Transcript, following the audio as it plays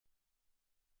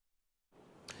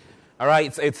All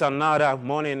right, it's another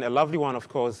morning, a lovely one, of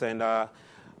course, and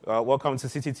welcome to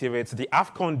Citi TV. It's the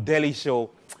AFCON Daily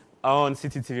Show on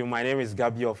Citi TV. My name is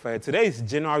Gabi Ofe. Today is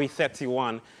January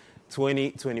 31,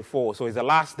 2024, so it's the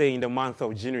last day in the month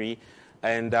of January,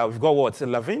 and we've got,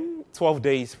 12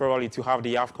 days probably to have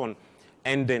the AFCON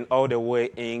ending all the way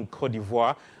in Cote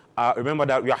d'Ivoire. Remember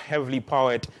that we are heavily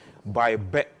powered by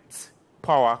Bet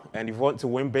Power, and if you want to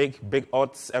win big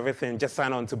odds, everything, just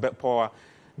sign on to betpower.com.gh.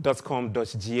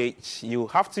 You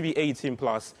have to be 18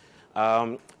 plus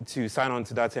to sign on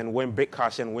to that and win big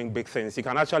cash and win big things. You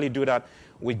can actually do that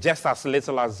with just as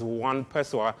little as one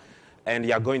peso, and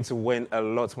you're going to win a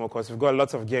lot more because we've got a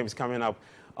lot of games coming up.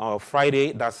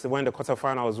 Friday, that's when the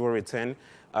quarterfinals will return.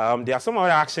 There are some other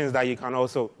actions that you can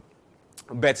also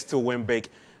bet to win big.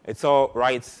 It's all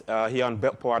right here on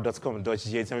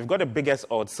betpower.com.gh, and we've got the biggest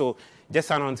odds, so just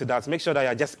sign on to that. Make sure that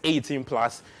you're just 18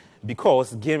 plus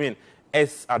because gaming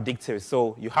is addictive,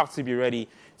 so you have to be ready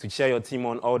to cheer your team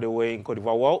on all the way in Cote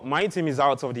d'Ivoire. Well, my team is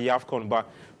out of the AFCON, but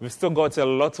we've still got a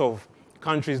lot of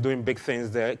countries doing big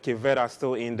things there. Cape Verde are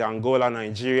still in the Angola,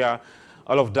 Nigeria,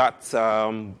 all of that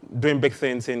doing big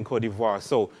things in Cote d'Ivoire.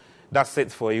 So that's it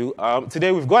for you.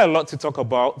 Today we've got a lot to talk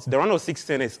about. The round of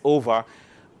 16 is over.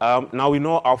 Now we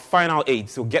know our final 8,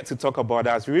 so get to talk about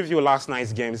that. As we review last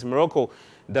night's games, Morocco,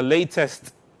 the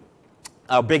latest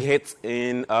big hit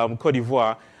in Cote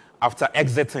d'Ivoire after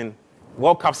exiting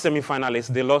World Cup semi-finalists.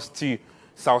 They lost to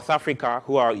South Africa,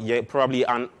 who are probably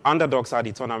underdogs at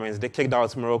the tournaments. They kicked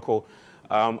out Morocco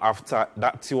after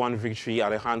that 2-1 victory at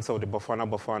the hands of the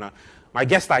Bafana. My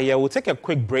guests are here. We'll take a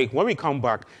quick break. When we come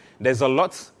back, there's a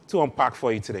lot to unpack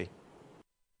for you today.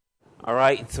 All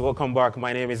right, welcome back.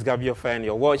 My name is Gabi Ofe, and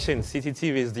you're watching Citi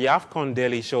TV's The AFCON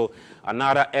Daily Show.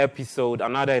 Another episode,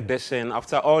 another edition.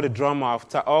 After all the drama,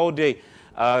 after all the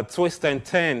twists and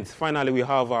turns, finally we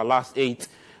have our last 8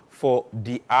 for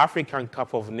the African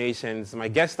Cup of Nations. My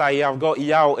guests are here. I've got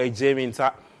Yao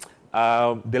Ejeminta.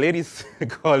 The ladies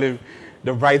call him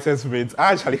the brightest mate.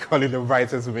 I actually call him the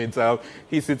brightest mate.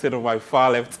 He's sitting on my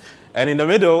far left. And in the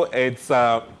middle, it's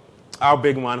our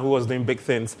big man who was doing big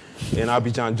things in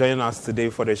Abidjan joining us today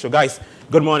for the show. Guys,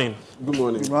 good morning. Good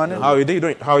morning. Good morning. How are you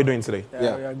doing? How are you doing today?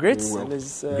 Yeah, great. Well. Great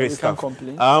we stuff. can't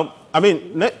complain.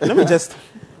 Let me just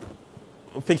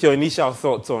pick your initial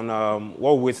thoughts on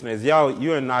what we witnessed. Yeah,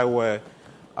 you and I were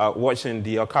watching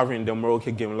covering the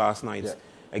Morocco game last night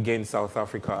against South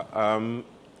Africa.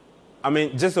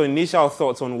 Just your initial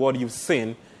thoughts on what you've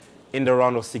seen in the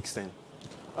round of 16.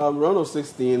 Round of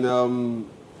 16,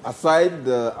 aside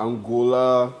the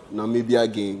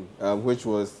Angola-Namibia game, which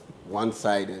was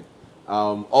one-sided,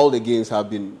 all the games have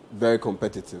been very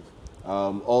competitive.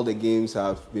 All the games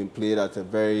have been played at a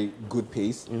very good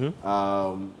pace.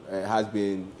 Mm-hmm. It has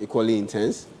been equally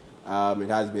intense. It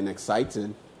has been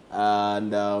exciting.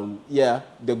 And,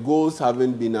 the goals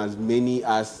haven't been as many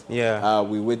as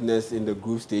we witnessed in the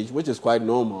group stage, which is quite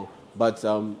normal. But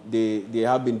they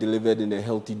have been delivered in a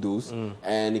healthy dose,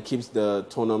 and it keeps the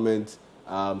tournament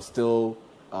still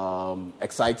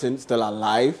exciting, still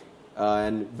alive,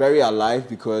 and very alive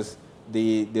because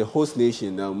the host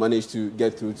nation managed to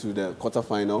get through to the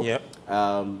quarterfinal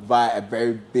via a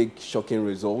very big, shocking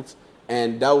result.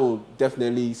 And that will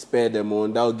definitely spur them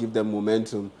on. That will give them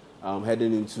momentum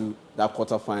heading into that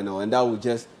quarterfinal. And that will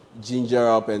just ginger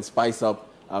up and spice up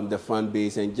the fan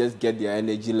base and just get their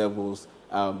energy levels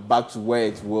back to where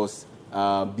it was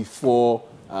before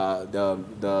the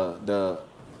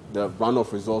run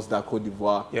of results that Cote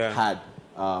d'Ivoire had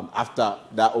after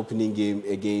that opening game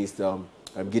against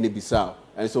Guinea-Bissau.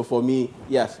 And so for me,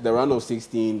 yes, the round of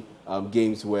 16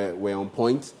 games were on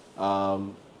point,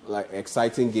 like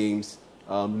exciting games,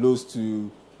 loads to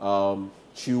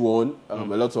chew on, a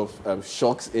lot of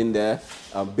shocks in there,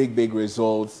 big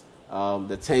results,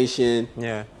 the tension,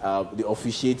 the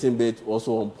officiating bit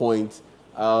also on point.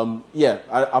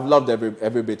 I've loved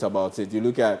every bit about it. You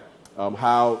look at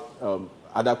how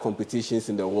other competitions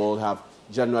in the world have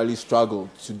generally struggled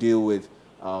to deal with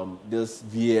this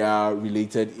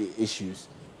VAR-related issues.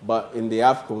 But in the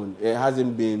AFCON, it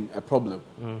hasn't been a problem.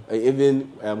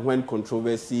 Even when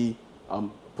controversy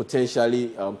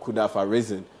potentially could have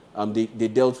arisen, they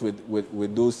dealt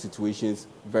with those situations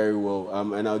very well.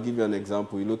 And I'll give you an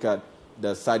example. You look at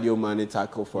the Sadio Mane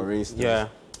tackle, for instance,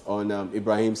 on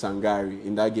Ibrahim Sangare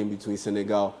in that game between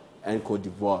Senegal and Cote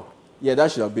d'Ivoire. Yeah,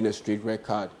 that should have been a straight red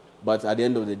card. But at the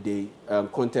end of the day,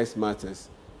 context matters.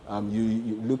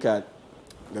 You look at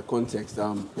the context.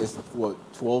 It's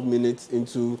 12 minutes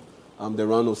into the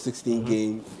round of 16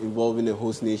 game involving a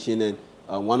host nation and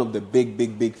one of the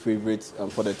big favorites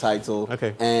for the title.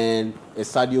 Okay. And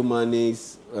Sadio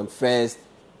Mane's first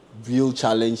real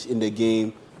challenge in the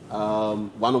game.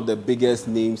 one of the biggest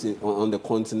names on the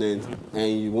continent,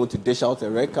 and you want to dish out a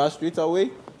red card straight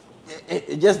away,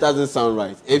 it just doesn't sound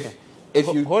right. If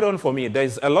you hold on for me,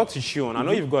 there's a lot to chew on. I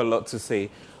know you've got a lot to say.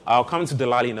 I'll come to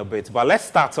Delali in a bit, but let's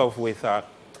start off with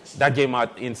that game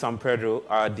in San Pedro,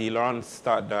 the Laurent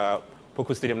Stade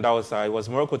Poco Stadium. It was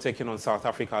Morocco taking on South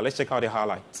Africa. Let's check out the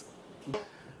highlights.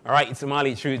 All right, it's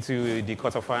Mali through to the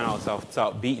quarterfinals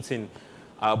after beating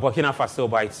Burkina Faso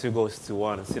by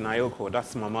 2-1. Sinayoko,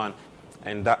 that's my man,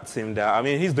 and that's him there. I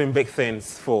mean, he's doing big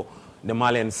things for the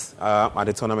Malians at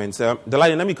the tournament.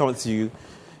 Delali, let me come to you.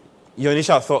 Your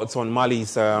initial thoughts on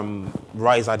Mali's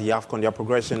rise at the AFCON, their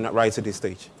progression right to this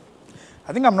stage?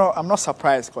 I think I'm not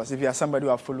surprised, because if you are somebody who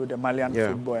has followed the Malian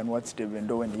football and what they've been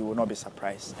doing, you will not be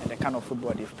surprised. And the kind of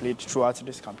football they've played throughout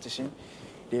this competition,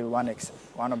 they're one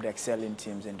of the excelling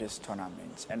teams in this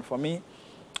tournament. And for me,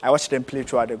 I watched them play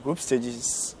throughout the group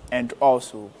stages, and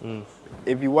also,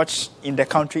 if you watch in the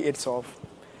country itself,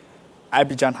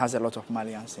 Abidjan has a lot of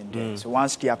Malians in there. So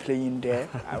once they are playing there,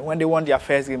 when they won their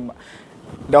first game,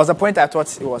 there was a point I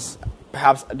thought it was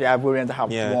perhaps the Ivorians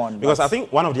have won. Because I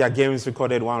think one of their games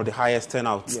recorded one of the highest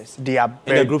turnouts. Yes, they are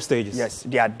in the group stages. Yes,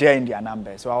 they are there in their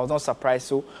numbers. So I was not surprised.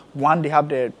 So one, they have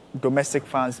the domestic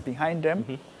fans behind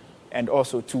them. And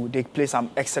also, two, they play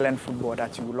some excellent football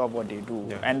that you will love what they do.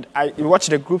 And you watch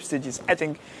the group stages, I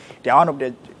think they are one of the,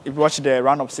 if you watch the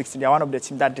round of 16, they are one of the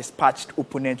teams that dispatched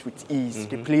opponents with ease.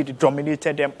 They played,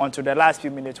 dominated them until the last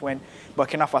few minutes when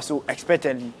Burkina Faso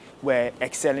expectedly were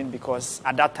excelling, because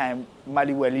at that time,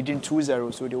 Mali were leading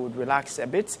 2-0, so they would relax a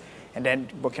bit. And then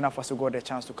Burkina Faso got the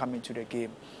chance to come into the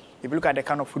game. If you look at the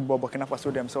kind of football Burkina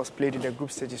Faso themselves played in the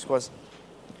group stages, was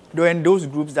in those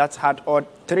groups that had all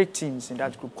three teams in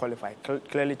that group qualify,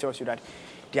 clearly tells you that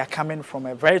they are coming from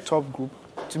a very tough group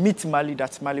to meet Mali,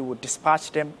 that Mali would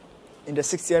dispatch them. In the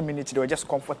 60th minute, they were just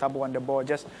comfortable on the ball,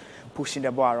 just pushing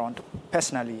the ball around.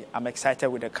 Personally, I'm excited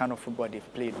with the kind of football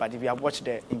they've played. But if you have watched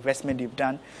the investment they've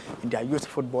done in their youth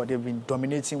football, they've been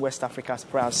dominating West Africa's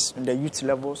players in the youth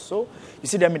level. So you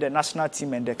see them in the national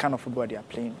team and the kind of football they are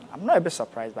playing. I'm not a bit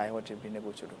surprised by what they've been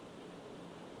able to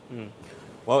do.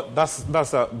 Well,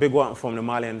 that's a big one from the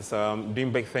Malians,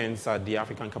 doing big things at the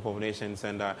African Cup of Nations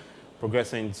and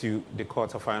progressing to the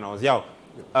quarterfinals.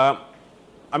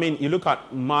 I mean, you look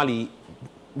at Mali,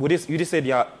 you just say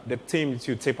they are the team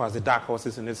to tip as the dark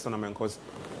horses in this tournament, because,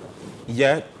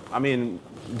 I mean,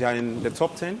 they are in the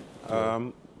top 10.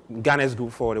 Ghana's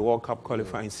group for the World Cup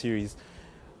qualifying series.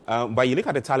 But you look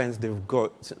at the talents they've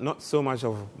got, not so much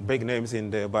of big names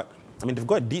in there, but, I mean, they've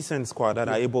got a decent squad that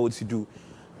are able to do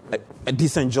a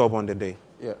decent job on the day.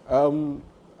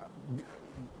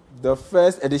 The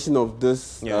first edition of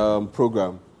this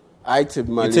program, I tipped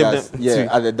Mali as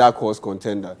a dark horse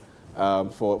contender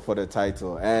for the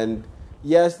title. And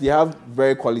yes, they have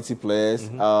very quality players,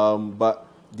 but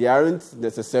they aren't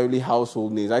necessarily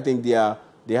household names. I think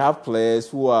they have players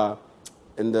who are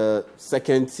in the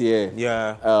second tier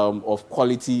of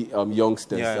quality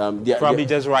youngsters. Probably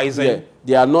just rising.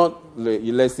 They are not,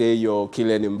 let's say, your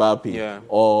Kylian Mbappe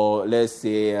or let's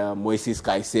say Moises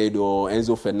Caicedo or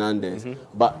Enzo Fernandez.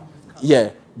 But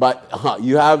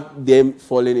you have them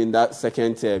falling in that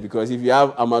second tier, because if you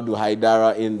have Amadou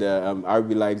Haidara in the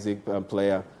RB Leipzig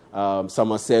player,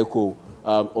 Samaseko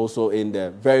also in there,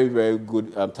 very, very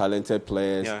good talented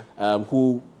players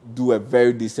who do a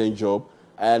very decent job.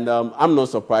 And I'm not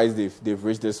surprised they've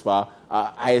reached this far.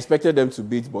 I expected them to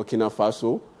beat Burkina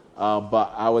Faso,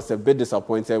 but I was a bit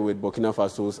disappointed with Burkina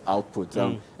Faso's output,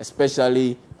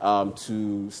 especially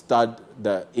to start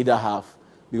the either half,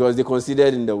 because they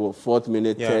conceded in the fourth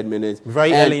minute, third minute.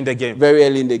 Very early in the game. Very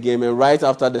early in the game. And right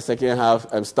after the second half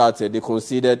started, they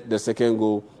conceded the second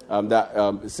goal that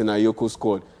Sinayoko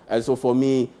scored. And so for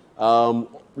me,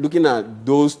 looking at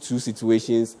those two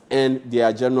situations and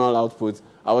their general output,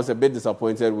 I was a bit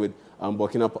disappointed with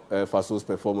Burkina Faso's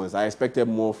performance. I expected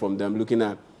more from them, looking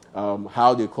at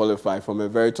how they qualify from a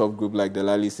very tough group, like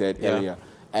Delali said earlier.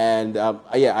 And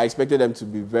I expected them to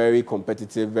be very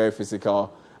competitive, very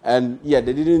physical. And they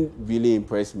didn't really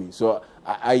impress me. So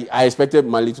I expected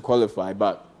Mali to qualify.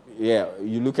 But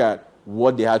you look at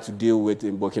what they had to deal with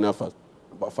in Burkina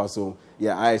Faso.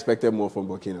 I expected more from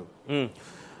Burkina.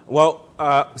 Well,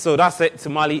 so that's it. To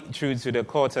Mali through to the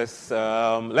quarters.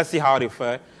 Let's see how they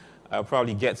fare.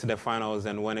 Probably get to the finals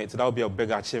and win it. So that would be a big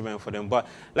achievement for them. But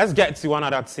let's get to one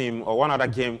other team or one other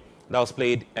game that was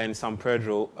played in San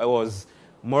Pedro. It was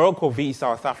Morocco v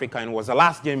South Africa, and it was the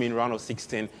last game in round of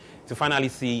 16 to finally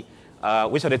see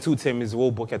which of the two teams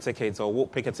will book a ticket or will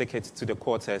pick a ticket to the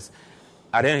quarters.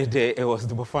 At the end of the day, it was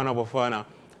the Bafana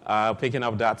picking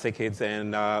up that ticket,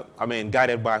 and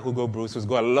guided by Hugo Bruce, who's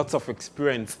got a lot of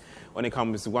experience when it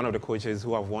comes to one of the coaches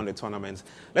who have won the tournament.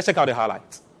 Let's check out the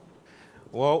highlights.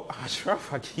 Well, Achraf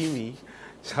Hakimi,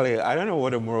 Charlie, I don't know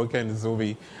what the Moroccans will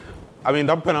be.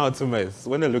 That penalty miss,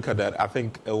 when they look at that, I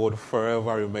think it would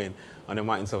forever remain on the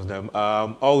minds of them.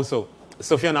 Also,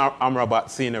 Sofiane Amrabat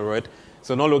seeing a red,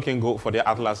 so not looking good for the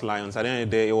Atlas Lions. At the end of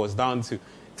the day, it was down to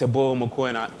Teboho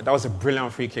Mokoena. That was a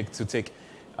brilliant free kick to take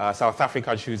South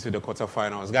Africa through to the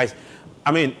quarterfinals. Guys,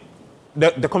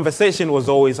 the conversation was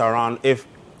always around if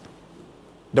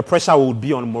the pressure would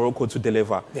be on Morocco to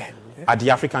deliver at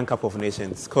the African Cup of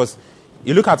Nations. Because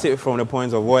you look at it from the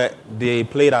point of where they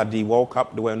played at the World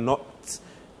Cup, they were not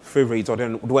favourites, or they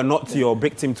were not your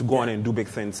big team to go on and do big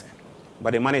things.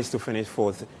 But they managed to finish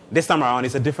fourth. This time around,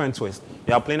 it's a different twist.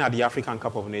 You are playing at the African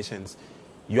Cup of Nations.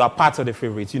 You are part of the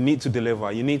favourites. You need to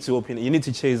deliver. You need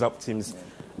to chase up teams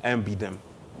and beat them.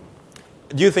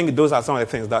 Do you think those are some of the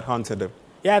things that haunted them?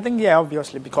 Yeah, I think,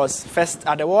 obviously, because first,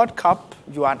 at the World Cup,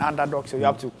 you are an underdog, so you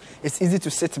have to, it's easy to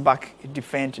sit back,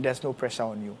 defend, there's no pressure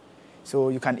on you. So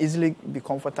you can easily be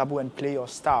comfortable and play your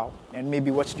style and maybe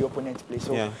watch the opponent play.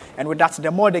 So, and with that, the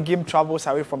more the game travels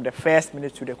away from the first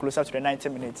minute to the closer to the 90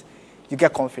 minutes, you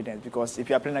get confidence, because if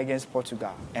you are playing against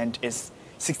Portugal and it's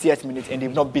 68 minutes and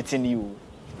they've not beaten you,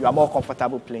 you are more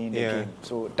comfortable playing the game.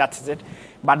 So that's it.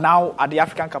 But now, at the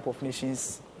African Cup of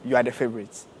Nations, you are the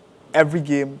favorites. Every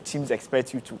game, teams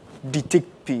expect you to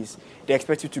dictate pace. They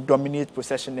expect you to dominate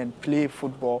possession and play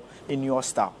football in your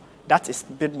style. That is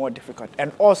a bit more difficult.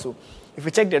 And also, if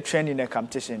you check the trend in the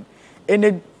competition,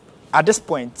 at this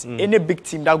point, any big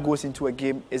team that goes into a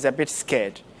game is a bit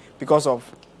scared because of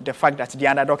the fact that the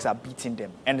underdogs are beating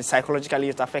them. And psychologically,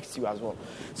 it affects you as well.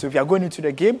 So if you are going into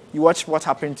the game, you watch what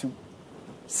happened to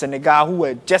Senegal, who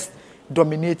were just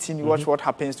dominating. You watch what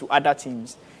happens to other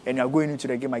teams. And you are going into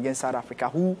the game against South Africa,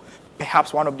 who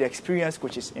perhaps one of the experienced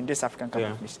coaches in this African Cup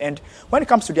of Nations. And when it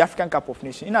comes to the African Cup of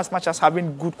Nations, in as much as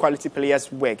having good quality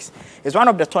players works, it's one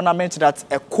of the tournaments that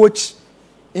a coach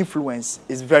influence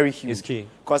is very huge. It's key.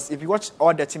 Because if you watch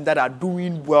all the teams that are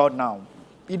doing well now,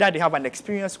 either they have an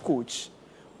experienced coach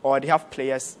or they have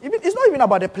players. It's not even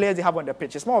about the players they have on the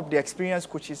pitch. It's more of the experienced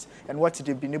coaches and what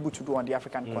they've been able to do on the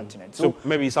African continent. So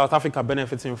maybe South Africa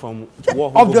benefiting from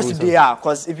what obviously they are,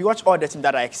 because if you watch all the teams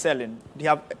that are excelling, they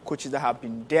have coaches that have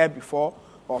been there before,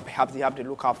 or perhaps they have the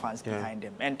local fans behind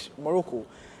them. And Morocco,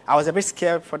 I was a bit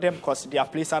scared for them because they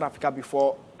have played South Africa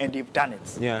before and they've done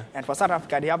it. Yeah. And for South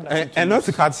Africa, they have nothing to and not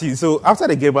to cut you. So after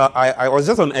the game, I was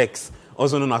just on X,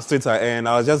 also known as Twitter, and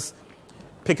I was just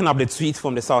picking up the tweets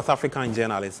from the South African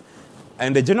journalists.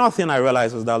 And the general thing I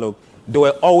realized was that, look, they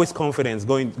were always confident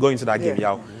going to that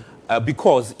game,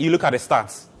 because you look at the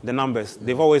stats, the numbers,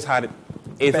 they've always had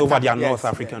it over their North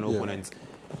African opponents.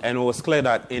 And it was clear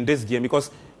that in this game, because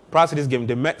prior to this game,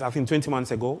 they met, I think, 20 months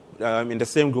ago in the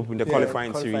same group in the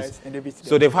qualifying series.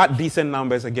 So they've had decent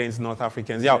numbers against North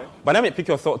Africans. But let me pick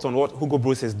your thoughts on what Hugo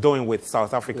Bruce is doing with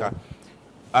South Africa.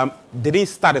 They didn't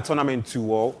start the tournament too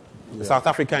well. The South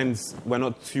Africans were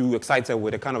not too excited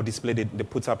with the kind of display they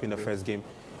put up in the first game.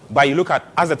 But you look at,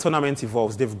 as the tournament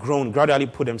evolves, they've grown, gradually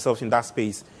put themselves in that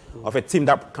space of a team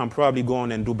that can probably go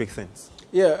on and do big things.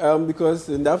 Yeah, because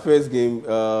in that first game,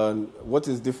 what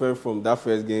is different from that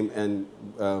first game and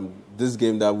this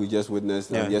game that we just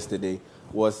witnessed yesterday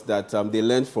was that they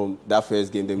learned from that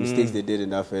first game, the mistakes they did in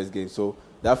that first game. So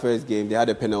that first game, they had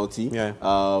a penalty.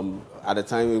 At the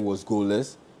time, it was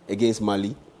goalless against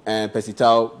Mali. And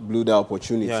Pesitao blew the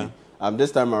opportunity.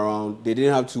 This time around, they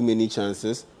didn't have too many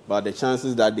chances, but the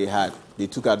chances that they had, they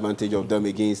took advantage of them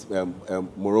against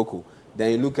Morocco.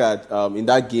 Then you look at, in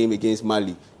that game against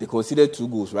Mali, they conceded 2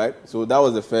 goals, right? So that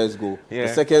was the first goal. The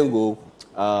second goal,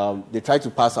 they tried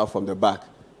to pass out from the back,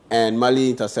 and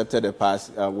Mali intercepted the pass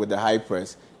with the high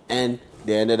press, and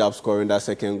they ended up scoring that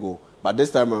second goal. But this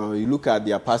time around, you look at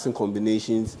their passing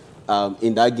combinations,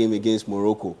 in that game against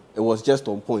Morocco, it was just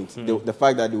on point. The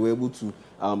fact that they were able to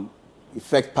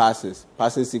effect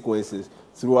passing sequences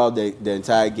throughout the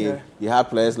entire game. You have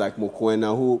players like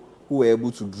Mokoena who were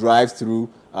able to drive through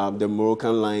the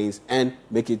Moroccan lines and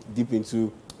make it deep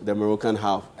into the Moroccan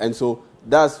half. And so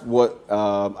that's what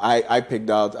I picked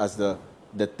out as the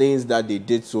things that they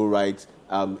did so right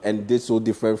and did so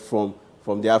different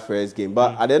from their first game.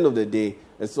 But at the end of the day,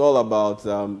 it's all about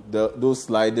those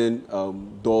sliding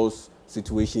doors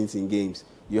situations in games.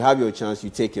 You have your chance,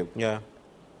 you take them.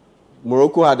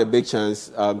 Morocco had a big chance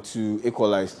to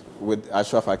equalize with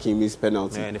Achraf Hakimi's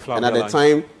penalty. And at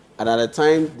the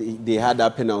time they had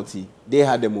that penalty, they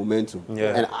had the momentum.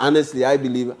 And honestly, I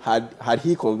believe had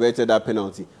he converted that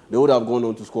penalty, they would have gone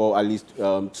on to score at least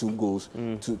 2 goals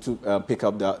to pick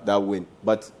up that win.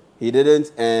 But he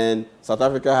didn't, and South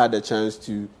Africa had a chance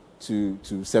to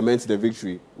cement the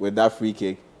victory with that free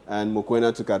kick, and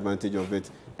Mokoena took advantage of it,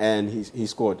 and he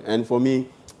scored. And for me,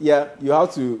 yeah, you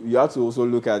have to also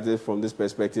look at it from this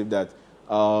perspective that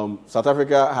South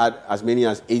Africa had as many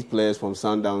as 8 players from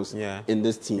Sundowns in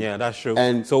this team. Yeah, that's true.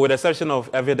 And so with the exception of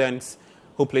Evidence,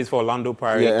 who plays for Orlando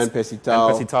Pirates, and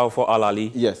Pesitao for Al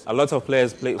Ahly. Yes, a lot of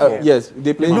players play for. Yes,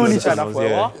 they play for each other for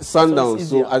a while. Sundowns.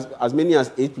 So as many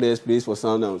as 8 players plays for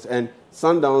Sundowns, and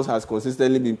Sundowns has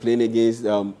consistently been playing against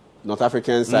North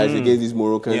African sides, against these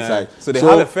Moroccan sides. So they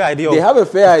have a fair idea. They have a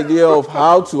fair idea of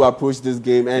how to approach this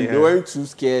game, and they weren't too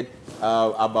scared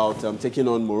about taking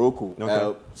on Morocco.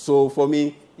 Okay. So for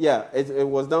me, it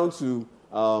was down to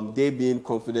they being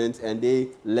confident and they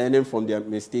learning from their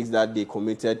mistakes that they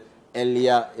committed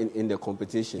earlier in the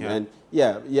competition. And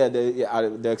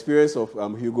the experience of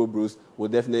Hugo Bruce will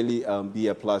definitely be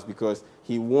a plus, because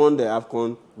he won the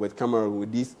AFCON with Cameroon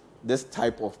with this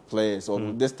type of players or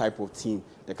this type of team,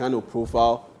 the kind of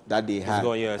profile that they had.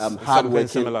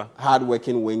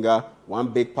 Hard-working winger, one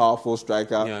big powerful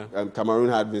striker. Cameroon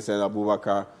had Vincent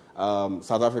Abubakar.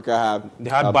 South Africa they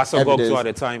had Basagog too at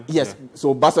the time. Yes,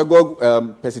 so Basagog,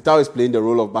 Pesitao is playing the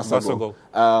role of Basagog.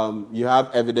 You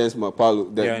have Evidence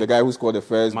Mapalo, the guy who scored the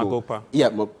first goal. Yeah,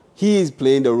 he is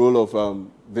playing the role of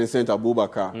Vincent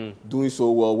Abubakar, doing so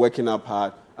well, working up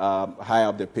hard, high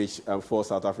up the pitch for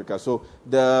South Africa. So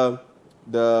the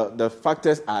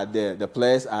factors are there, the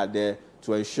players are there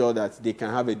to ensure that they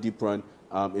can have a deep run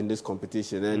in this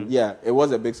competition. And it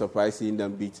was a big surprise seeing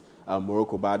them beat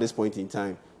Morocco, but at this point in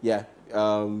time,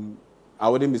 I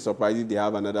wouldn't be surprised if they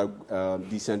have another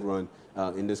decent run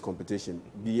in this competition.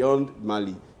 Beyond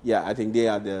Mali, I think they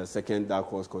are the second dark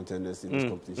horse contenders in this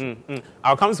competition.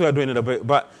 I'll come to Edwin in a bit,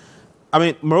 but I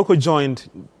mean, Morocco joined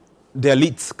the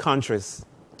elite countries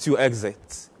to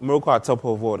exit. Morocco are top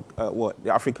of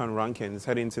the African rankings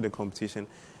heading into the competition.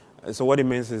 So what it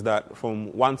means is that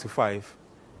from 1 to 5,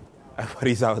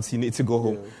 everybody's out. You need to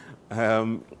go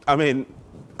home. I mean,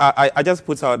 I just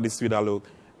put out this Twitter look.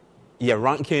 Yeah,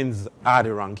 rankings are the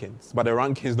rankings, but the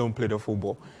rankings don't play the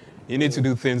football. You need to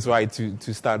do things right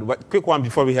to start. But quick one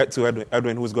before we head to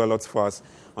Edwin, who's got a lot for us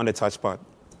on the touch part.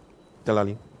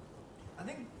 Delali. I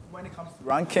think when it comes to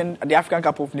ranking, the African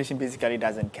Cup of Nations basically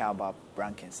doesn't care about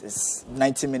rankings. It's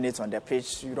 90 minutes on the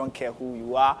pitch. You don't care who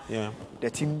you are. Yeah. The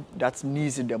team that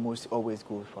needs it the most always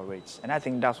goes for it. And I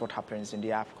think that's what happens in the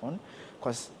AFCON,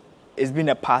 because it's been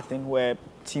a pattern where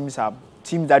teams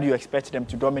that you expect them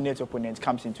to dominate opponents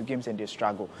comes into games and they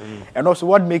struggle. And also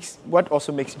what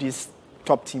also makes these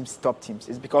top teams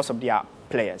is because of their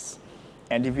players.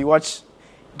 And if you watch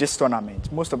this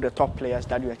tournament, most of the top players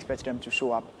that you expect them to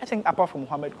show up, I think apart from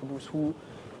Mohamed Kudus, who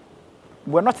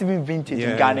were not even vintage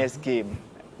in Ghana's game,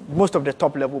 most of the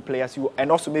top level players,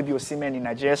 and also maybe Osimhen in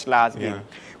Nigeria's last game,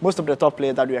 most of the top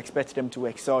players that you expect them to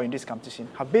excel in this competition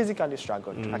have basically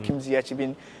struggled. Hakim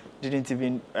Ziyech didn't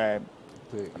even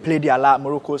play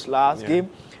Morocco's last game.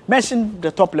 Mention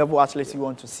the top level athletes you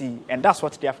want to see, and that's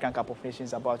what the African Cup of Nations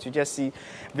is about. You just see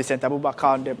Vincent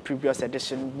Abubakar in the previous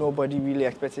edition. Nobody really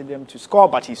expected them to score,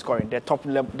 but he's scoring. The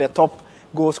top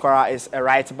goal scorer is a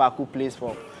right back who plays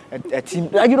for a team.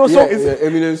 So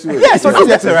so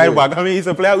that's a right back. I mean, he's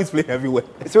a player who's playing everywhere.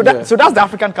 So that's the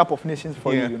African Cup of Nations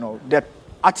for you. You know, the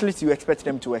athletes you expect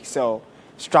them to excel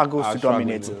struggles to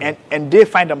dominate, and they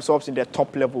find themselves in the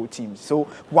top level teams. So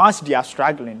once they are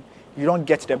struggling, you don't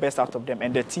get the best out of them,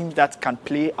 and the teams that can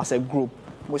play as a group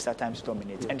most of the times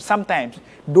dominate. And sometimes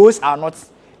those are not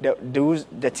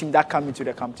the team that come into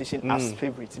the competition as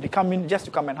favorites. They come in just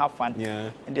to come and have fun,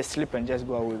 and they slip and just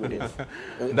go away with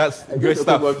it. That's great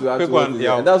stuff.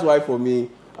 And that's why for me,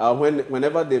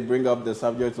 whenever they bring up the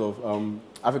subject of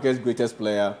Africa's greatest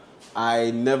player,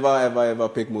 I never, ever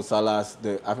pick Mo Salah as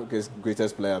the Africa's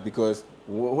greatest player, because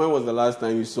when was the last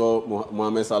time you saw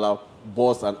Mohamed Salah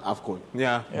boss an AFCON?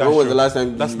 When was the last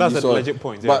time that's a legit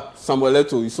point. But Samuel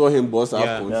Eto'o, you saw him boss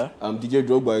AFCONs. DJ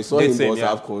Drogba, you saw him boss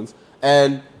AFCONs.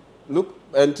 And look,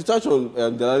 and to touch on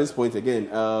Delali's point again,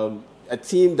 a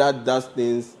team that does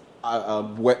things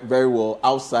very well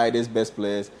outside its best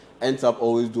players ends up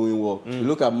always doing well. You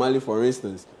look at Mali, for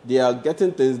instance. They are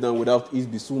getting things done without Is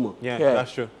Bissouma.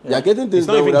 That's true. They are getting things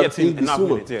done without Is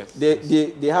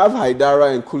Bissouma. They have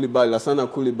Haidara and Koulibaly, Lassana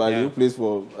Koulibaly, who plays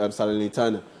for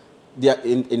Salernitana. They are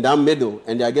in that middle,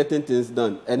 and they are getting things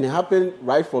done. And it happened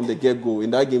right from the get-go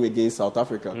in that game against South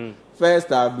Africa. First,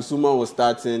 Bissouma was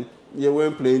starting. They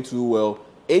weren't playing too well.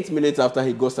 8 minutes after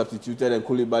he got substituted and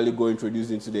Koulibaly got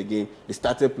introduced into the game, they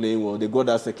started playing well. They got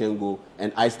that second goal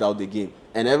and iced out the game.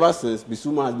 And ever since,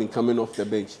 Bissouma has been coming off the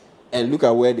bench. and look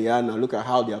at where they are now. Look at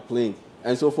how they are playing.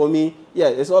 And so for me, yeah,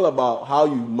 it's all about how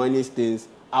you manage things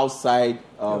outside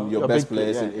your best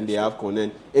players in the AFCON.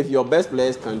 And if your best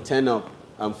players can turn up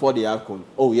for the AFCON,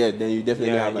 then you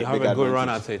definitely have a big advantage. You have a good run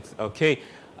at it. Okay.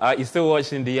 You're still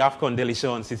watching the AFCON Daily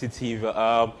Show on Citi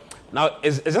TV. Now,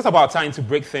 it's just about time to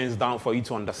break things down for you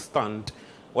to understand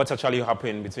what's actually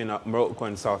happening between Morocco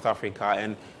and South Africa.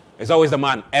 And it's always the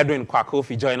man, Edwin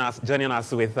Kwakofi, joining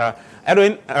us with...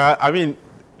 Edwin,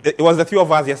 it was the three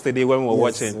of us yesterday when we were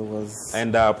watching. It was.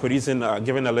 And producing,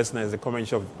 giving the listeners the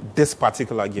commentary of this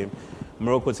particular game,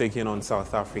 Morocco taking on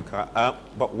South Africa.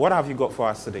 But what have you got for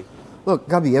us today? Look,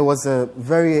 Gabi, it was a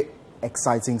very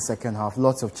exciting second half.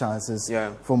 Lots of chances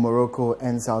for Morocco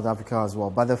and South Africa as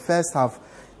well. But the first half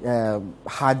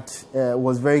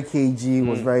was very cagey,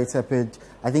 was very tepid.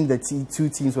 I think the two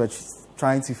teams were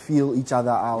trying to feel each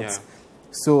other out. Yeah.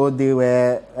 So they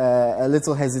were a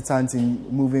little hesitant in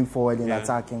moving forward in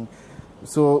attacking.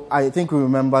 So I think we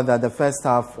remember that the first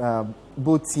half,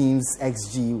 both teams'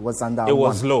 XG was under 1. It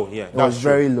was low, yeah. It was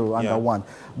very low, under 1.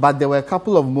 But there were a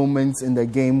couple of moments in the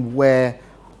game where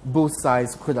both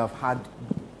sides could have had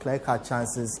clear-cut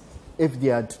chances if they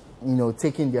had,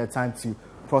 taken their time to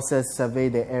process, survey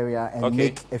the area, and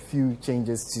make a few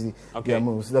changes to their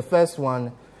moves. The first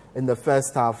one in the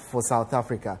first half for South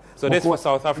Africa. So this for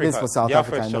South Africa? This for South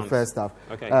Africa in the first half.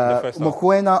 Okay, the first half.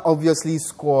 Mokoena obviously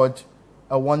scored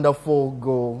a wonderful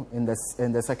goal in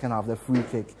the second half, the free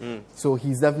kick. So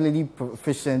he's definitely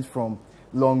proficient from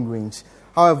long range.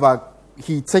 However,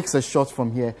 he takes a shot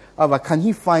from here. However, can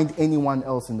he find anyone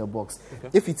else in the box?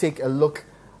 If you take a look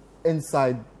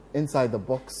inside the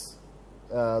box,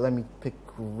 let me pick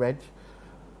red.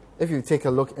 If you take a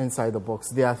look inside the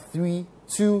box, there are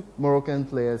two Moroccan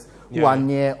players who are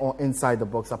near or inside the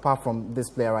box, apart from this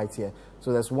player right here.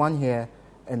 So there's one here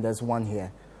and there's one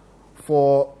here.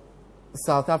 For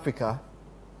South Africa,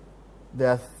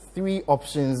 there are 3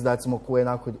 options that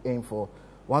Mokoena could aim for.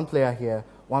 One player here,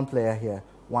 one player here,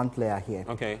 one player here.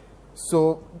 Okay.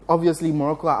 So obviously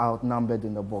Morocco are outnumbered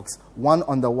in the box. One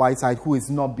on the white side who is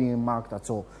not being marked at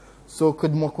all. So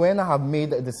could Mokoena have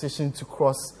made a decision to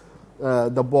cross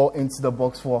the ball into the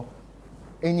box for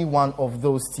any one of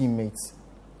those teammates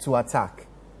to attack?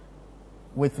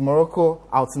 With Morocco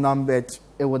outnumbered,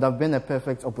 it would have been a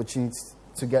perfect opportunity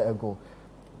to get a goal.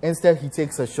 Instead, he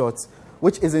takes a shot,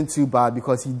 which isn't too bad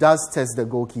because he does test the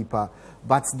goalkeeper,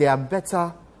 but there are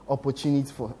better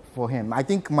opportunities for him. I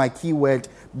think my key word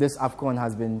this AFCON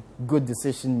has been good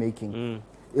decision making.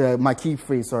 My key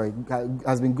phrase, sorry,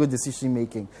 has been good decision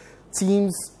making.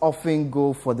 Teams often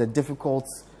go for the difficult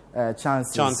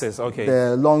chances.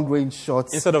 The long range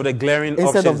shots. Instead of the glaring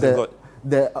options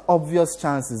the obvious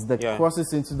chances, the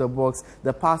crosses into the box,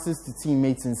 the passes to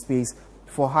teammates in space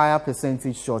for higher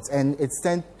percentage shots, and it's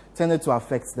tended to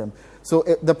affect them. So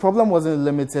the problem wasn't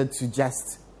limited to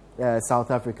just South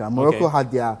Africa. Morocco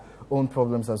had their own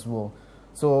problems as well.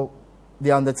 So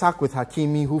they're on the attack with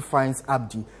Hakimi, who finds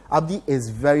Abdi. Abdi is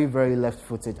very, very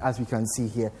left-footed, as we can see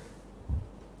here.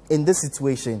 In this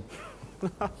situation,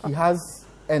 he has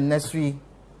a Nesri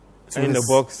in the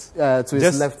box to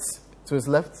his left. To his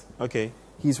left. Okay.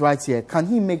 He's right here. Can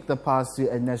he make the pass to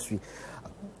Nesri?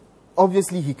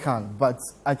 Obviously he can, but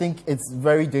I think it's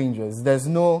very dangerous. There's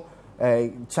no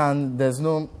chance. There's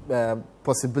no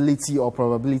possibility or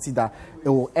probability that it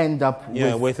will end up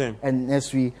with him. And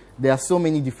Nesri, there are so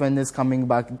many defenders coming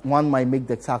back. One might make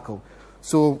the tackle.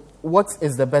 So what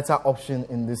is the better option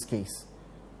in this case?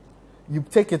 You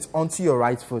take it onto your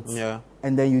right foot,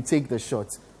 and then you take the shot.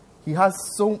 He has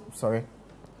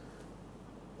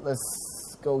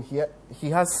let's go here. He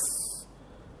has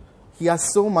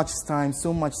so much time,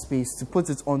 so much space to put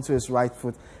it onto his right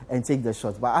foot and take the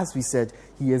shot. But as we said,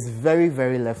 he is very,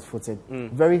 very left-footed,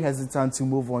 very hesitant to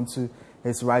move onto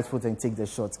his right foot and take the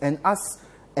shot. And as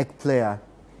a player,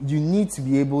 you need to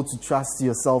be able to trust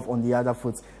yourself on the other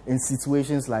foot in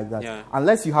situations like that.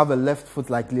 Unless you have a left foot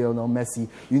like Lionel Messi,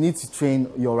 you need to train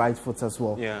your right foot as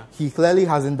well. He clearly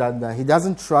hasn't done that. He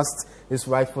doesn't trust his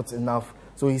right foot enough,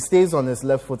 so he stays on his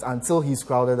left foot until he's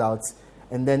crowded out.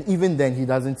 And then even then, he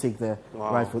doesn't take the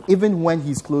right foot. Even when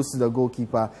he's close to the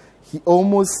goalkeeper, he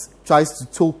almost tries to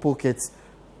toe poke it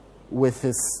with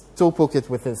his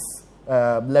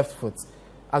left foot.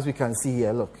 As we can see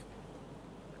here, look.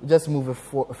 Just move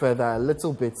it further a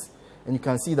little bit, and you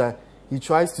can see that he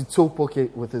tries to toe poke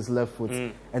it with his left foot,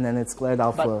 and then it's cleared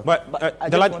out for...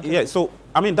 So,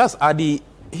 I mean, that's Adi.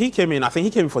 He came in, I think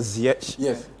he came for Ziyech.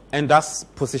 Yes. And that's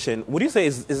position. Would you say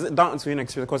is it down to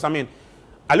inexperience? Because, I mean,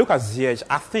 I look at Ziyech,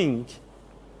 I think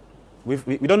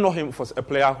we don't know him for a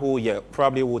player who,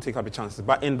 probably will take up the chances.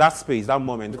 But in that space, that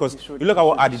moment, because you look at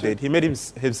what Adi did, he made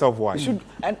himself wide.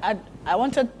 And I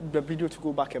wanted the video to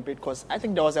go back a bit because I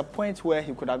think there was a point where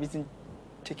he could have even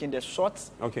taken the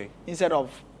shots instead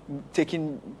of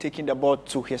taking the ball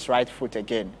to his right foot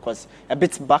again, because a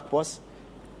bit back was.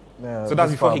 So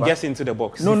that's before he gets into the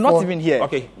box? No, not even here.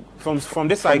 Okay, from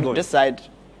this side going? This side.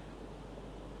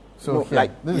 So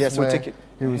take it.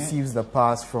 He receives the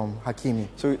pass from Hakimi.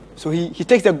 So he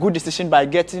takes a good decision by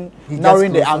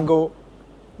narrowing the angle,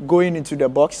 going into the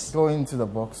box.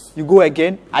 You go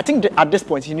again. I think at this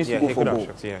point he needs to go for goal.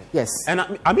 Yes.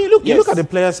 And I mean, look at the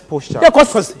player's posture. Yeah,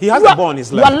 because he has the ball on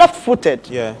his left. You are left-footed.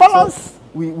 Yeah. Balance. So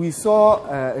we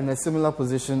saw in a similar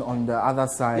position on the other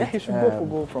side. Yeah, he should go for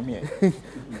goal from here.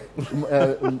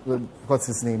 What's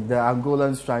his name? The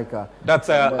Angolan striker. That's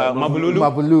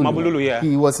Mabululu, yeah.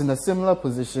 He was in a similar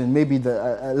position, maybe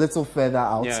a little further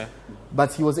out. Yeah.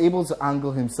 But he was able to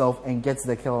angle himself and get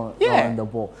the kill on the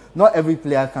ball. Not every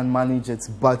player can manage it,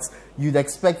 but you'd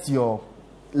expect your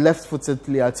left-footed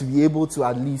player to be able to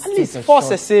at least force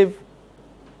a save.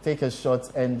 Take a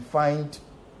shot and find,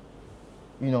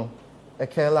 a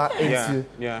killer into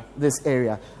this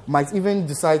area. Might even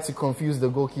decide to confuse the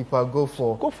goalkeeper, go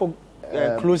for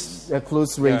a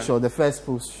close range shot, the first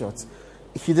post shot.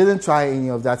 He didn't try any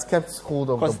of that, kept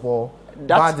hold of the ball,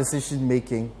 bad decision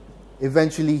making.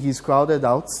 Eventually he's crowded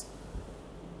out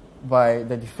by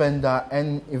the defender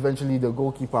and eventually the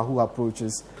goalkeeper who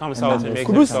approaches. Comes out and makes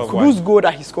Kudu's goal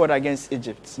that he scored against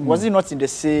Egypt, was it not in the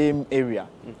same area?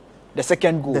 The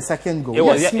second goal. The second goal. It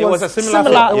was a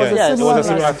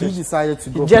similar thing. He decided to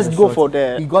go for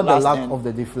the He got the luck of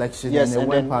the deflection and it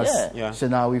went past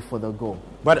Shenawi for the goal.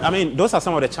 But, I mean, those are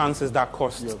some of the chances that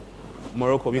cost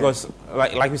Morocco because,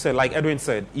 like we said, like Edwin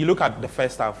said, you look at the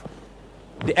first half,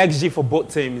 the XG for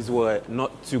both teams were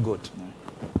not too good.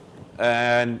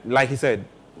 And, like he said,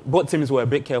 both teams were a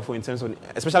bit careful in terms of,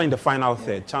 especially in the final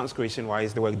third, chance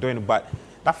creation-wise, they were doing it. But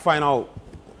that final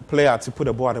player to put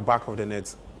the ball at the back of the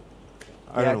net,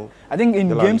 I don't know. I think in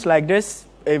games like this,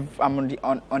 if I'm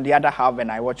on the other half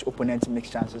and I watch opponents make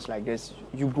chances like this,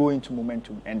 you go into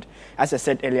momentum. And as I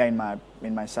said earlier in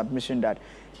my submission, that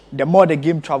the more the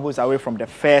game travels away from the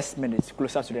first minutes,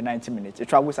 closer to the 90 minutes, it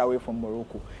travels away from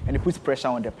Morocco and it puts pressure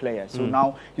on the players. So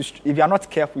now, if you are not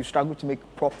careful, you struggle to make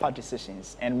proper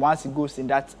decisions. And once it goes in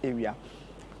that area,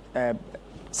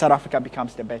 South Africa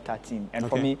becomes the better team. And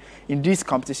for me, in this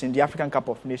competition, the African Cup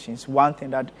of Nations, one thing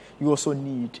that you also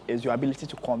need is your ability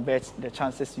to convert the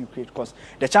chances you create, because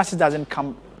the chances doesn't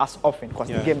come as often, because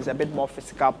the game is a bit more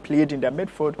physical, played in the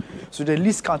midfield. So the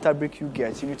least counter break you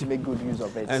get, you need to make good use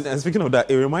of it. And speaking of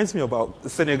that, it reminds me about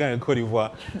Senegal and Cote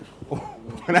d'Ivoire.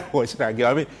 When I watched that game,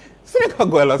 I mean, Senegal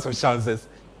got lots of chances.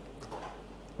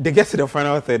 They get to the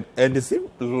final third and they seem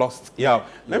lost. Yeah,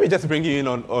 let me just bring you in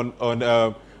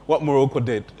on what Morocco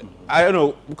did. I don't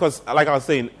know, because like I was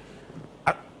saying,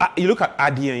 you look at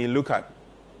Adi and you look at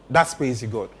that space he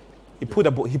got. He puts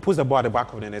the ball at the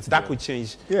back of the net. That could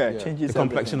change the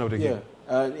complexion of the game.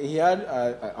 He had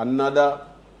another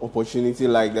opportunity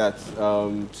like that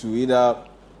to either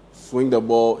swing the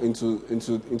ball into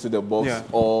the box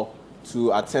or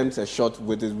to attempt a shot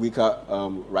with his weaker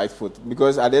right foot.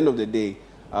 Because at the end of the day,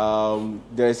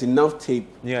 there is enough tape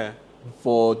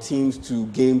for teams to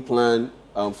game plan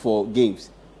for games,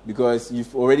 because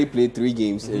you've already played 3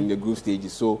 games in the group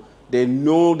stages, so they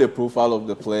know the profile of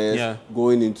the players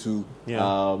going into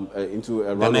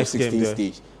a round of 16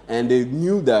 stage, and they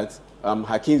knew that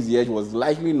Hakim Ziyech was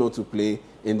likely not to play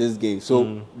in this game,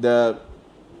 so the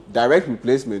direct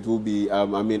replacement will be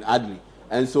Adli,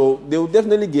 and so they will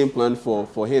definitely game plan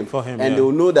for him, and they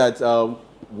will know that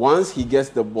once he gets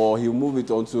the ball, he'll move it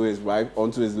onto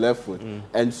his left foot,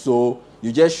 and so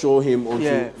you just show him onto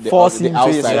the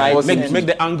outside. Make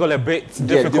the angle a bit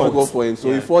difficult for him.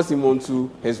 So you force him onto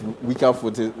his weaker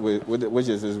foot, which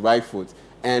is his right foot,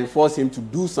 and force him to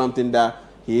do something that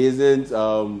he isn't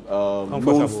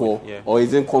known for or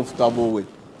isn't comfortable with.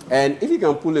 And if he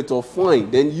can pull it off,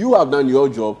 fine. Then you have done your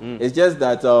job. It's just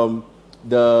that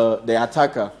the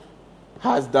attacker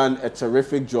has done a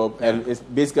terrific job, and it's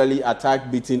basically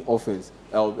attack beating offense,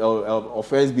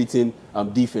 offense beating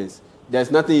defense. There's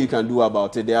nothing you can do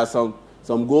about it. There are some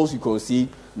goals you concede.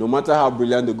 No matter how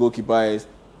brilliant the goalkeeper is,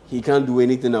 he can't do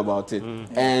anything about it.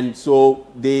 And so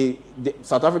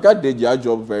South Africa did their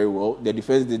job very well. The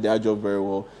defense did their job very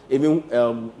well. Even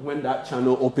when that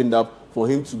channel opened up for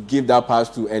him to give that pass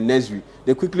to Enesri,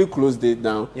 they quickly closed it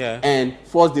down and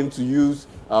forced him to use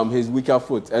his weaker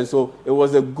foot. And so it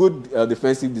was a good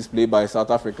defensive display by South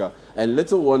Africa. And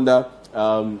little wonder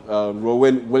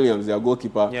Rowan Williams, their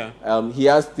goalkeeper. Yeah. He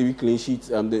has 3 clean sheets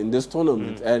in this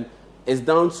tournament, and it's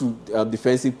down to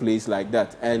defensive plays like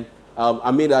that. And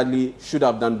Ahmed Adli should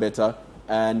have done better,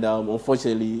 and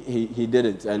unfortunately he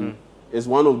didn't. And it's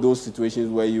one of those situations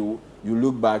where you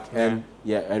look back and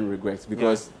regret,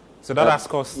 because. So that has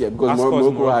cost. Yeah, because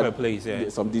Morocco had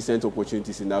plays, some decent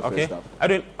opportunities in that first half. I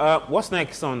don't. What's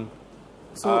next on?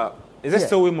 So, is it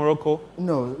still with Morocco?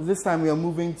 No, this time we are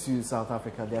moving to South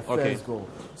Africa. Their first goal.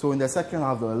 So in the second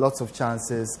half, there were lots of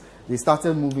chances. They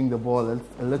started moving the ball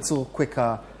a little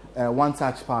quicker,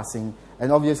 one-touch passing,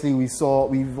 and obviously we've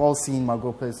all seen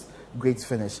Magopa's great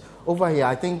finish. Over here,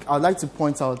 I think I'd like to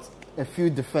point out a few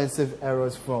defensive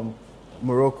errors from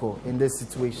Morocco in this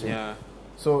situation. Yeah.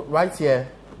 So right here,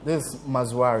 this is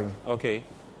Mazwari. Okay.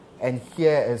 And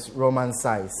here is Roman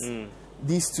Saiz.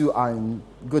 These two are in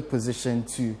good position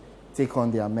to take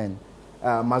on their men.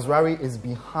 Mazwari is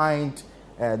behind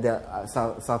the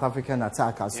South African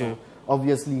attacker, so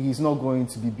obviously he's not going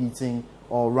to be beating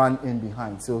or run in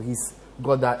behind. So he's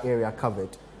got that area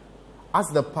covered. As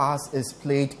the pass is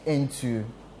played into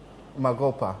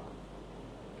Magopa,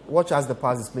 watch as the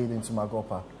pass is played into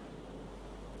Magopa.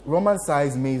 Roman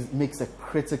Saiz makes a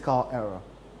critical error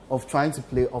of trying to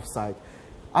play offside.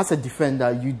 As a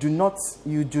defender, you do not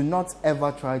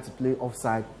ever try to play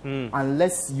offside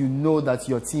unless you know that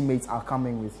your teammates are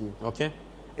coming with you. Okay.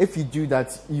 If you do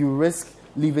that, you risk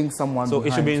leaving someone behind. So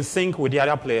it should be in sync with the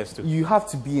other players too. You have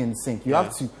to be in sync. You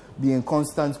have to be in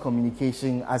constant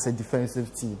communication as a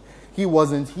defensive team. He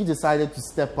wasn't. He decided to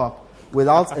step up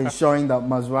without ensuring that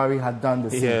Mazwari had done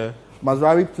the same. Yeah.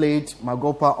 Mazwari played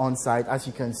Magopa onside, as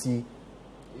you can see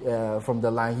from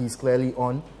the line. He's clearly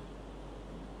on.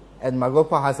 And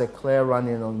Magopa has a clear run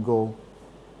in on goal.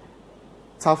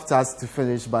 Tough task to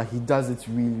finish, but he does it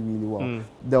really, really well.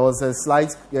 There was a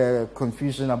slight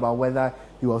confusion about whether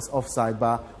he was offside,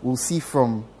 but we'll see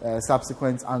from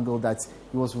subsequent angle that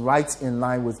he was right in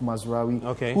line with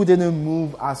Mazraoui, who didn't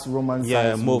move as Roman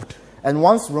Saiz moved. And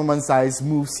once Roman Saiz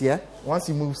moves here, once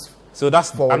he moves so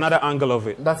that's forward, another angle of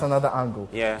it. That's another angle.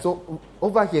 Yeah. So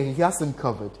over here, he has him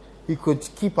covered. He could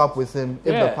keep up with him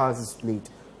if the pass is played.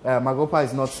 Magopa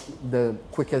is not the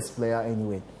quickest player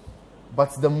anyway.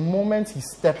 But the moment he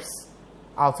steps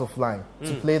out of line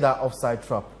to play that offside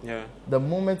trap, the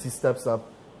moment he steps up,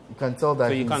 you can tell that.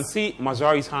 So you can see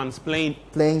Mazraoui's hands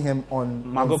playing him on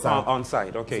Magopa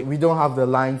onside. Okay. So we don't have the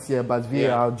lines here, but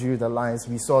VAR drew the lines.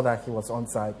 We saw that he was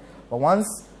onside. But once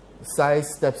Saiz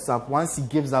steps up, once he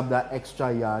gives up that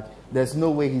extra yard, there's no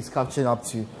way he's catching up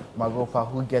to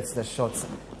Magopa, who gets the shots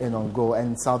in on goal.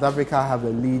 And South Africa have a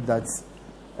lead that's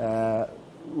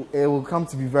it will come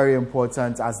to be very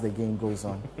important as the game goes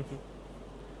on.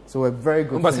 So a very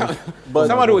good finish. But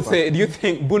somebody would say, do you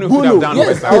think Bunu could have done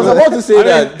better? I was about to say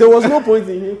that. There was no point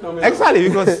in him coming Exactly,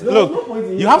 because look,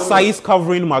 you have Saiz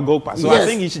covering Magopa, so I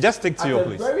think you should just stick to your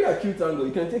place. Very acute angle.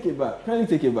 You can take it back. Can you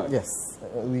take it back? Yes.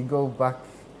 We go back.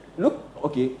 Look,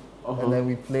 okay. And then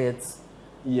we play it.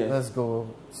 Yes. Let's go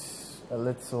a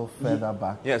little further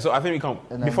back. Yeah, so I think we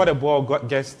can, before the ball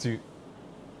gets to...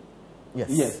 Yes.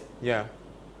 Yes. Yeah.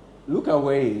 Look at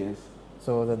where he is.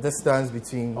 So the distance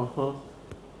between...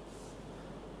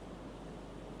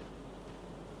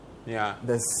 Yeah.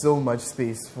 There's so much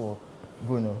space for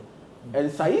Bruno. And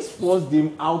Saiz forced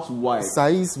him out wide.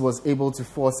 Saiz was able to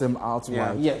force him out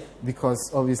wide. Yes.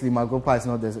 Because obviously Magopa is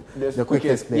not the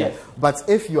quickest player. Yes. But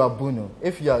if you are Bruno,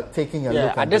 if you are taking a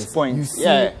look at this point,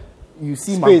 you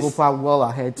see Magopa well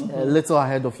ahead, a little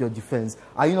ahead of your defense.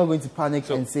 Are you not going to panic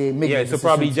and say, make the decision so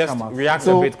probably to just come out? react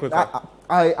a bit quicker.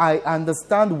 I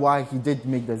understand why he did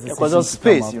make the decision. Because of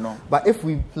space, you know. But if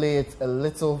we play it a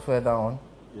little further on.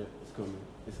 Yeah, it's coming.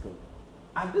 It's coming.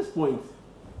 At this point,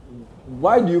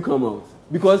 why do you come out?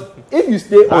 Because if you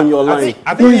stay on your line,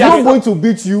 he's not going to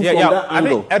beat you from that angle. I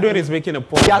think Edwin is making a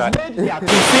point that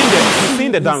he's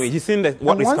seen the damage, he's seen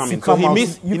what is coming. So he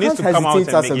needs to come out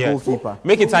and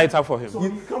make it tighter for him. So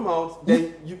you come out,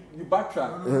 then you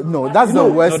backtrack. No, that's the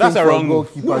worst thing for a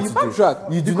goalkeeper to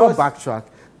do. You do not backtrack.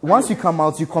 Once you come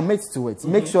out, you commit to it.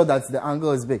 Make sure that the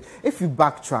angle is big. If you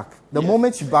backtrack, the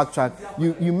moment you backtrack,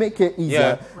 you make it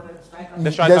easier.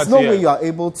 There's no way you are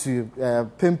able to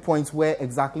pinpoint where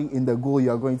exactly in the goal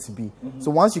you are going to be.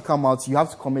 So once you come out, you have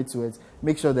to commit to it.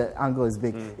 Make sure the angle is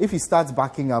big. If you start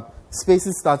backing up,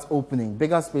 spaces start opening.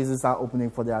 Bigger spaces start opening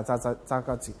for the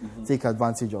attacker to take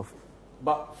advantage of.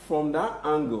 But from that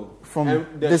angle, from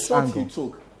the shot he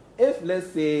took, if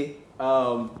let's say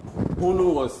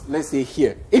Bruno was, let's say,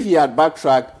 here, if he had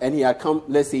backtracked and he had come,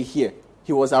 let's say, here,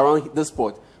 he was around this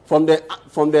spot. From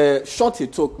the shot he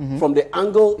took, from the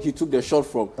angle he took the shot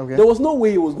from, there was no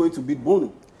way he was going to beat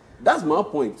Bono. That's my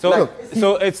point. So,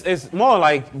 so it's more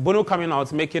like Bono coming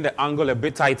out, making the angle a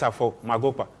bit tighter for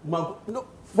Magopa. No,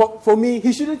 for me,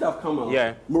 he shouldn't have come out.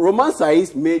 Yeah. Roman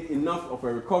Saiz made enough of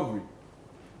a recovery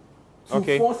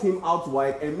to force him out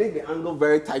wide and make the angle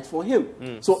very tight for him.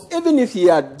 So even if he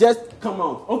had just come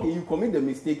out, okay, you commit the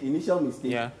initial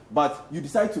mistake, but you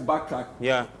decide to backtrack.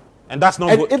 Yeah, and that's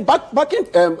not good.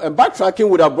 Backtracking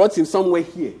would have brought him somewhere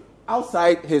here,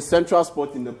 outside his central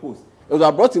spot in the post. It would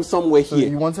have brought him somewhere here.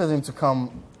 You wanted him to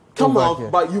come out, here.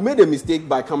 but you made a mistake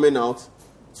by coming out.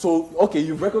 So, okay,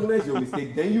 you've recognized your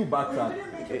mistake, then you backtrack.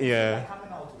 Yeah.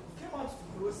 Coming out. He came out to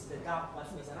close the gap, but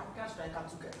an African striker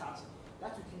took a touch.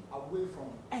 That took him away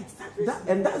from. Exactly.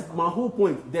 And that's my whole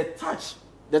point. The touch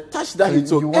that he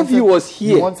took. If he was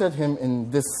here, you wanted him in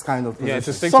this kind of position. Yeah,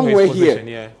 to stick somewhere to his position,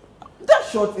 here. Yeah. That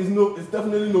shot is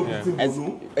definitely no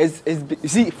beatable. You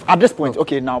see, at this point,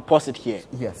 okay, now pause it here.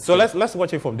 Yes. So let's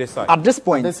watch it from this side. At this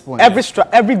point,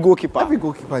 every goalkeeper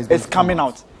is coming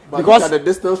out. But because look at the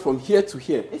distance from here to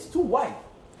here, it's too wide.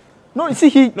 No, you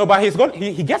see, but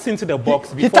he gets into the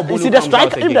box before Bono you see, comes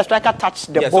out again. If the striker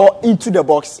touched the ball into the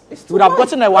box, he would have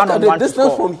gotten a one-on-one. The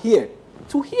distance from here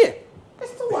to here,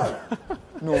 it's too wide.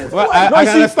 No, well, I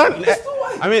can understand.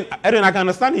 I mean, Edwin, I can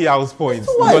understand Yao's points.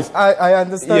 Because I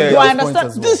understand. Yeah. I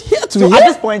understand. This here to here. At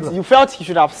this point, you felt he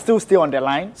should have still stayed on the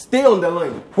line. Stay on the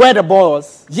line. Where the ball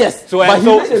was. Yes.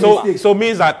 So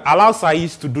means that allow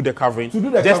Saiz to do the covering.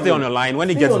 Stay on the line. When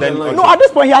he gets there. No, at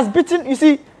this point he has beaten. You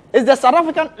see, it's the South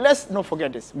African. Let's not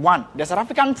forget this. One, the South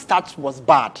African touch was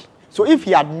bad. So if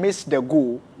he had missed the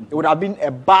goal, it would have been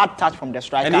a bad touch from the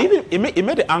striker. And it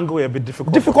made the angle a bit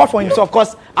difficult. Difficult for himself,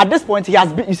 because at this point he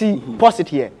has. You see, pause it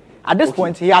here. At this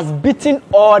point, he has beaten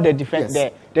all the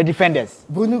defenders.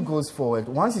 Bono goes forward.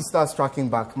 Once he starts tracking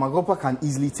back, Magopa can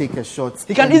easily take a shot.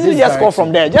 He can easily just score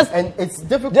from there. And it's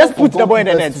difficult. Just put the ball in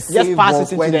the net. Just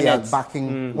pass it into the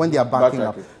net. When they are backing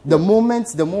up. The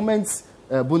moment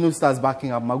Bono starts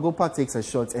backing up, Magopa takes a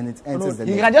shot and it enters the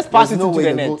net. You can just pass it into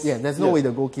the net. There's no way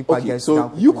the goalkeeper gets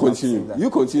down. So you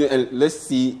continue, and let's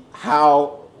see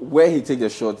where he takes the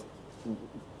shot.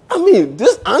 I mean,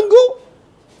 this angle.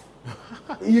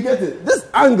 You get it? This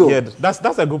angle. Yeah,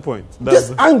 that's a good point.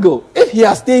 This angle, if he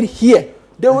had stayed here,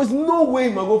 there was no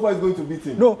way Magopa is going to beat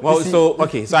him. No. Well, so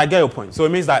I get your point. So it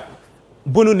means that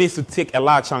Bono needs to take a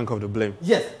large chunk of the blame.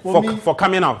 Yes. For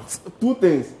coming out. Two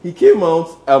things. He came out,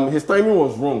 his timing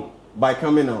was wrong by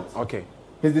coming out. Okay.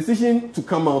 His decision to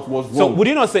come out was wrong. So would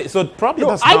you not say, so probably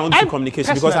that's down to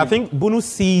communication, because I think Bono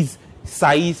sees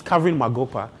Saiz covering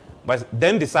Magopa, but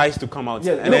then decides to come out.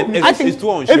 Yeah, and it's too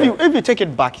unsure. If you take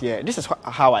it back here, this is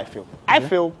how I feel. I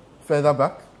feel further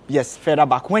back. Yes, further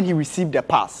back when he received the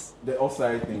pass. The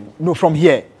offside thing. No, from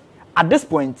here. At this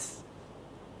point,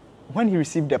 when he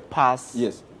received the pass.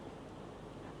 Yes.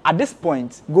 At this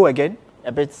point, go again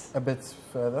a bit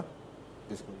further.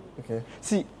 Okay.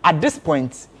 See, at this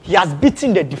point, he has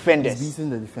beaten the defenders. He's beaten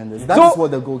the defenders. That's what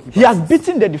the goalkeeper. He has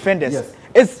beaten the defenders.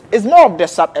 Yes. It's more of the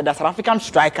South African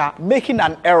striker making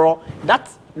an error that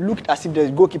looked as if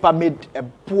the goalkeeper made a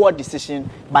poor decision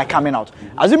by coming out.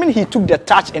 Assuming he took the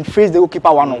touch and faced the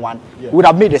goalkeeper one-on-one, he would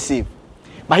have made a save.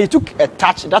 But he took a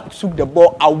touch that took the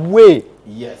ball away.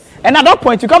 Yes. And at that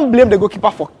point, you can't blame the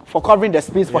goalkeeper for covering the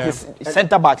space for his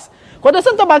centre-backs. Because the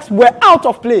centre-backs were out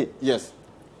of play. Yes.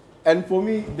 And for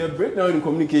me, the breakdown in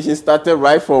communication started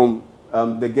right from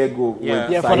the get-go.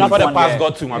 For the pass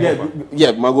got to Magopa.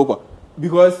 Yeah, Magopa.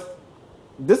 Because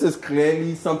this is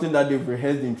clearly something that they've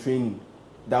rehearsed in training.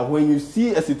 That when you see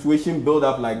a situation build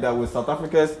up like that with South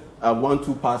Africa's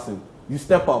 1-2 passing, you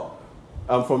step up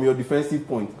from your defensive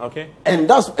point. Okay. And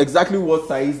that's exactly what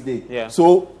Saiz did. Yeah.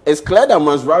 So it's clear that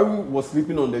Mazraoui was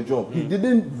sleeping on the job. He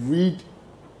didn't read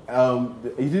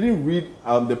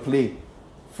the play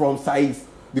from Saiz,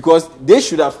 because they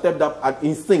should have stepped up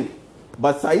in sync.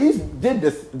 But Saiz did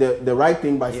the right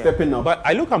thing by stepping up. But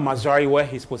I look at Mazraoui where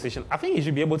his position. I think he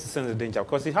should be able to sense the danger,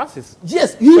 because he has his.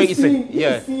 Yes, he's seen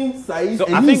Saiz, so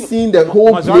and he's seen the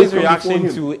whole Mazraoui's reaction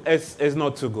to is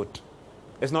not too good.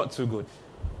 It's not too good.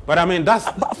 But I mean, that's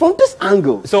but from this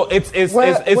angle. So it's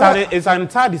an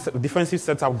entire defensive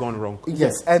setup gone wrong.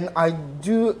 Yes, and I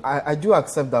do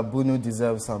accept that Bono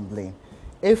deserves some blame.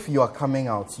 If you are coming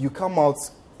out, you come out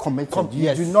committed.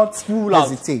 You do not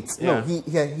hesitate. No,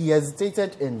 he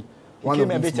hesitated in one of these moments. He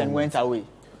came a bit and went away.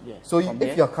 Yeah. So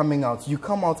if you're coming out, you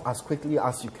come out as quickly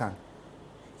as you can.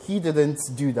 He didn't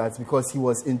do that because he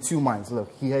was in two minds.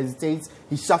 Look, he hesitates,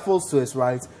 he shuffles to his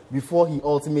right before he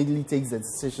ultimately takes the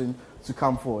decision to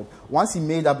come forward. Once he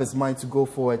made up his mind to go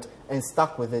forward and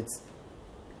stuck with it,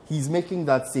 he's making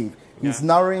that save. He's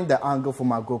narrowing the angle for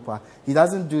Magopa. He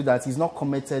doesn't do that. He's not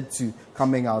committed to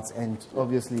coming out, and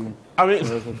obviously, I mean,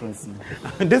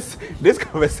 this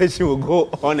conversation will go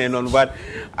on and on, but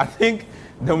I think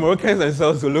the Moroccans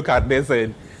themselves will look at this,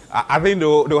 and I think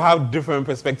they'll have different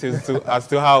perspectives as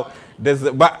to how this.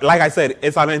 But like I said,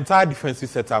 it's an entire defensive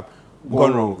setup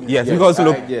gone wrong. Yes, because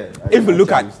look, if you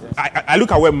look at, I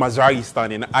look at where Mazraoui is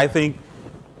standing. I think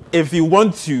if you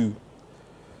want to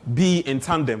be in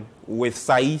tandem with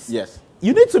Saiz, yes,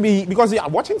 you need to be, because you are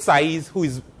watching Saiz, who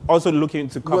is also looking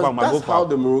to cover Magopa. That's how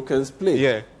the Moroccans play.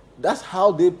 Yeah, that's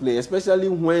how they play, especially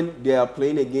when they are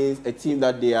playing against a team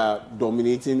that they are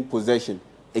dominating possession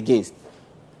against.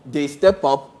 They step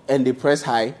up and they press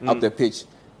high up the pitch,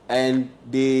 and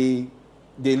they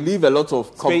leave a lot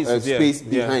of space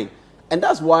behind. And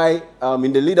that's why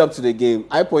in the lead up to the game,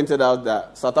 I pointed out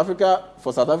that for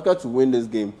South Africa to win this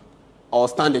game or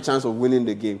stand a chance of winning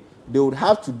the game, they would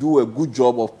have to do a good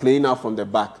job of playing out from the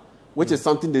back, which is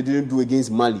something they didn't do against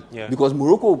Mali, because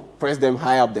Morocco pressed them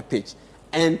high up the pitch.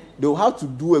 And they'll have to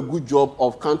do a good job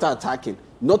of counter-attacking,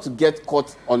 not to get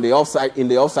caught on the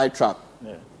offside trap.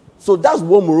 Yeah. So that's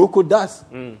what Morocco does.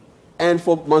 And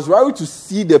for Mazraoui to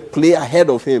see the play ahead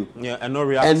of him and not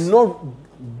react, and not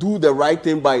do the right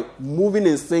thing by moving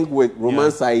in sync with Romain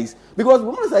Saiz, because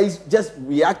Romain Saiz just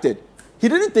reacted. He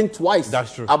didn't think twice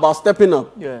about stepping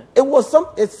up. Yeah.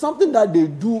 It's something that they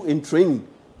do in training.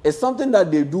 It's something that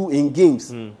they do in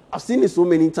games. I've seen it so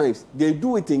many times. They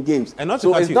do it in games. And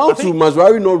so it's down to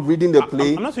Mazraoui not reading the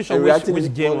play. I'm not too sure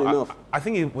which game. I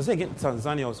think was it against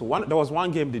Tanzania also. There was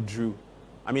one game they drew.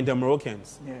 I mean, the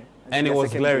Moroccans. Yeah. And it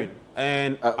was glaring.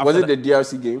 And was it the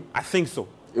DRC game? I think so.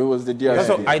 It was the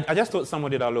DRC game. I just told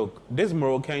somebody that, look, this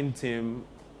Moroccan team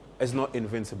is not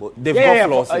invincible. They've got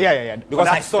flaws. Because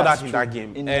I saw that in that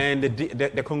game. And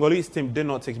the Congolese team did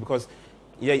not take, because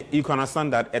you can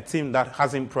understand that a team that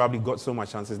hasn't probably got so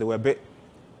much chances, they were a bit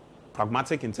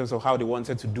pragmatic in terms of how they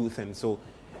wanted to do things. So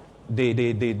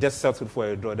they just settled for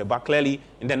a draw. But clearly,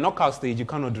 in the knockout stage, you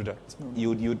cannot do that.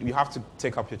 You have to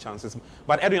take up your chances.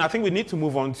 But Edwin, I think we need to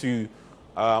move on to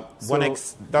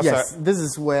this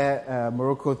is where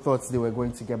Morocco thought they were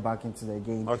going to get back into the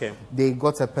game. Okay. They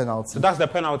got a penalty. So that's the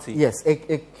penalty? Yes,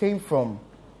 it came from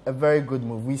a very good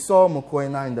move. We saw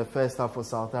Mokoena in the first half for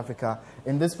South Africa.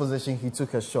 In this position, he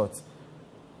took a shot.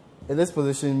 In this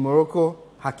position, Morocco,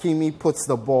 Hakimi puts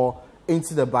the ball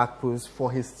into the back post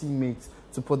for his teammates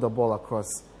to put the ball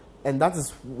across. And that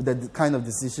is the kind of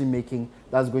decision-making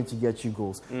that's going to get you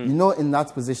goals. You know, in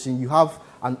that position, you have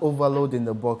an overload in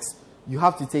the box. You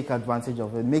have to take advantage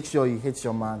of it. Make sure you hit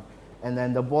your man. And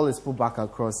then the ball is put back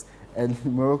across. And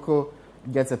Morocco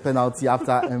gets a penalty after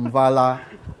Mvala.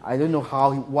 I don't know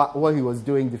how what he was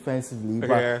doing defensively,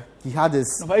 but he had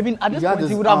his, even at this point,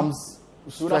 he would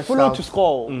have followed to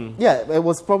score. Yeah, it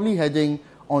was probably heading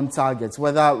on target.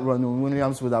 Whether Ronald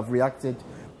Williams would have reacted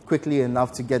quickly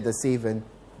enough to get the save in.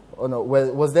 Oh no,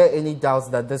 was there any doubts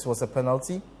that this was a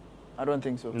penalty? I don't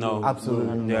think so. No,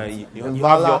 absolutely not. Yeah, you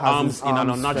have your arms in an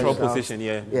unnatural position.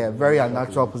 Yeah, very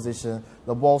unnatural position.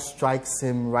 The ball strikes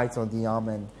him right on the arm,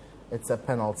 and it's a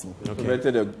penalty.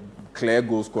 Prevented a clear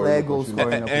goal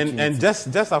scoring. And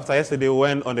just after yesterday, we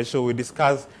went on the show, we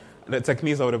discussed the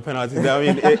techniques of the penalties. I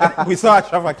mean, we saw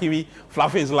Achraf Hakimi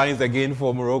fluffing his lines again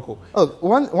for Morocco. Oh,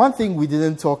 one thing we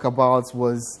didn't talk about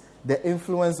was the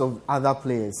influence of other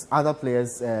players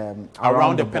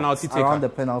around the penalty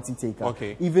taker.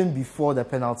 Okay. Even before the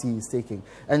penalty is taken.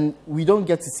 And we don't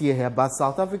get to see it here, but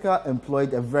South Africa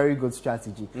employed a very good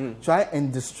strategy. Try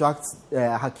and distract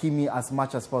Hakimi as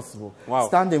much as possible. Wow.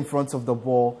 Stand in front of the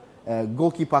ball,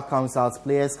 goalkeeper comes out,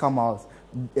 players come out,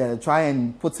 try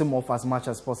and put him off as much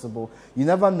as possible. You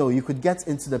never know, you could get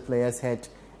into the player's head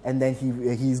and then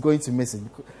he's going to miss it.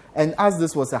 And as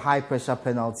this was a high-pressure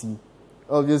penalty,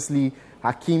 obviously,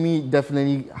 Hakimi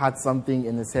definitely had something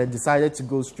in his head, decided to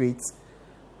go straight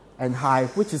and high,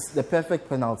 which is the perfect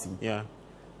penalty. Yeah.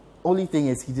 Only thing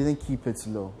is he didn't keep it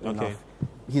low enough.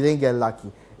 He didn't get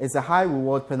lucky. It's a high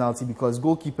reward penalty because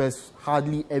goalkeepers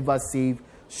hardly ever save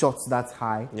shots that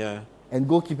high. Yeah. And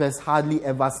goalkeepers hardly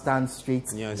ever stand straight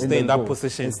stay in that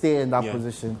position. And stay in that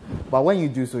position. But when you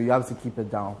do so, you have to keep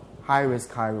it down. High risk,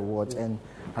 high reward. And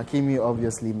Hakimi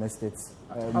obviously missed it.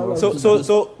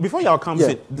 So before y'all comes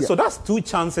in, so that's two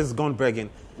chances gone begging.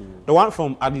 The one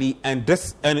from Adli and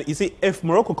this, and you see, if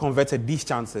Morocco converted these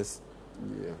chances,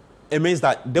 it means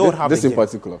that they would have this the in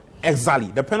particular.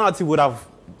 Exactly, the penalty would have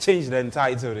changed the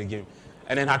entirety of the game,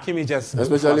 and then Hakimi just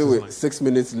especially with 6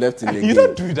 minutes left in the game. You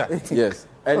don't do that. Yes.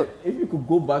 And if you could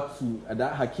go back to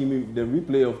that Hakimi, the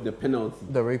replay of the penalty.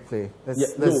 The replay.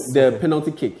 The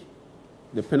penalty kick.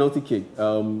 the penalty kick.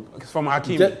 From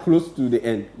Hakimi. Just close to the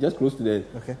end.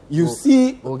 Okay. You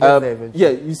see, we'll get there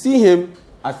eventually. you see him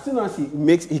as soon as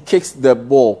he kicks the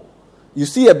ball. You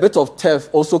see a bit of turf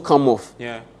also come off.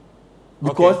 Yeah.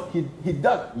 Because he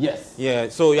dug. Yes. Yeah.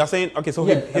 So you're saying so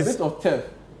a bit of turf.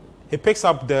 He picks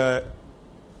up the.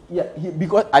 Yeah.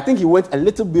 Because I think he went a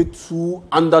little bit too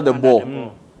under the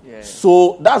ball. Yeah.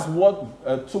 So that's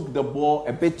what took the ball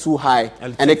a bit too high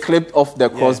and it clipped off the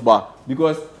crossbar.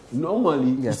 Because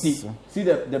normally, you see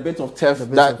the bit of turf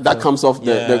that comes off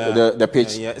the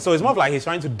pitch. Yeah. So it's more like he's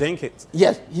trying to dink it.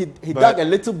 Yes, he dug a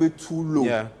little bit too low.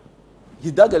 Yeah. He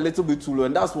dug a little bit too low,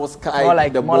 and that's what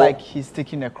skied the ball. More like he's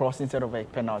taking a cross instead of a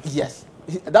penalty. Yes.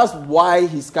 That's why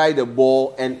he skied the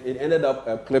ball, and it ended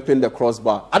up clipping the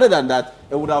crossbar. Other than that,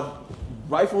 it would have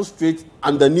rifled straight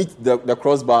underneath the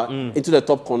crossbar into the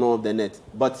top corner of the net.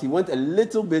 But he went a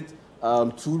little bit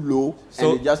too low,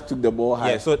 and he just took the ball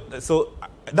high. Yeah, so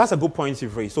that's a good point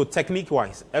you've raised. So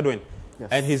technique-wise, Edwin,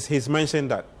 and he's mentioned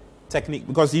that technique,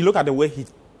 because you look at the way he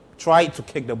tried to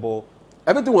kick the ball.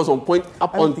 Everything was on point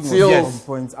up until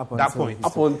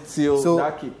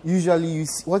that kick. Usually,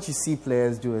 what you see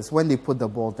players do is when they put the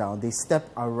ball down, they step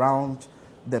around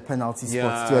the penalty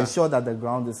spots to ensure that the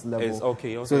ground is level,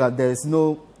 so that there is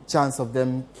no chance of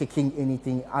them kicking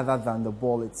anything other than the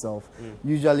ball itself.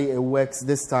 Usually, it works.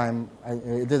 This time,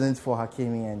 it didn't for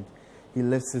Hakimi, and he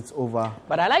lifts it over.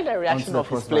 But I like the reaction of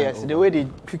his players, the way they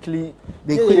quickly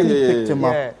picked him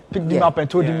up. Picked him up and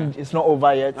told him it's not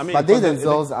over yet. I mean, but they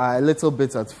themselves are a little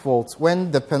bit at fault. When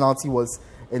the penalty was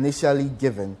initially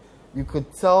given, you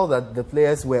could tell that the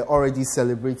players were already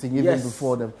celebrating even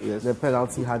before the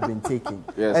penalty had been taken.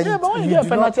 But when you get a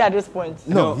penalty at this point...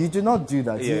 No, you do not do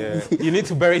that. Yeah. You need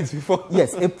to bury it before.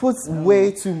 Yes, it puts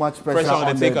way too much pressure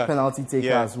on the penalty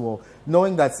taker as well.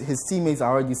 Knowing that his teammates are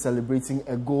already celebrating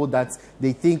a goal that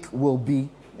they think will be,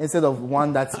 instead of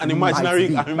one that's an imaginary.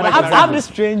 But I have this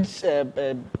strange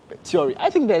theory. I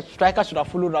think the striker should have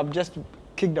followed up just to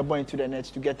kick the ball into the net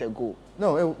to get a goal.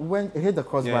 No, it hit the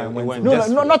crossbar and went.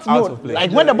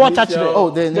 Like when the ball touched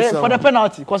for the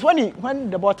penalty. Because when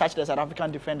the ball touched the South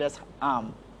African defender's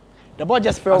arm, the ball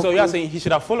just fell. So you're saying he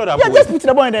should have followed up? Yeah, just put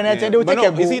the ball in the net and they would take a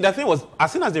goal. You see, the thing was,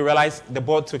 as soon as they realized the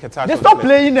ball took a touch, they stopped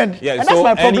playing and that's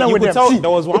my problem with them. There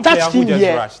was one player who just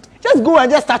rushed. Just go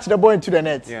and just touch the ball into the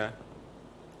net. Yeah.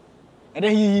 And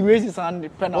then he raised his hand, the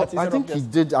penalty. I think he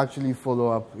did actually follow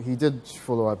up. He did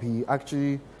follow up. He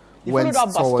actually went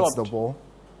towards the ball.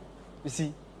 You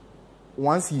see?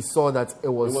 Once he saw that it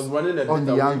was on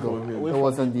the angle, it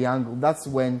was on the angle. That's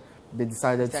when they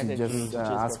decided to just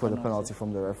ask for the penalty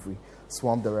from the referee,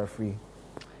 swamp the referee.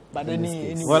 But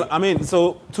anyway. Well, I mean,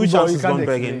 so two chances gone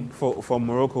begging for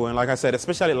Morocco, and like I said,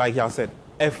 especially like y'all said,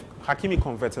 if Hakimi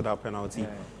converted that penalty,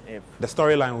 the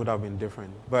storyline would have been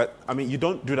different. But I mean, you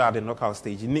don't do that at the knockout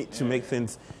stage. You need to make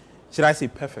things, should I say,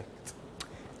 perfect.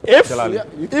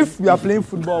 If we are playing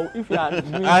football, if you are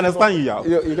doing I understand you, Yao.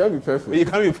 You can't be perfect. You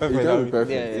can't be perfect. You can't be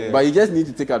perfect. But you just need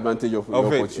to take advantage of your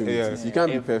opportunities. You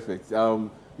can't be perfect.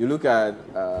 You look at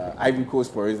Ivory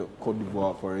Coast, for instance, Côte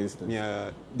d'Ivoire, for instance. Yeah.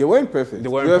 They weren't perfect. They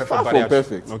were far from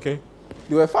perfect. Okay.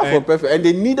 They were far from perfect. And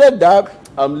they needed that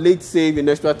late save in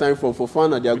extra time from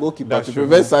Fofana, their goalkeeper, to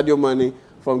prevent Sadio Mane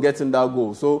from getting that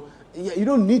goal. So you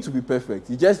don't need to be perfect.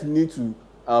 You just need to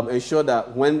ensure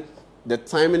that when the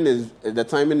timing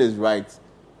is right,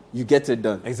 you get it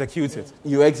done. Execute it.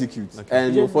 You execute. Okay.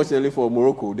 And unfortunately for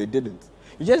Morocco, they didn't.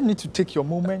 You just need to take your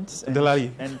moments. And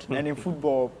in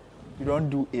football, you don't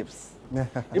do ifs.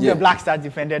 If the Black Stars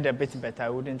defended a bit better, I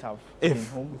wouldn't have been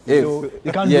home. So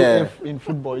you can't do if in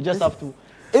football. You just have to.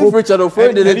 If Richard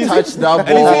Ofori didn't touch that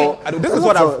ball, this is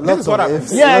what I've.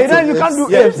 You can't do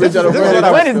ifs. This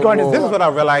is what I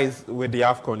realized with the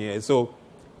AFCON here. So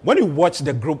when you watch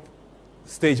the group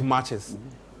stage matches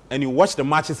and you watch the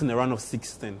matches in the round of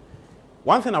 16,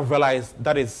 one thing I've realized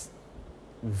that is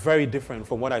very different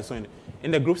from what I saw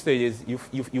in the group stages. You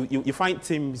find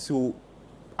teams who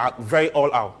are very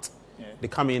all out. They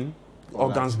come in, all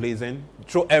guns blazing,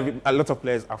 throw a lot of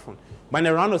players up front. But in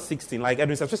the round of 16, like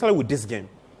Edwin said, especially with this game,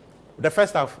 the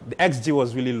first half, the XG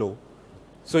was really low.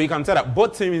 So you can tell that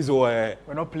both teams were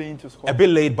not playing to score. A bit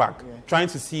laid back, trying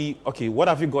to see, okay, what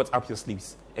have you got up your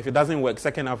sleeves? If it doesn't work,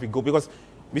 second half we go. Because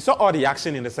we saw all the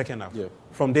action in the second half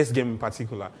from this game in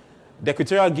particular. The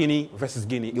Equatorial Guinea versus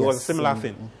Guinea, it was a similar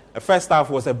thing. The first half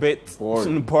was a bit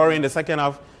boring. The second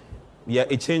half,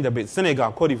 it changed a bit.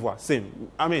 Senegal, Côte d'Ivoire,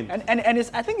 same. I mean, and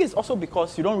I think it's also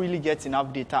because you don't really get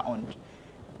enough data on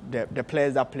the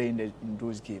players that play in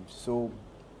those games. So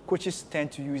coaches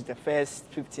tend to use the first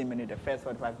 15 minutes, the first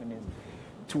 45 minutes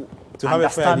to have a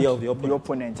fair idea of the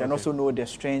opponent and also know their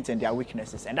strengths and their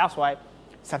weaknesses. And that's why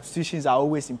substitutions are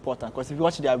always important. Because if you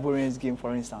watch the Ivorians game,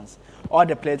 for instance, all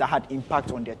the players that had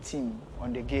impact on their team,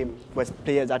 on the game, was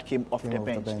players that came off the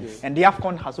bench. And the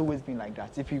AFCON has always been like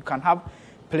that. If you can have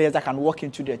players that can walk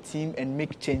into the team and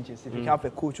make changes, if you have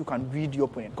a coach who can read your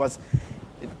opponent, because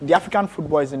the African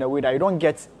football is in a way that you don't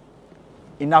get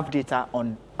enough data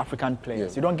on African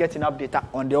players. You don't get enough data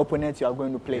on the opponents you are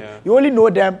going to play. You only know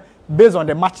them based on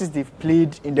the matches they've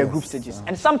played in the group stages.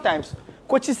 And sometimes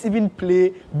coaches even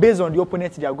play based on the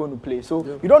opponents they are going to play.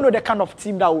 So you don't know the kind of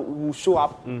team that will show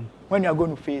up when you are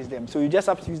going to face them. So you just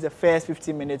have to use the first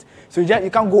 15 minutes. So you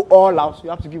can't go all out. So you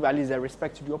have to give at least a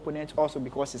respect to the opponent also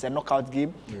because it's a knockout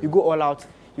game. You go all out.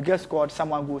 You get scored,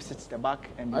 someone goes sits the back,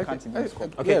 and you can't even score.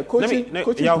 Okay, hold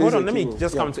on. Let me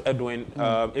just come to Edwin.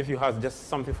 If you have just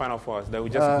something final for us, then we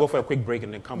just go for a quick break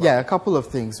and then come back. Yeah, a couple of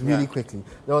things really quickly.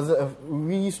 There was a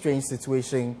really strange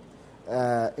situation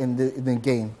in the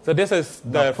game. So this is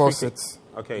the process.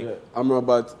 Okay. Yeah.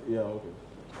 Amrabat. Yeah. Okay.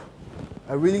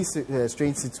 A really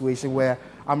strange situation where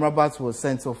Amrabat was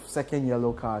sent off, second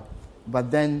yellow card,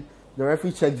 but then the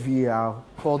referee checked VAR,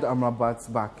 called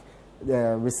Amrabat back.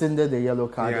 Rescinded the yellow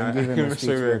card and gave him a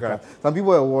straight red card. Some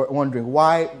people are wondering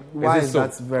why is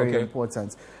that very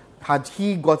important. Had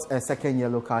he got a second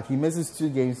yellow card, he misses 2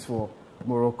 games for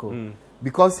Morocco.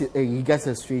 Because he gets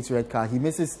a straight red card, he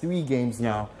misses 3 games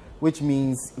now, which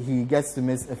means he gets to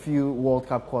miss a few World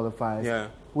Cup qualifiers,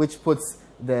 which puts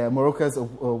the Morocco's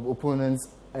opponents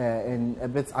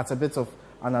at a bit of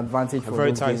an advantage for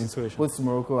those games. Situation. Puts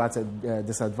Morocco at a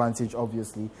disadvantage,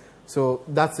 obviously. So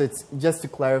that's it, just to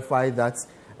clarify that.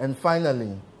 And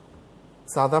finally,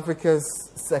 South Africa's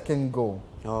second goal.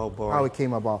 Oh, boy. How it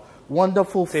came about.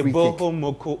 Wonderful free kick.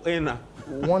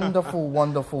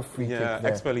 Wonderful free kick there.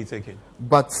 Expertly taken.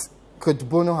 But could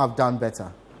Bono have done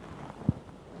better?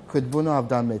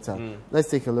 Let's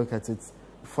take a look at it.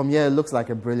 From here, it looks like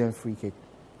a brilliant free kick.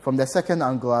 From the second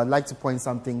angle, I'd like to point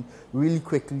something really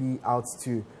quickly out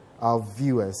to our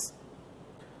viewers.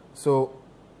 So,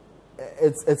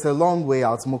 it's a long way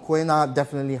out. Mokoena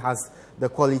definitely has the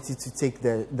quality to take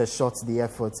the shot, the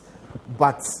effort.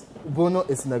 But Bono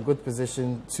is in a good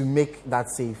position to make that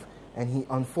save. And he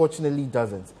unfortunately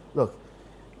doesn't. Look,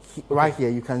 right here,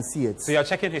 you can see it. So you're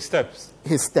checking his steps?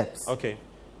 His steps. Okay.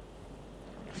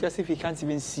 Just if he can't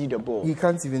even see the ball. He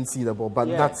can't even see the ball. But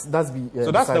that's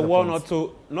so that's the wall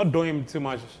not doing him too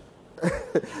much.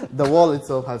 The wall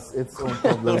itself has its own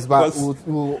problems. But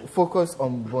we'll focus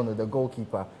on Bono, the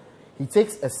goalkeeper. He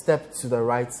takes a step to the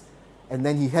right, and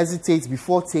then he hesitates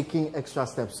before taking extra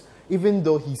steps, even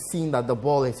though he's seen that the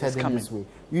ball is heading this way.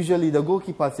 Usually, the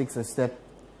goalkeeper takes a step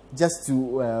just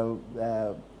to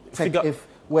check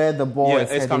where the ball is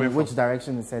heading, which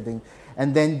direction it's heading,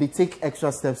 and then they take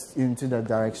extra steps into that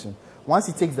direction. Once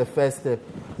he takes the first step,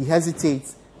 he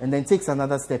hesitates, and then takes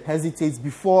another step, hesitates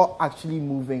before actually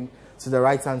moving to the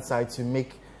right-hand side to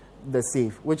make the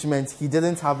save, which meant he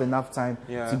didn't have enough time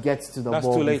to get to the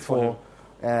ball before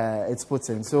it's put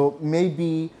in. So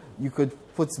maybe you could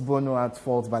put Bono at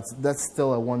fault, but that's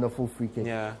still a wonderful free kick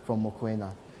from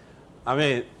Mokoena. I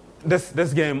mean,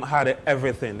 this game had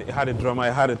everything. It had a drama,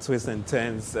 it had a twist and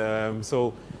turns.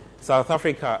 So South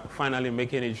Africa finally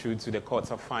making it through to the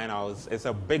quarterfinals. It's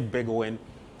a big win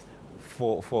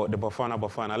for the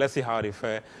Bafana. Let's see how they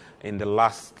fare in the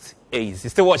last 8. You're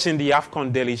still watching the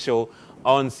AFCON Daily Show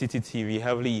on Citi TV,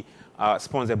 heavily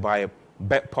sponsored by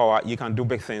Bet Power. You can do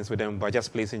big things with them by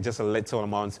just placing just a little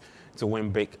amount to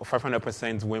win big,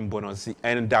 500% win bonus.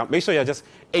 And make sure you're just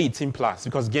 18 plus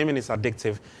because gaming is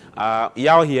addictive.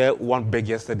 Yao here won big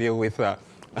yesterday with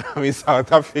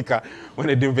South Africa when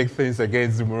they do big things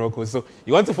against Morocco. So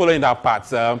you want to follow in that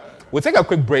path. We'll take a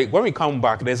quick break. When we come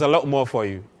back, there's a lot more for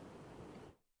you.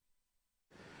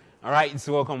 All right,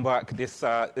 so welcome back. This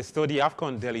is still the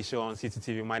AFCON Daily Show on Citi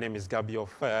TV. My name is Gabby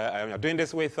of. I'm doing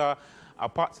this with our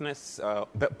partners,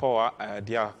 Bet Power.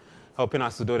 They are helping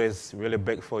us to do this really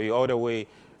big for you all the way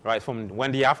right from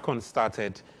when the AFCON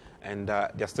started, and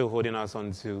they're still holding us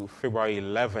on to February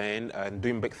 11 and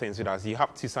doing big things with us. You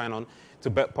have to sign on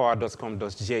to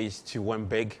betpower.com.gh to win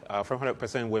big,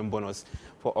 500% win bonus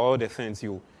for all the things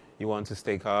you want to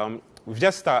stake. We've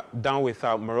just started down with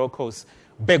Morocco's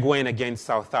big win against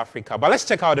South Africa. But let's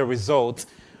check out the results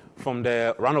from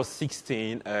the round of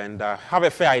 16 and have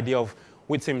a fair idea of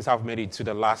which teams have made it to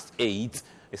the last 8.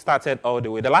 It started all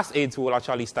the way. The last 8 will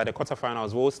actually start. The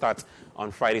quarterfinals will start on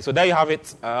Friday. So there you have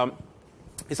it.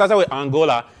 It started with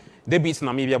Angola. They beat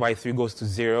Namibia by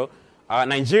 3-0.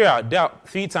 Nigeria, they are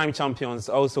 3-time champions,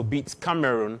 also beat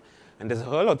Cameroon. And there's a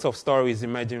whole lot of stories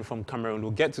emerging from Cameroon.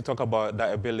 We'll get to talk about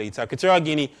that a bit later. Equatorial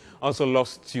Guinea also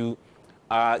lost to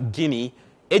Guinea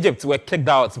Egypt were kicked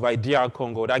out by DR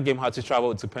Congo. That game had to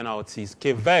travel to penalties.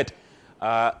 Cape Verde,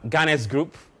 Ghana's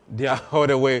group, they are all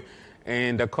the way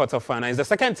in the quarterfinals. It's the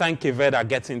second time Cape Verde are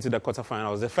getting into the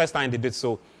quarterfinals. The first time they did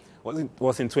so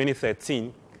was in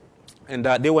 2013. And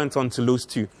they went on to lose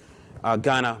to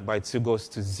Ghana by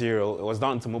 2-0. It was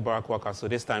down to Mubarak Waka, so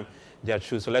this time they are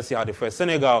true. So let's see how they fare.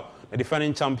 Senegal, the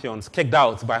defending champions, kicked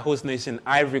out by host nation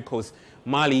Ivory Coast.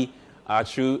 Mali are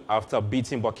true after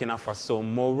beating Burkina Faso.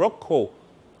 Morocco,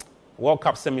 World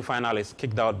Cup semi-finalists,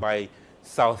 kicked out by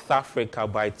South Africa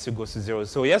by 2-0.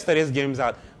 So yesterday's games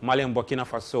at Mali and Burkina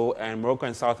Faso and Morocco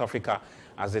and South Africa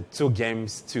as the 2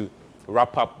 games to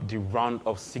wrap up the round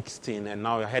of 16. And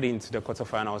now we're heading into the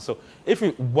quarterfinals. So if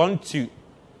we want to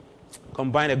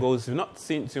combine the goals, we've not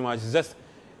seen too much. It's just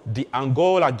the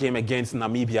Angola game against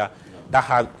Namibia that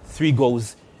had 3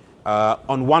 goals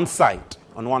on one side.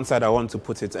 On one side, I want to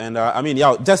put it. And,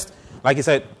 just like you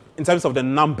said, in terms of the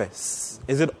numbers,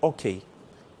 is it okay?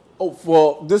 Oh,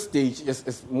 for this stage,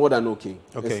 it's more than okay.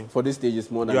 Okay. For this stage,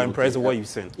 it's more than okay. You're impressed with what you've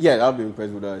seen? Yeah, I've been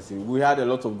impressed with what I've seen. We had a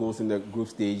lot of goals in the group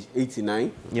stage,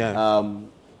 89. Yeah.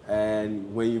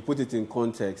 And when you put it in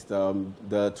context,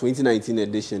 the 2019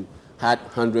 edition had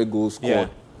 100 goals scored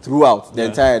throughout the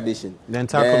entire edition. The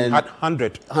entire had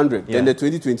 100. 100. Yeah. Then the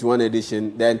 2021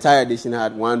 edition, the entire edition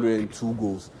had 102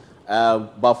 goals.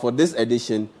 But for this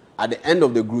edition, at the end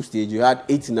of the group stage, you had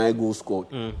 89 goals scored.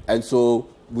 And so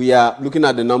we are looking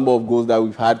at the number of goals that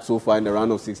we've had so far in the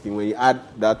round of 16. When you add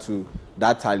that to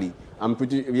that tally, I'm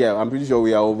pretty sure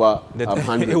we are over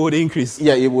 100. It would increase.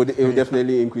 Yeah, it would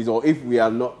definitely increase. Or if we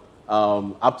are not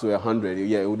up to 100,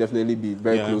 it would definitely be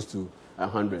very close to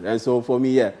 100. And so for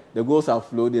me, the goals are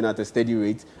flowed in at a steady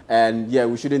rate. And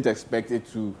we shouldn't expect it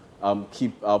to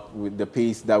keep up with the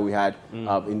pace that we had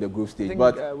in the group stage.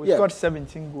 But we got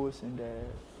 17 goals in the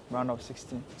round of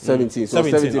 16. 17. So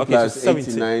 17 plus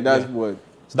 89, that's what?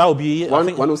 So that would be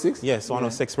 106? Yes,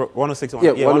 106. 106.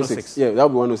 Yeah, 106. Yeah, that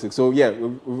would be 106. So we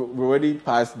already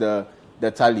passed the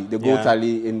tally, the goal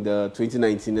tally in the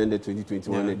 2019 and the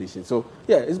 2021 edition. So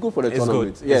it's good for the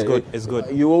tournament. Good. It's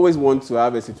good. You always want to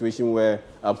have a situation where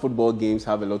football games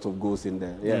have a lot of goals in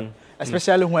there.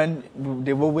 Especially when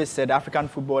they've always said African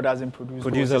football doesn't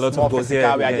produce a lot of goals. We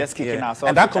are just kicking ourselves.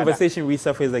 And that conversation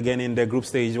resurfaced again in the group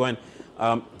stage when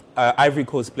Ivory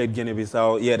Coast played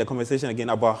Guinea-Bissau. The conversation again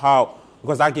about how,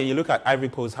 because again, you look at Ivory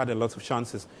Coast had a lot of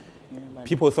chances.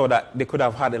 People thought that they could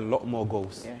have had a lot more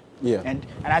goals. And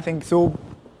I think so.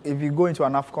 If you go into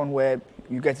an AFCON where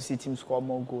you get to see teams score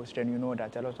more goals, then you know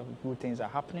that a lot of good things are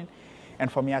happening.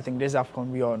 And for me, I think this AFCON,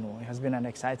 we all know, it has been an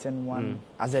exciting one.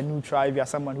 As a neutral, if you're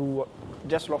someone who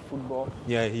just loves football.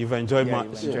 You've enjoyed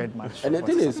much. You've enjoyed much. And the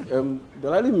thing is,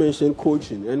 Dalali mentioned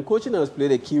coaching, and coaching has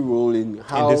played a key role in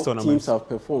how teams have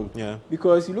performed.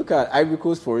 Because you look at Ivory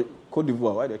Coast for Côte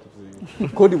d'Ivoire, why do I keep saying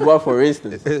Côte d'Ivoire, for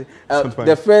instance?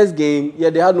 The first game,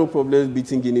 they had no problems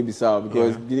beating Guinea-Bissau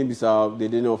because Guinea-Bissau, they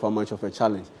didn't offer much of a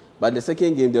challenge. But the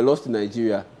second game, they lost to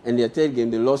Nigeria. And their third game,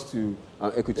 they lost to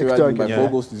Equatorial Guinea by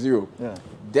 4-0.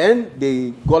 Then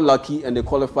they got lucky and they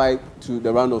qualified to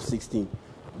the round of 16.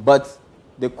 But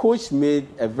the coach made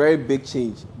a very big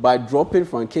change by dropping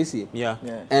Frankesi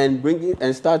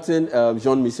and starting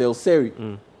Jean-Michel Seri.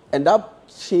 And that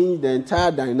changed the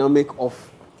entire dynamic of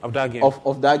that game.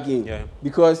 Of that game.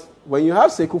 Because when you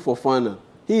have Sekou Fofana,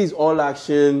 he is all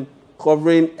action,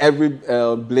 covering every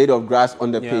blade of grass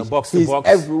on the pitch. Box to He's box.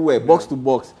 everywhere, box to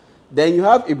box. Then you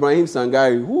have Ibrahim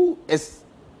Sangare, who is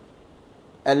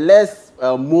a less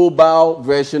mobile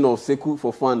version of Sekou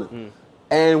Fofana.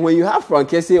 And when you have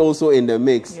Frankesi also in the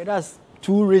mix, that's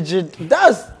too rigid.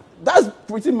 That's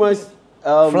pretty much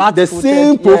the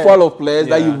same profile of players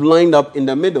that you've lined up in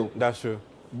the middle. That's true.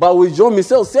 But with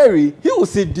Jean-Michel Seri, he will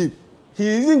sit deep. He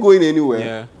isn't going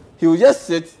anywhere. He will just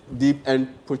sit deep and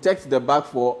protect the back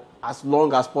for as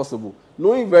long as possible,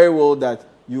 knowing very well that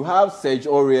you have Serge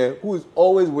Aurier, who is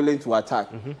always willing to attack.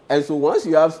 And so once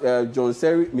you have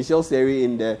Michel Seri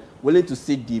in there, willing to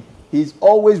sit deep, he's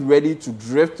always ready to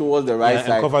drift towards the right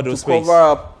side cover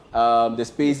up the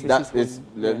space that is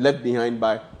left behind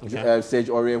by Serge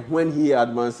Aurier when he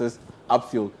advances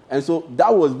upfield. And so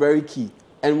that was very key.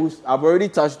 And I've already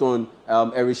touched on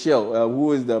Erichel,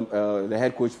 who is the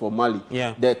head coach for Mali.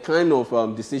 The kind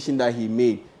of decision that he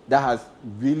made that has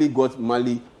really got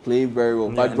Mali playing very well.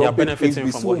 By they are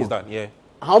benefiting from what he's done.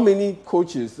 How many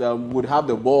coaches would have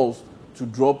the balls to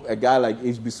drop a guy like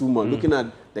H. Bissouma, looking at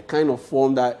the kind of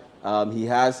form that he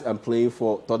has and playing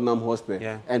for Tottenham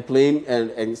Hotspur, and playing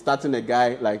and starting a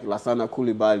guy like Lassana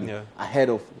Coulibaly ahead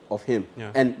of him.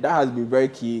 And that has been very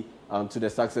key to the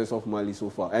success of Mali so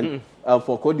far. And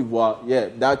for Côte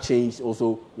d'Ivoire, that change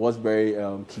also was very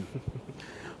key.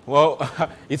 Well,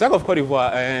 you talk of Cote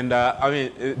d'Ivoire, and I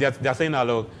mean, they're saying that,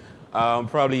 look,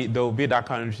 probably they'll be that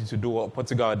country to do what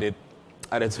Portugal did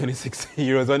at the 2016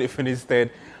 Euros when they finished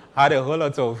third. Had a whole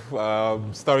lot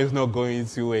of stories not going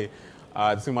too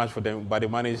much for them, but they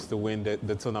managed to win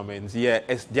the tournament. Yeah,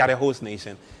 they are the host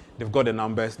nation. They've got the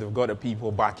numbers, they've got the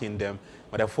people backing them,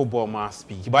 but the football must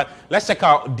speak. But let's check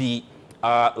out the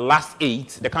last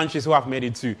 8, the countries who have made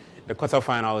it to the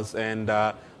quarterfinals,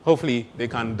 and hopefully they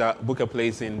can book a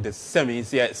place in the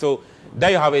semis. Yeah, so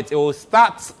there you have it. It will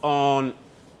start on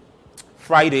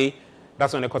Friday.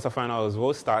 That's when the quarterfinals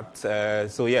will start.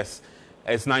 So yes,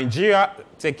 it's Nigeria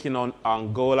taking on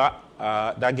Angola.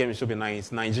 That game should be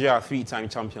nice. Nigeria are 3-time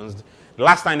champions. The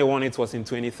last time they won it was in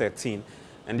 2013,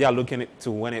 and they are looking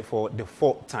to win it for the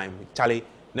 4th time. Charlie,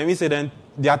 let me say then,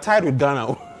 they are tied with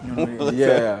Ghana.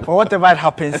 Yeah. For whatever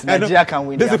happens, Nigeria can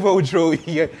win. This is what we draw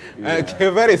here.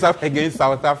 Cape Verde is up against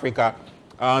South Africa.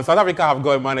 South Africa have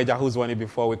got a manager who's won it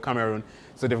before with Cameroon,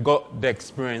 so they've got the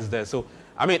experience there. So,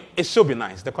 I mean, it should be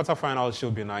nice. The quarterfinals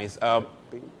should be nice.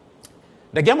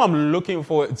 The game I'm looking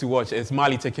forward to watch is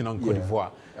Mali taking on Cote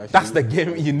d'Ivoire. That's the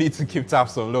game you need to keep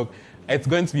tabs on. Look, it's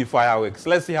going to be fireworks.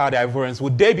 Let's see how the Ivorians,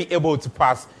 would they be able to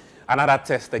pass another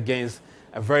test against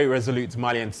a very resolute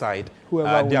Malian side?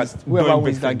 Whoever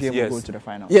wins that game will go to the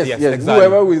final. Yes, exactly.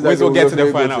 Whoever wins that game will get to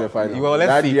the final. Well,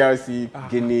 let's see. DRC,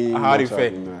 Guinea, how do you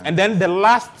feel? And then the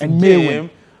last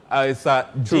game is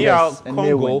DR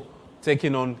Congo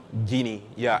taking on Guinea.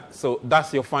 Yeah, so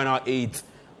that's your final 8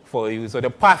 for you. So the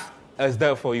path is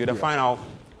there for you. The final,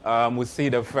 we'll see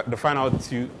the final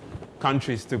 2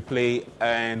 countries to play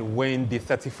and win the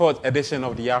 34th edition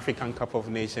of the African Cup of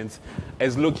Nations.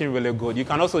 Is looking really good. You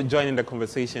can also join in the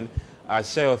conversation,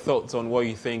 share your thoughts on what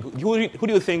you think. Who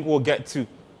do you think will get to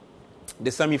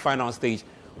the semi-final stage?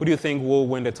 Who do you think will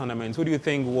win the tournament? Who do you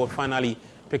think will finally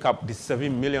pick up the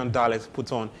 $7 million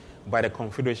put on by the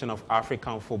Confederation of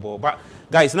African Football? But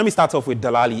guys, let me start off with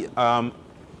Dalali.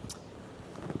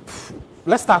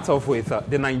 Let's start off with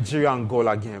the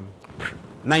Nigeria-Angola game.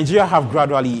 Nigeria have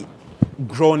gradually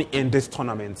grown in this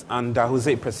tournament under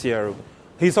Jose Peseiro.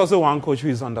 He's also one coach who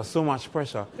is under so much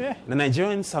pressure. Yeah. The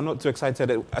Nigerians are not too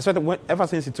excited. Ever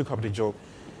since he took up the job,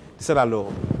 he said that,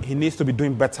 look, he needs to be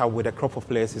doing better with the crop of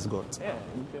players he's got. Yeah,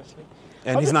 obviously.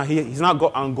 And he's not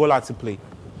got Angola to play.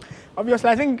 Obviously,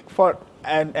 I think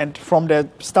and from the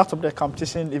start of the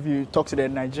competition, if you talk to the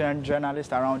Nigerian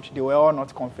journalists around, they were all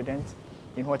not confident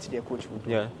in what their coach would do.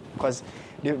 Yeah. Because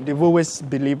they've always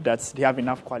believed that they have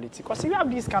enough quality. Because if you have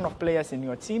these kind of players in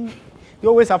your team, you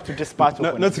always have to dispatch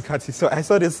opponents. Not to cut you. So I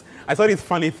saw this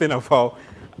funny thing about.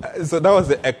 So that was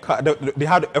they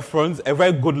had a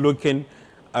very good-looking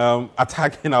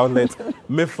attacking outlet.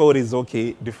 Midfield is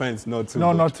okay. Defense not too.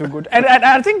 No, not too good. And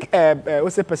I think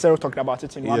Jose Peseiro talked about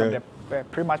it in one of the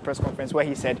pre-match press conference where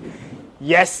he said,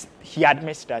 yes, he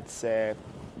admits that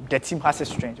the team has a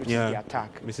strength, which is the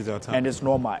attack. This is the attack. And it's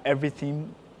normal.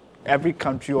 Every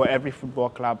country or every football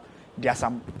club, there are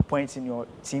some points in your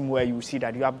team where you see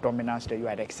that you have dominance, that you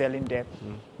are excelling there.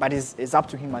 But it's up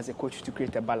to him as a coach to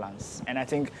create a balance. And I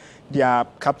think their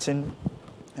captain,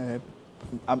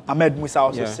 Ahmed Musa,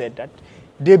 also said that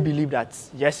they believe that,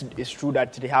 yes, it's true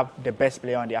that they have the best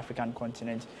player on the African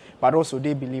continent, but also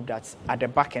they believe that at the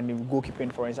back end, in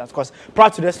goalkeeping, for instance, because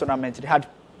prior to this tournament, they had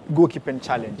goalkeeping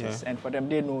challenges. And for them,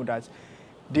 they know that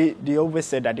they always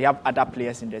said that they have other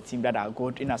players in the team that are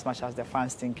good, in as much as the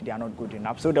fans think they are not good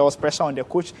enough. So there was pressure on the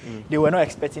coach. They were not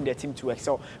expecting their team to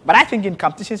excel. But I think in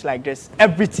competitions like this,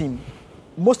 every team,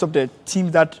 most of the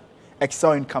teams that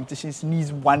excel in competitions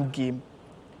needs one game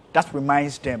that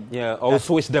reminds them. Yeah, or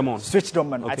switch them on. Switch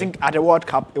them on. Okay. I think at the World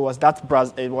Cup, it was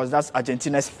that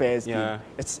Argentina's first game.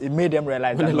 It made them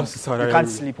realize when that you can't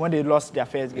sleep when they lost their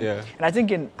first game. Yeah. And I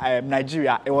think in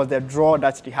Nigeria, it was the draw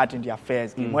that they had in their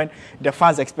first game when the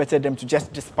fans expected them to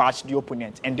just dispatch the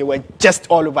opponent, and they were just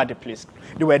all over the place.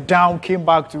 They were down, came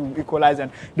back to equalize,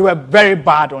 and they were very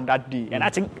bad on that day. And I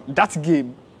think that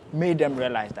game made them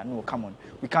realize that, no, come on,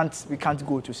 we can't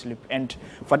go to sleep. And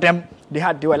for them, they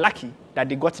were lucky that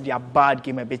they got their bad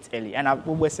game a bit early. And I've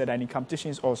always said that in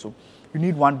competitions also, you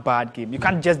need one bad game. You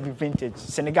can't just be vintage.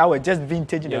 Senegal were just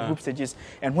vintage in the group stages,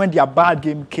 and when their bad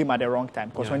game came at the wrong time.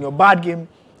 Because when your bad game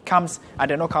comes at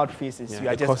the knockout phases, you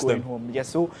are just going home. Yes,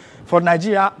 so for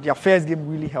Nigeria, their first game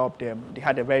really helped them. They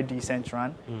had a very decent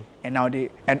run, and now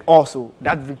and also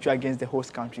that victory against the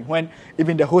host country, when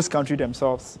even the host country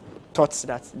themselves thought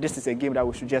that this is a game that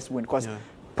we should just win. Because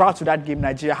prior to that game,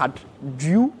 Nigeria had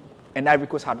drew, and Ivory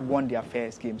Coast had won their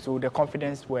first game. So the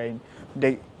confidence were in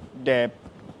the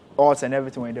odds and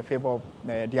everything were in the favor of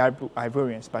the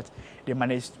Ivorians, but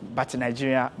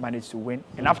Nigeria managed to win.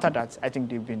 And after that, I think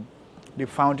they've been they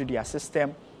found their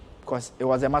system, because it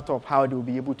was a matter of how they will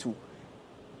be able to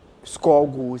score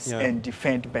goals and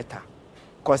defend better.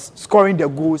 Because scoring the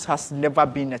goals has never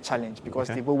been a challenge, because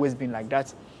they've always been like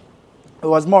that. It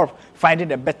was more of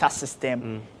finding a better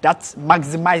system that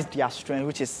maximized their strength,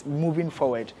 which is moving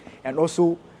forward, and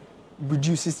also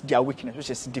reduces their weakness, which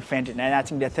is defending. And I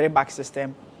think the 3-back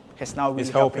system has now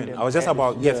really helping them. I was just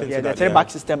about getting to that. The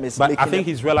 3-back system is. But I think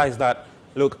he's realized that,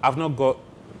 look, I've not got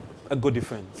a good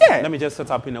defense. Let me just set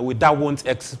up in a way that won't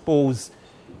expose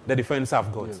the defense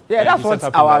I've got. That's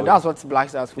what Black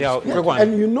Stars.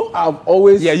 And you know, I've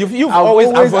always you've always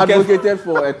advocated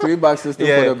for a 3-back system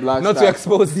for the Black Stars. Not to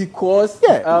expose, because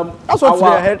that's what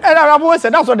their head. And I've always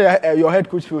said that's what your head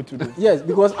coach feel to do. Yes,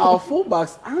 because our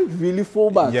fullbacks aren't really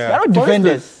fullbacks. They're not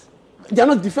defenders. They're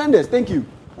not defenders. Thank you.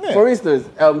 For instance,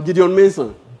 Gideon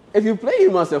Mason. If you play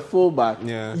him as a fullback,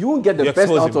 you won't get the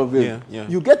best out of him.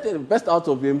 You get the best out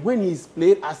of him when he's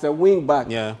played as a wing back.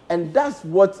 And that's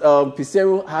what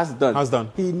Pissarro has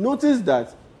done. He noticed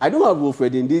that I don't have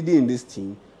Wilfred Ndidi in this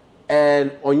team,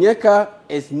 and Onyeka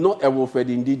is not a Wilfred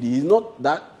Ndidi. He's not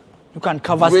that who can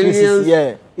cover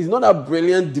spaces. He's not a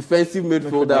brilliant defensive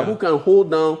midfielder who can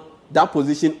hold down that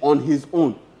position on his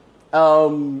own.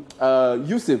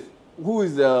 Yusuf,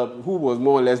 who was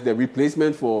more or less the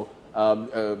replacement for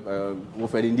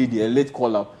Wilfred Ndidi, a late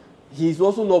call-up. He's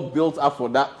also not built up for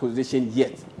that position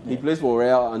yet. He plays for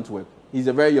Real Antwerp. He's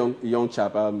a very young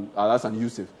chap, Alassane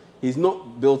Yusuf. He's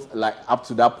not built like up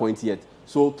to that point yet.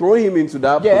 So throwing him into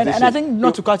that position. And I think,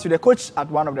 not to cut you, the coach at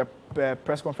one of the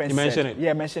press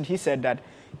conferences he said that,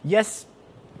 yes,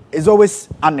 it's always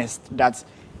honest that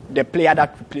the player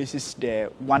that replaces the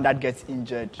one that gets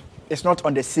injured it's not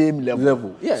on the same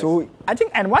level. Yes. So I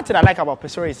think, and one thing I like about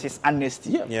Pissarro is his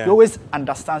honesty. He always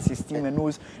understands his team and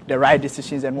knows the right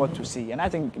decisions and what to say. And I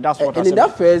think that's what. And in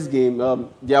that first game,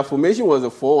 their formation was a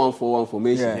 4-1-4-1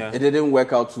 formation. It didn't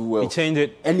work out too well. He changed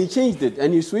it.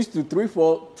 And he switched to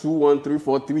 3-4-2-1,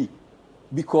 3-4-3,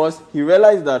 because he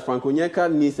realized that Frank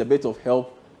Onyeka needs a bit of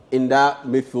help in that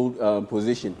midfield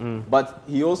position. But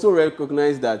he also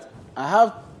recognized that I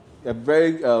have a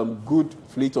very good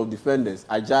fleet of defenders.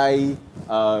 Ajayi,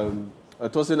 Tosin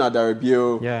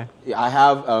Adarabio, I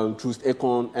have Trust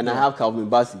Ekon, and I have Calvin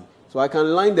Bassey. So I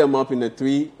can line them up in a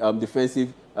three-man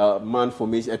defensive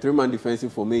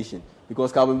formation,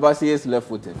 because Calvin Bassey is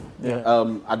left-footed.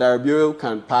 Adarabio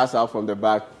can pass out from the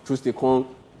back. Trust Ekon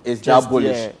is that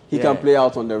bullish. He can play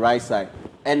out on the right side.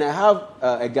 And I have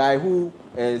a guy who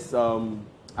is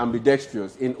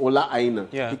ambidextrous in Ola Aina.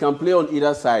 He can play on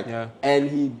either side. And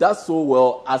he does so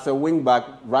well as a wing back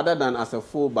rather than as a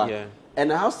full back.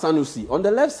 And I have Sanusi on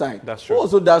the left side. That's true. Who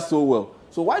also does so well.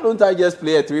 So why don't I just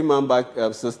play a three-man back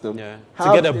system? To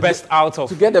get the best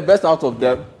out of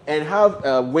them and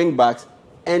have wing backs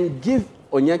and give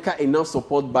Onyeka enough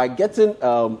support by getting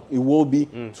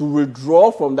Iwobi to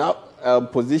withdraw from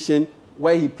that position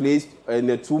where he plays in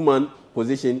a two-man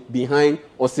position behind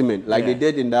Osimhen, like they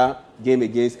did in that game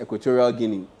against Equatorial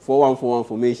Guinea, 4-1-4-1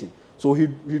 formation. So he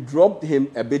dropped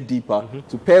him a bit deeper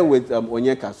to pair with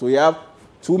Onyeka. So you have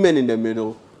two men in the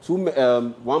middle,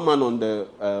 one man on the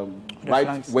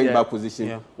right wing back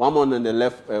position, one man on the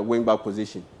left wing back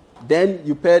position. Then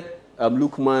you paired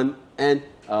Lookman and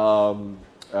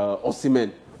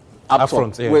Osimhen up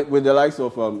front with the likes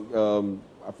of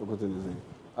I've forgotten his name.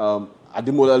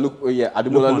 Ademola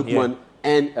Lookman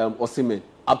and Osimhen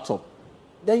up top.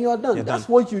 Then you are done. That's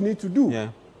what you need to do.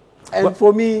 And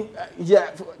for me,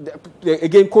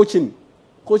 again, coaching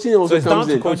also comes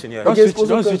in. Coaching,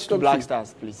 Don't switch to Black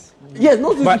Stars, please. Yes,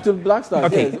 not switch to Black Stars.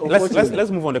 Okay,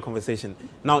 let's move on the conversation.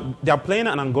 Now, they are playing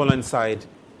an Angolan side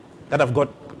that have got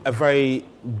a very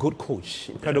good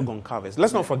coach, Pedro Goncalves.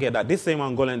 Let's not forget that this same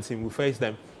Angolan team, we faced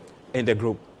them in the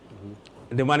group.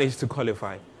 They managed to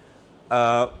qualify.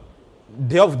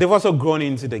 They've also grown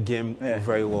into the game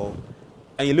very well.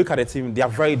 And you look at the team, they are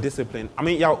very disciplined. I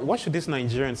mean, what should these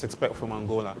Nigerians expect from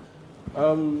Angola?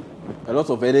 A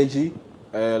lot of energy,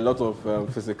 a lot of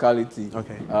physicality,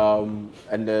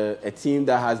 and a team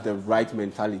that has the right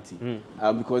mentality.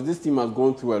 Because this team has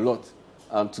gone through a lot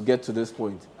to get to this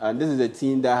point. And this is a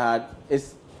team that had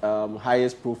its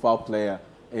highest profile player,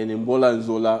 and Mbola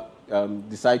Nzola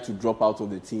decided to drop out of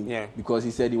the team because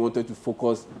he said he wanted to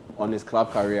focus on his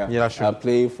club career,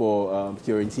 playing for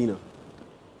Fiorentina.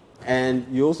 And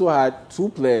you also had two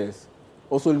players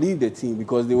also leave the team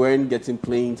because they weren't getting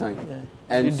playing time.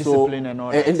 And so, discipline and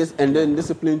all that. And then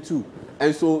discipline too.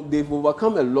 And so they've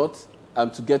overcome a lot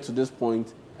to get to this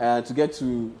point, to get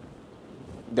to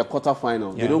the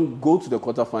quarterfinal. Yeah. They don't go to the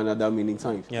quarterfinal that many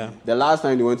times. Yeah. The last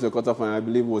time they went to the quarterfinal, I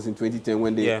believe, was in 2010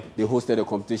 when they hosted a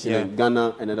competition and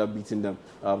Ghana ended up beating them.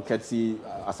 Ketsi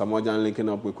Asamoah linking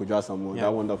up with Kudus Asamoah,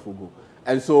 that wonderful goal.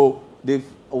 And so they've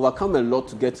overcome a lot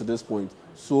to get to this point.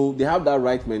 So they have that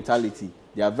right mentality.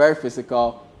 They are very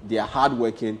physical, they are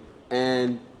hardworking,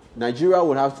 and Nigeria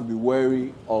would have to be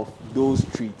wary of those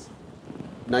traits.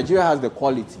 Nigeria has the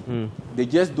quality. They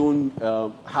just don't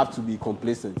have to be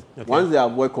complacent. Okay. Once they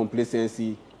avoid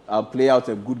complacency, play out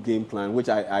a good game plan, which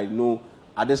I know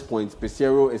at this point,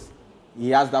 Peseiro he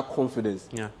has that confidence.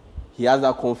 Yeah. He has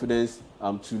that confidence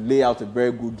to lay out a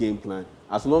very good game plan.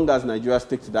 As long as Nigeria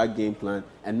stick to that game plan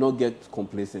and not get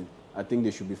complacent, I think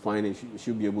they should be fine and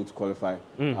should be able to qualify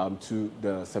to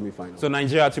the semi-final. So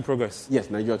Nigeria to progress? Yes,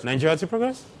 Nigeria to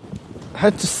progress? I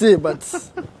had to say,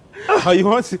 but... you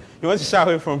want to shy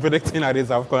away from predicting at this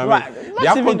AFCON?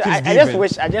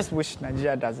 I just wish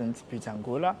Nigeria doesn't beat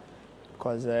Angola,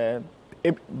 because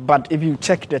but if you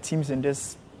check the teams in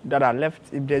this that are left,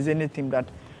 if there's any team that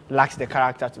lacks the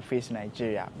character to face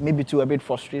Nigeria, maybe to a bit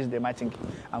frustrated, they might think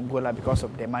Angola because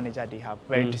of the manager they have,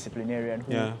 very disciplinarian,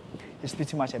 who is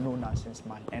pretty much a no-nonsense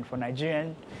man. And for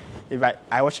Nigerian, if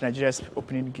I watch Nigeria's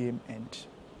opening game, and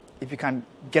if you can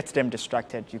get them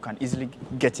distracted, you can easily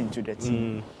get into the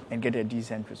team and get a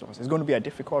decent result. It's going to be a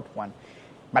difficult one.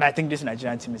 But I think this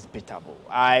Nigerian team is beatable.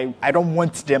 I don't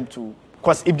want them to,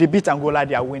 because if they beat Angola,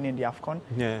 they are winning the AFCON.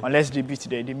 Yeah. Unless they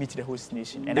meet the host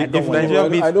nation. And I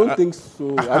don't think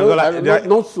so.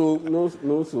 Not so.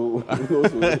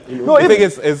 No, I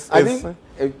think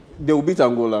they will beat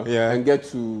Angola and get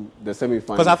to the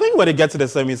semi-final. Because I think when they get to the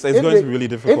semis, it's going to be really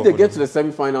difficult. If they get to the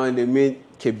semi-final and they meet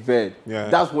Cape Verde,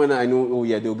 that's when I know,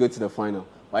 they'll get to the final.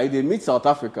 But if they meet South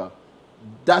Africa,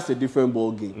 that's a different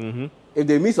ball game. If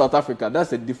they meet South Africa,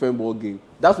 that's a different ball game.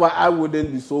 That's why I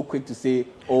wouldn't be so quick to say,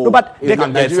 if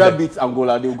Nigeria beats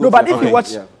Angola, they'll go to the final. If you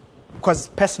watch, because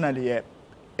personally,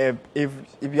 if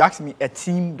you ask me, a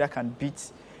team that can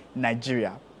beat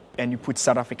Nigeria and you put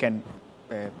South Africa and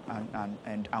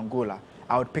Angola,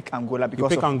 I would pick Angola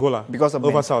because of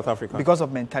over South Africa. Because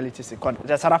of mentality.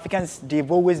 The South Africans, they've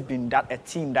always been a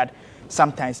team that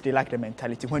sometimes they lack the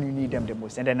mentality when you need them the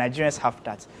most, and the Nigerians have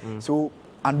that. So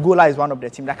Angola is one of the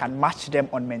teams that can match them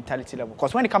on mentality level.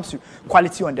 Because when it comes to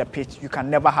quality on the pitch, you can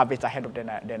never have it ahead of the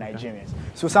Nigerians.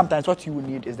 So sometimes what you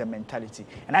need is the mentality.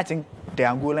 And I think the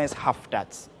Angolans have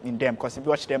that in them. Because if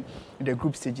you watch them in the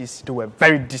group stages, they were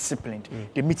very disciplined.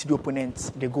 They meet the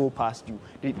opponents, they go past you.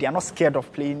 They are not scared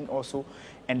of playing also.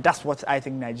 And that's what I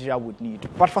think Nigeria would need.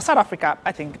 But for South Africa,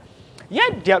 I think, they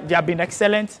have been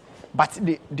excellent, but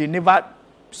they never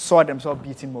saw themselves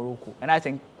beating Morocco. And I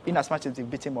think, in as much as they've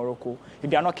beaten Morocco, if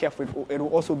they are not careful, it will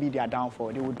also be their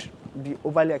downfall. They would be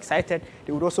overly excited.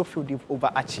 They would also feel they've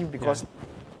overachieved because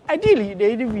ideally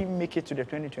they didn't even make it to the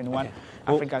 2021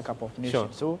 African Cup of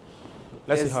Nations. So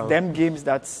let's see how them games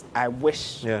that I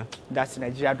wish that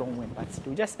Nigeria don't win, but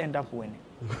they'll just end up winning.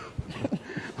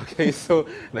 Okay, so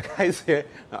the guys here,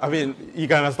 I mean, you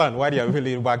can understand why they are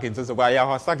really back into so. But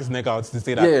I'll stack his neck out to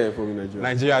say that for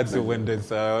Nigeria to win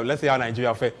this. Let's see how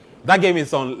Nigeria fare. That game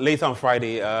is later on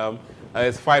Friday.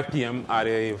 It's 5 p.m. at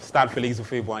the Stade Félix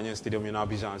Houphouët-Boigny Stadium in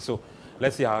Abidjan. So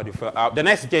let's see how they fare. The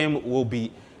next game will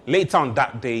be later on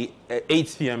that day,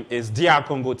 8 p.m. is DR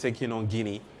Congo taking on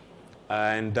Guinea,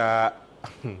 and that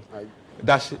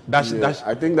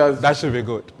should be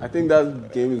good. I think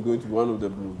that game is going to be one of the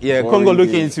blue. Yeah, Congo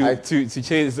looking to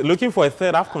chase, looking for a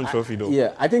third AFCON trophy though.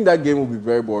 Yeah, I think that game will be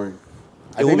very boring.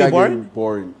 It will be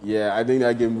boring. Yeah, I think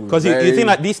that game will be because you think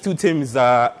that these two teams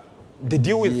they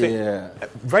deal with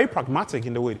very pragmatic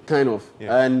in the way. Kind of.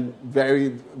 Yeah. And very,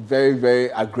 very, very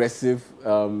aggressive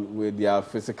with their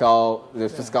physical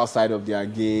side of their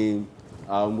game.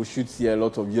 We should see a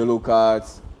lot of yellow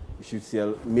cards. We should see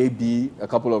maybe a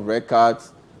couple of red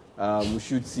cards. We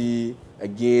should see a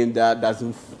game that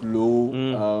doesn't flow.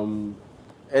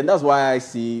 And that's why I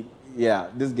see,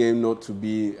 this game not to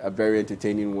be a very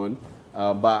entertaining one.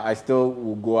 But I still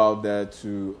will go out there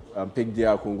to pick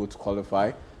DR Congo to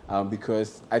qualify.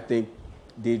 Because I think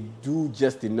they do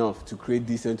just enough to create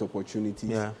decent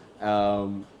opportunities,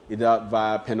 either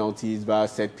via penalties, via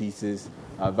set pieces,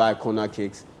 via corner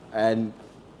kicks. And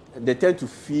they tend to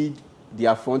feed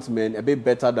their front men a bit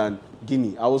better than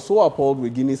Guinea. I was so appalled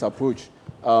with Guinea's approach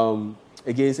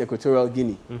against Equatorial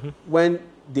Guinea. When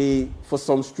they, for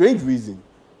some strange reason,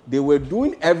 they were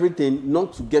doing everything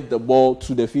not to get the ball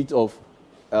to the feet of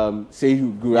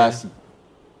Seydou Guirassy.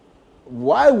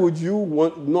 Why would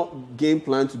you not game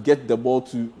plan to get the ball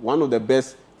to one of the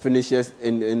best finishers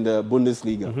in the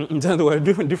Bundesliga? They were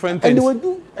doing different things. And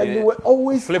they were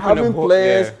always having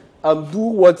players do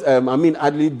what Amin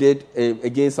Adli did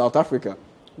against South Africa,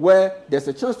 where there's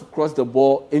a chance to cross the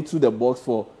ball into the box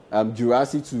for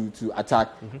Jurasi to attack.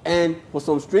 And for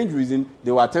some strange reason,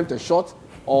 they will attempt a shot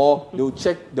or they will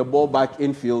check the ball back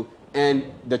infield and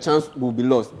the chance will be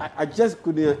lost. I just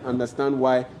couldn't understand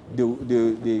why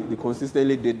they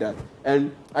consistently did that.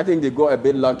 And I think they got a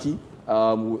bit lucky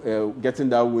getting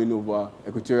that win over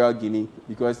Equatorial Guinea,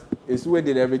 because Isue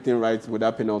did everything right with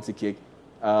that penalty kick,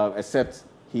 except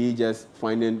he just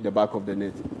finding the back of the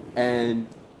net. And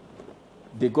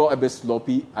they got a bit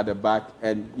sloppy at the back,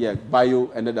 and Bayo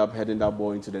ended up heading that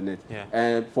ball into the net.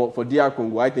 And for DR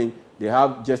Congo, I think they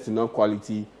have just enough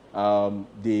quality.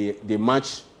 They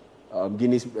match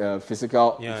Guinea's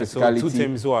physicality. So 2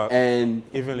 teams who are and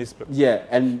evenly split.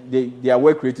 And their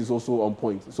work rate is also on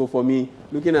point. So for me,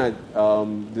 looking at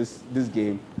this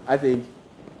game, I think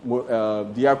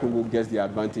DR Congo gets the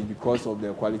advantage because of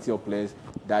the quality of players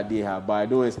that they have. But I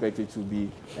don't expect it to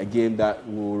be a game that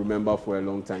we'll remember for a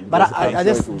long time. But I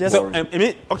just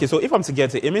so if I'm to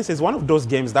get it means it's one of those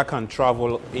games that can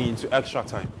travel into extra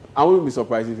time. I wouldn't be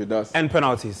surprised if it does. And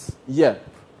penalties. Yeah.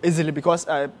 Easily, because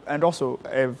and also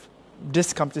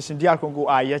this competition, DR Congo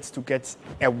are yet to get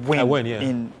a win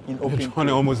in open play.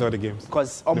 Almost all the games.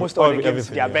 Because almost all the games,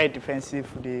 they are very defensive.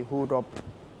 They hold up,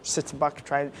 sit back,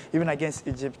 try. Even against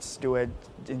Egypt, they were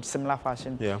in similar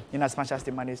fashion. In as much as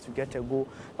they managed to get a goal,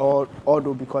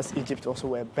 although because Egypt also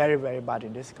were very, very bad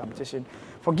in this competition.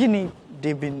 For Guinea,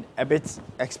 they've been a bit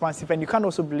expansive, and you can't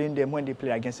also blame them when they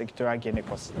play against Equatorial Guinea,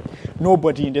 because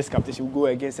nobody in this competition will go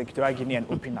against Equatorial Guinea and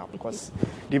open up, because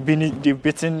they've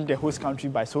beaten the host country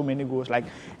by so many goals. Like,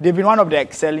 they've been one of the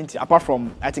excelling teams, apart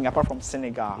from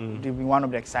Senegal, they've been one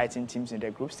of the exciting teams in the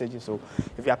group stages. So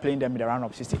if you are playing them in the round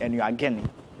of 60 and you are Guinea,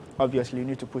 obviously you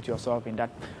need to put yourself in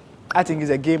that. I think it's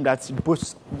a game that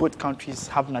both countries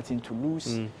have nothing to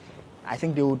lose. I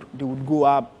think they would go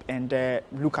up and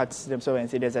look at themselves and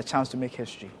say there's a chance to make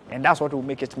history. And that's what will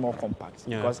make it more compact.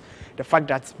 Because the fact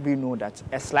that we know that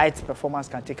a slight performance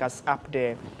can take us up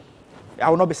there, I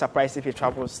will not be surprised if it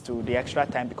travels to the extra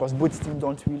time, because both teams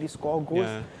don't really score goals.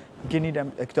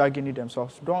 Equatorial Guinea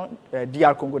themselves don't,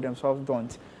 DR Congo themselves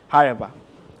don't. However,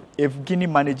 if Guinea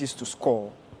manages to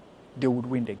score, they would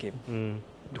win the game.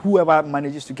 Whoever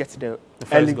manages to get to the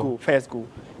first goal,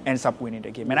 ends up winning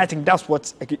the game. And I think that's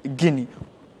what Guinea,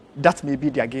 that may be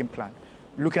their game plan.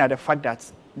 Looking at the fact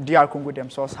that DR Congo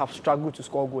themselves have struggled to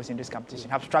score goals in this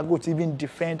competition, have struggled to even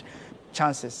defend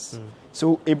chances.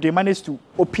 So if they manage to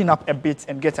open up a bit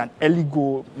and get an early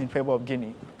goal in favor of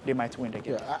Guinea, they might win the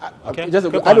game.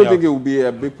 I don't think it will be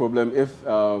a big problem if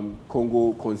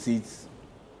Congo concedes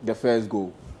the first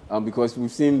goal. Because we've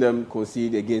seen them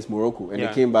concede against Morocco, and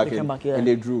they came back and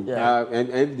they drew. And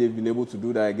if they've been able to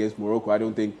do that against Morocco, I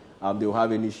don't think they'll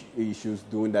have any issues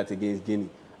doing that against Guinea.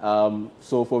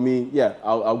 So for me,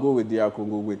 I'll go with DR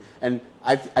Congo win. And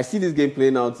I see this game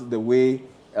playing out the way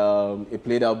it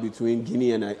played out between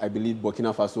Guinea and I believe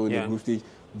Burkina Faso in the group stage.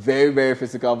 Very, very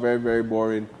physical, very, very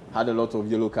boring. Had a lot of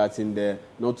yellow cards in there.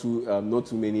 Not too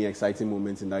many exciting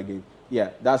moments in that game.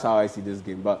 That's how I see this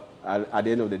game. But at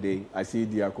the end of the day, I see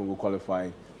DR Congo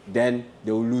qualifying. Then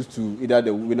they will lose to either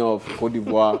the winner of Côte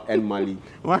d'Ivoire and Mali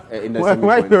in the semi-final.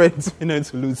 Why are you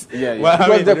to lose?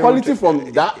 Because the quality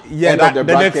from that end of the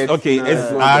bracket...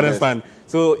 I understand.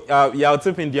 So you're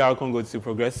tipping DR Congo to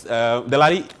progress.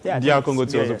 Delali, DR Congo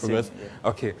to also progress.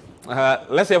 Okay.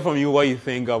 Let's hear from you what you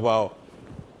think about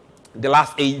the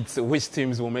last 8, which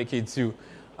teams will make it to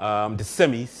the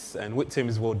semis and which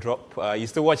teams will drop. You're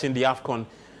still watching the AFCON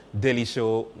Daily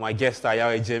Show. My guests are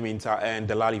Yahweh Jeminta and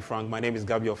Delali Frank. My name is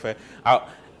Gabi Ofe.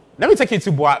 Let me take you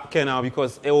to Boaké now,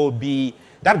 because it will be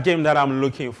that game that I'm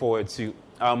looking forward to.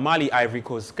 Mali, Ivory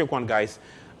Coast. Quick one, guys.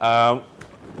 I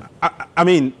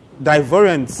mean, the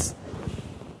Ivorians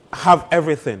have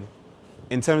everything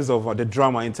in terms of the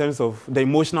drama, in terms of the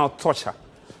emotional torture.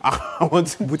 I want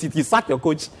to put it, you sack your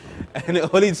coach and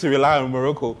only to rely on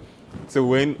Morocco to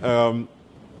win. And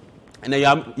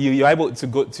then you're able to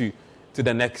go to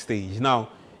the next stage. Now,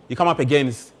 you come up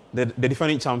against the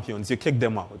defending champions, you kick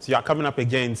them out. You are coming up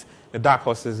against the dark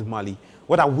horses, Mali.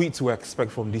 What are we to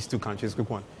expect from these two countries? Quick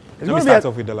one. Let me start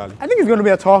off with Delali. I think it's going to be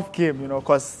a tough game,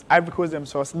 because Ivory Coast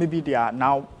themselves, maybe they are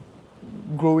now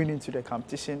growing into the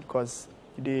competition, because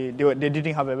they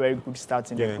didn't have a very good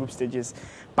start in the group stages.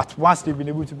 But once they've been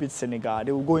able to beat Senegal,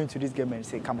 they will go into this game and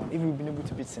say, come on, if we've been able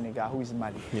to beat Senegal, who is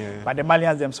Mali? But the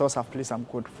Malians themselves have played some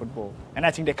good football. And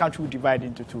I think the country will divide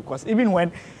into two. Because even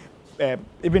when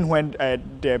even when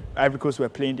the Ivory Coast were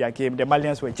playing their game, the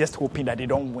Malians were just hoping that they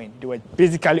don't win. They were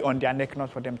basically on their neck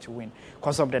not for them to win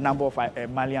because of the number of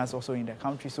Malians also in the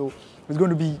country. So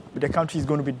the country is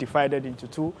going to be divided into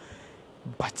two.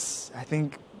 But I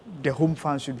think the home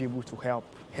fans should be able to help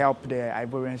the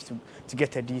Ivorians to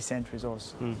get a decent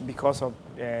result because of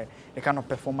the kind of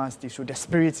performance they showed, the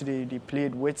spirit they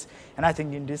played with. And I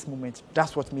think in this moment,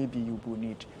 that's what maybe you will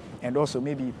need. And also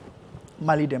maybe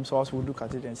Mali themselves will look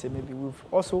at it and say maybe we've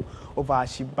also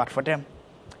overachieved. But for them,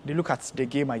 they look at the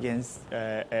game against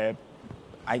Ivory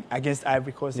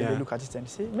Coast and they look at it and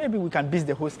say maybe we can beat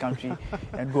the host country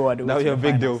and go away. That would be a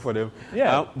big deal for them.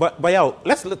 Yeah. But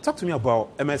let's talk to me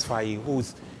about MS Faye,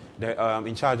 who's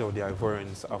in charge of the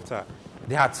Ivorians after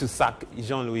they had to sack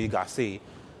Jean-Louis Gasset.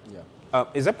 Yeah.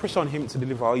 Is there pressure on him to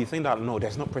deliver, or you think that no,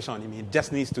 there's no pressure on him? He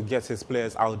just needs to get his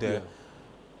players out there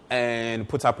and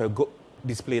put up a good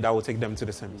display that will take them to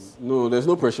the semis? No, there's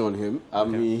no pressure on him. I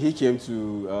mean, he came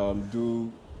to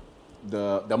do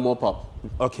the mop-up,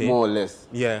 more or less.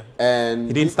 Yeah. And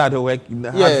he didn't start the work.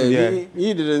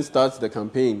 He didn't start the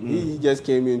campaign. He just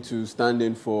came in to stand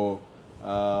in for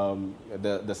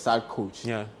the SAC coach.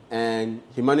 Yeah. And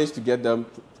he managed to get them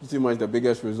pretty much the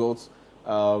biggest results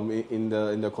in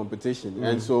the competition.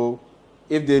 And so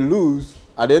if they lose,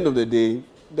 at the end of the day,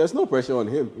 there's no pressure on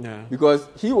him. Yeah. Because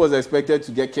he was expected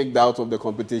to get kicked out of the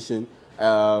competition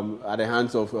at the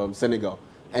hands of Senegal.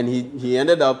 And he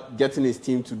ended up getting his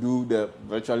team to do the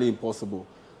virtually impossible.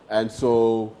 And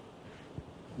so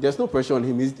there's no pressure on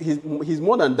him. He's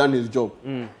more than done his job.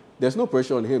 There's no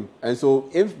pressure on him. And so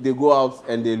if they go out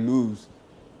and they lose,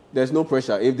 there's no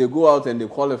pressure. If they go out and they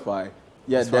qualify,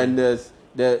 then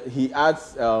he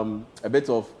adds a bit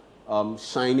of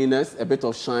shininess, a bit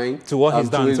of shine to what he's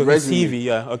done, to his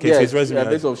CV, to his resume. A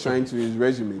bit of shine to his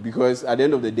resume, because at the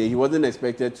end of the day, he wasn't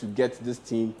expected to get this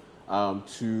team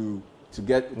to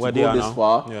go this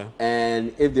far. Yeah.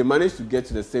 And if they manage to get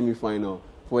to the semi-final,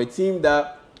 for a team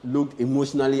that looked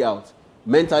emotionally out,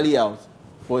 mentally out,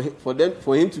 for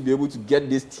him to be able to get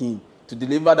this team to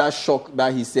deliver that shock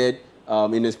that he said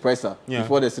in his presser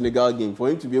before the Senegal game, for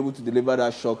him to be able to deliver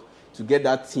that shock, to get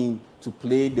that team to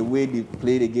play the way they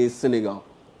played against Senegal,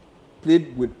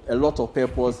 played with a lot of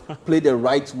purpose, played the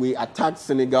right way, attacked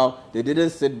Senegal. They didn't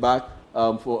sit back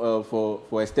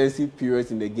for extensive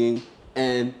periods in the game,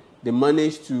 and they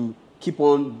managed to keep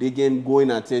on digging,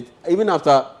 going at it, even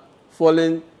after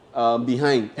falling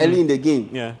behind early in the game.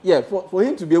 For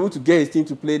him to be able to get his team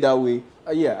to play that way,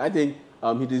 I think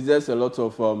he deserves a lot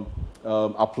of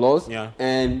applause.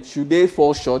 And should they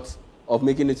fall short of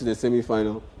making it to the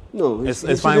semi-final, no,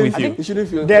 it's fine with you. He shouldn't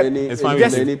feel any so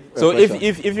pressure.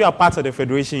 if you are part of the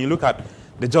federation, you look at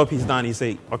the job he's done, you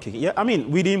say, okay, I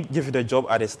mean, we didn't give you the job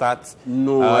at the start.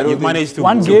 No, I don't think managed to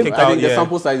kick out. I think the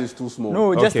sample size is too small.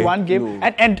 No, just one game. No.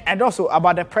 And also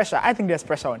about the pressure, I think there's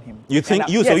pressure on him. You think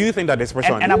so you think that there's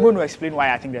pressure on him? And I'm going to explain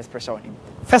why I think there's pressure on him.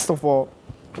 First of all,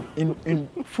 in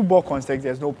football context,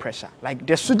 there's no pressure. Like,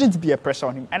 there shouldn't be a pressure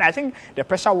on him. And I think the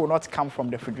pressure will not come from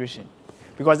the federation.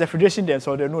 Because the federation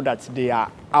themselves, they know that they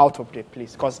are out of their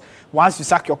place. Because once you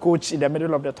sack your coach in the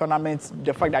middle of the tournament,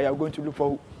 the fact that you're going to look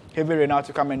for heavy rain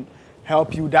to come and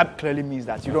help you, that clearly means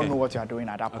that you don't know what you are doing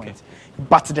at that point.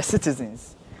 But the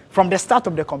citizens, from the start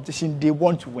of the competition, they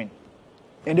want to win.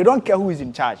 And they don't care who is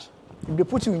in charge. If they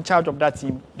put you in charge of that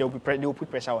team, they will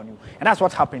put pressure on you. And that's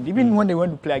what happened. Even when they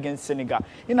went to play against Senegal,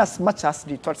 in as much as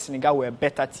they thought Senegal were a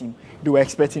better team, they were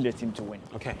expecting the team to win.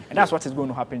 And that's what is going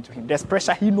to happen to him. There's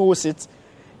pressure. He knows it.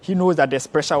 He knows that there's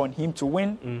pressure on him to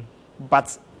win.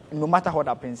 But no matter what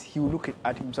happens, he will look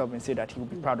at himself and say that he will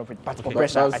be proud of it. But for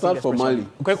pressure, I think start for Mali.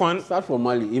 Quick one. Start for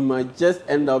Mali. It might just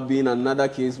end up being another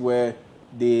case where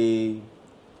they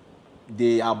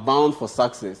are bound for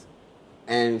success,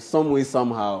 and some way,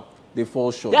 somehow, they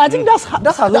fall short. Yeah, I think that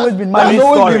has always been Mali's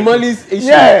story. That's always been Mali's issue.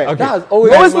 Yeah, that has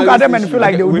always we always look at them and feel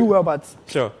like they will do well, but...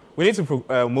 Sure. We need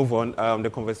to move on the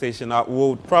conversation.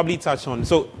 We'll probably touch on...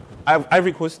 So,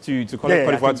 Ivory Coast to Cote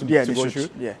d'Ivoire to go through?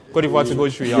 Cote d'Ivoire to go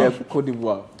through, Cote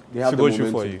d'Ivoire. They have to go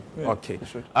through for you. Yeah, okay.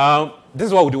 This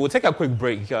is what we'll do. We'll take a quick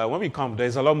break. When we come,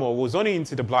 there's a lot more. We're only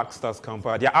into the Black Stars camp.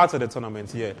 They're out of the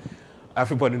tournament here.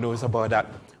 Everybody knows about that.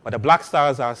 But the Black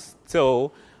Stars are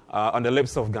still on the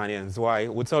lips of Ghanaians. Why?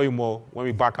 We'll tell you more when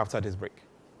we're back after this break.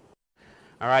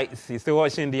 All right. So you're still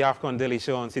watching the AFCON Daily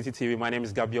Show on Citi TV. My name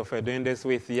is Gabriel Fer, doing this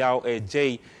with Yao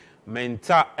J,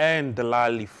 Menta, and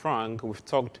Delali Frank. We've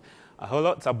talked a whole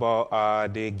lot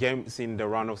about the games in the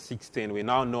round of 16. We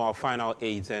now know our final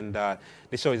 8, and the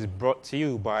show is brought to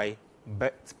you by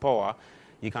Bet Power.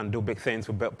 You can do big things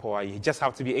with Bet Power. You just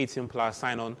have to be 18 plus.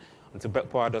 Sign on to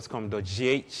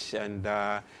betpower.com.gh,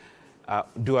 and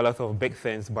do a lot of big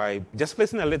things by just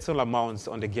placing a little amounts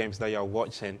on the games that you're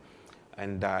watching,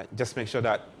 and just make sure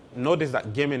that notice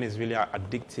that gaming is really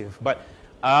addictive. But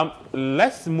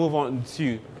let's move on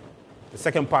to the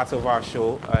second part of our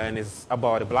show, and it's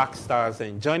about the Black Stars.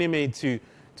 And joining me to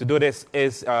do this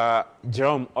is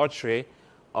Jerome Otre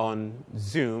on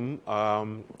Zoom.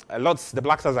 The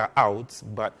Black Stars are out,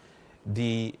 but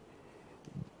the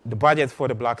budget for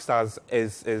the Black Stars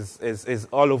is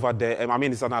all over there. I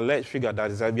mean, it's an alleged figure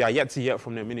that is, we are yet to hear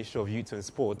from the Ministry of Youth and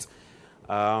Sport.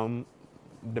 The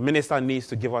minister needs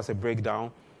to give us a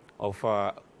breakdown of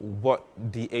what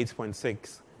the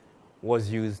 8.6 was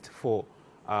used for.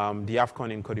 The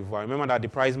AFCON in Cote d'Ivoire. Remember that the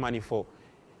prize money for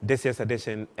this year's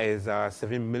edition is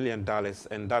 $7 million,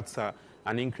 and that's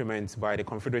an increment by the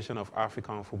Confederation of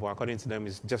African Football. According to them,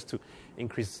 it's just to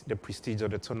increase the prestige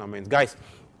of the tournament. Guys,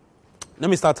 let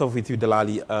me start off with you,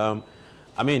 Delali.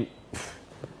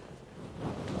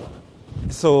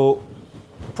 So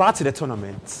prior to the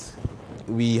tournament,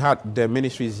 we had the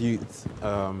ministry's youth,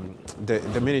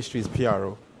 the ministry's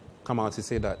PRO come out to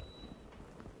say that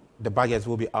the budgets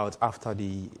will be out after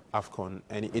the AFCON,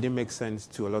 and it didn't make sense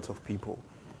to a lot of people.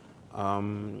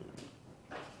 Some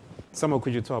of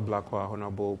Kujuto Blackwell,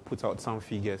 Honorable, put out some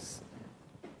figures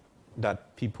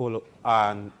that people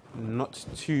are not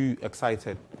too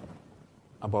excited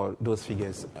about those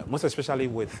figures, most especially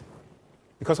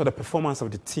because of the performance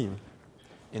of the team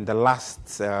in the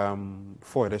last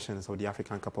 4 editions of the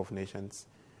African Cup of Nations.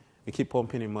 We keep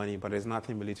pumping in money, but there's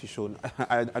nothing really to show.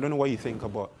 I don't know what you think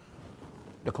about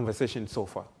the conversation so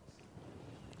far.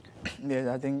 Yes,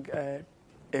 I think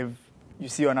if you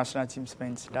see your national team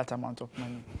spends that amount of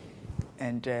money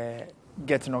and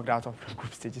get knocked out of the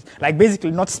group stages, like basically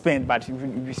not spend, but if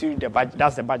you see the budget,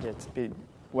 that's the budget.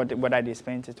 Whether they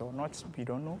spent it or not, we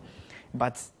don't know.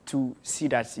 But to see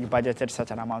that you budgeted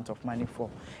such an amount of money for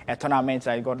a tournament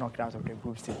that you got knocked out of the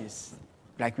group stages,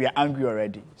 like we are angry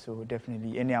already. So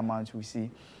definitely any amount we see,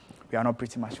 we are not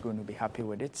pretty much going to be happy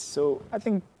with it. So I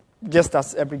think just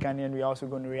as every Ghanaian, we are also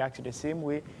going to react to the same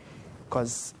way,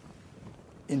 because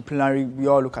in plenary, we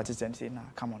all look at it and say, nah,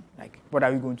 come on, like, what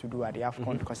are we going to do at the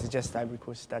AFCON? Because it's just Ivory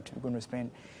Coast that we're going to spend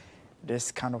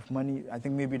this kind of money. I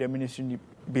think maybe the ministry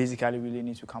basically really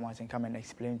needs to come out and come and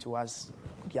explain to us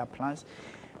their plans.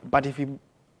 But if you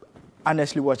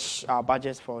honestly watch our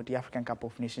budgets for the African Cup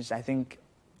of Nations, I think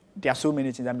there are so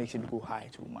many things that makes it go high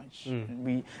too much.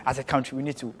 We, as a country,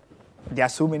 there are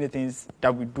so many things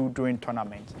that we do during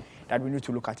tournaments that we need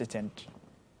to look at it and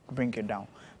bring it down.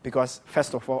 Because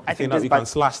first of all, I think that we can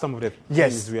slash some of the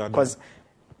things we are doing. Because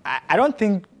I don't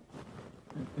think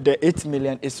the 8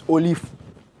 million is only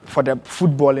for the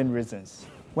footballing reasons.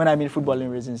 When I mean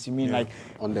footballing reasons, you mean like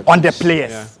on the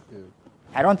players. Yeah.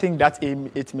 I don't think that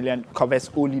 8 million covers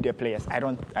only the players. I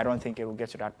don't think it will get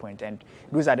to that point. And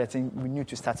those are the things we need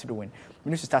to start doing.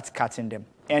 We need to start cutting them.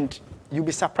 And you'll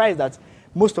be surprised that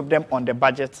most of them on the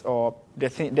budget or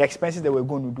the expenses that we're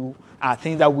going to do are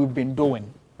things that we've been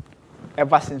doing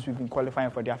ever since we've been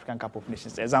qualifying for the African Cup of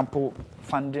Nations. Example,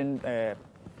 funding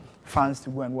fans to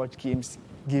go and watch games,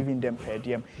 giving them per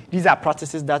diem. These are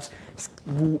practices that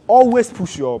will always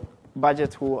push your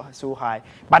budget so high.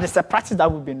 But it's a practice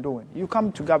that we've been doing. You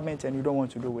come to government and you don't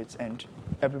want to do it, and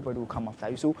everybody will come after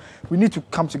you. So we need to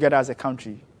come together as a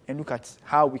country and look at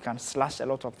how we can slash a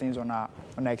lot of things on our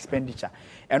expenditure.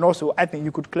 And also, I think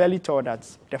you could clearly tell that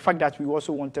the fact that we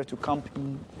also wanted to camp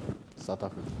in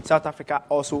South Africa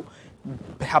also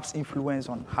perhaps influence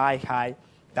on how high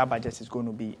that budget is going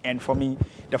to be. And for me,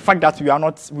 the fact that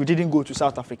we didn't go to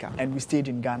South Africa and we stayed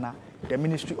in Ghana, the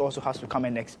ministry also has to come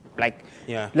and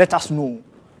let us know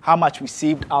how much we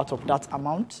saved out of that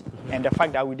amount, and the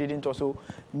fact that we didn't also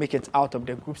make it out of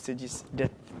the group stages,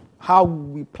 how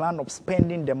we plan of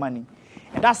spending the money.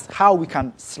 And that's how we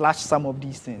can slash some of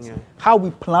these things. Yeah. How we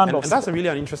plan and that's really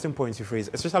an interesting point you phrase,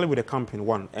 especially with the campaign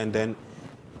one, and then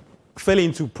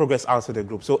failing to progress out of the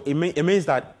group. So it means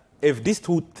that if these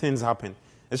two things happen,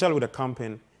 especially with the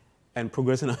campaign and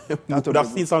progressing, we could have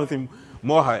seen something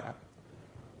more higher.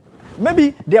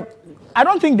 Maybe I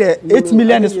don't think the 8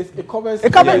 million is. It covers.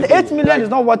 The 8 million is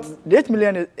not what. The 8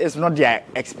 million is not their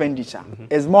expenditure.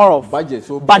 It's more of budget.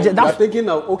 So budget. We're thinking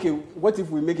now, okay, what if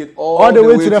we make it all the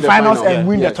way to the finals and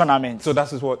win the tournament? So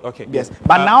that is what. Okay. Yes,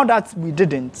 but now that we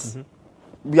didn't,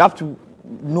 we have to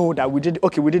know that we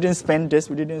didn't spend this.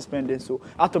 So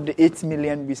out of the 8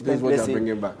 million, we spent, let's say,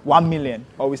 1 million,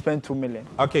 or we spent 2 million.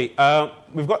 Okay,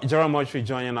 we've got Jerome Otre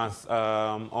joining us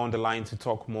on the line to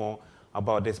talk more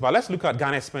about this. But let's look at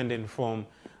Ghana's spending from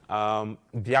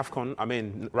the AFCON. I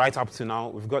mean, right up to now,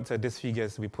 we've got these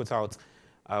figures we put out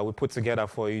we put together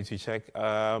for you to check.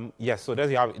 Yes, so there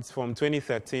you have it. It's from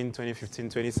 2013, 2015,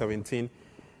 2017,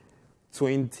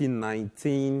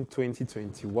 2019,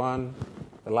 2021,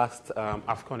 the last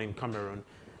AFCON in Cameroon,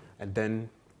 and then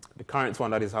the current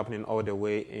one that is happening all the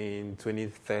way in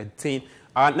 2013.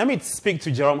 Let me speak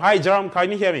to Jerome. Hi, Jerome.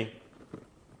 Can you hear me?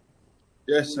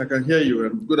 Yes, I can hear you,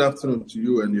 and good afternoon to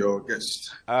you and your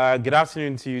guest. Good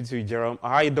afternoon to you too, Jerome. How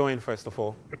are you doing, first of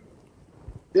all?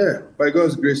 Yeah, by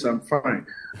God's grace, I'm fine.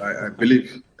 I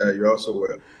believe you're also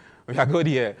well. We are good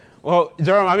here. Well,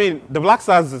 Jerome, I mean, the Black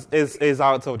Stars is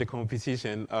out of the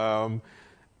competition.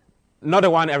 Not the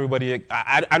one everybody.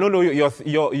 I don't know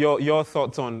your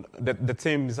thoughts on the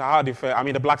teams, how they fare. I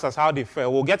mean, the Black Stars, how they fare.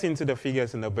 We'll get into the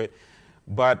figures in a bit,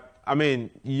 but I mean,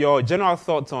 your general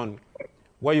thoughts on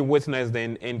what you witnessed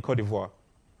in Cote d'Ivoire.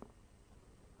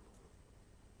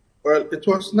 Well, it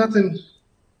was nothing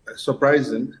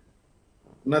surprising,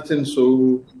 nothing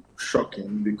so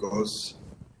shocking, because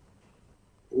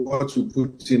what you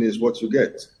put in is what you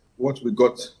get. What we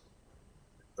got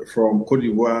from Cote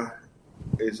d'Ivoire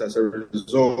is as a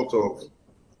result of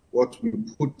what we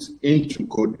put into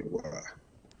Cote d'Ivoire.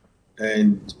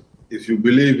 And if you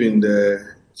believe in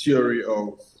the theory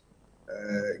of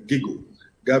giggle,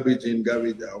 garbage in,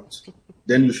 garbage out,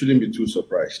 then you shouldn't be too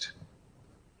surprised,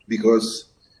 because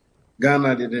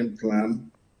Ghana didn't plan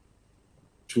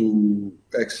to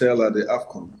excel at the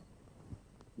AFCON.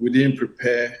 We didn't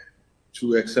prepare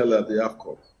to excel at the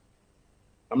AFCON.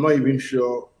 I'm not even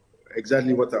sure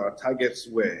exactly what our targets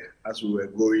were as we were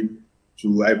going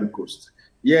to Ivory Coast.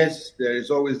 Yes, there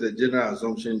is always the general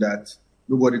assumption that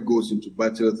nobody goes into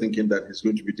battle thinking that he's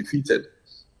going to be defeated.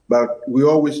 But we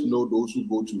always know those who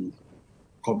go to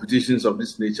competitions of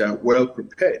this nature well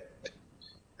prepared.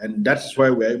 And that's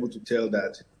why we're able to tell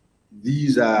that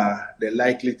these are the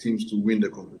likely teams to win the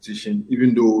competition,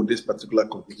 even though this particular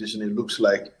competition, it looks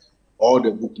like all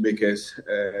the bookmakers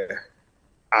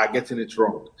are getting it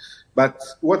wrong. But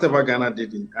whatever Ghana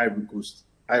did in Ivory Coast,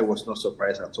 I was not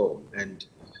surprised at all. And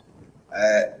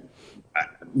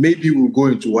maybe we'll go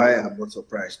into why I'm not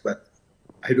surprised, but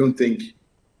I don't think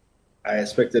I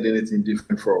expected anything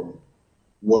different from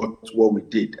what we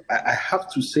did. I have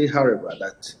to say, however,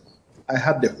 that I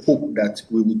had the hope that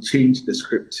we would change the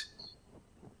script.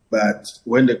 But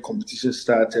when the competition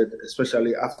started,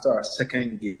 especially after our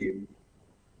second game,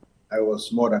 I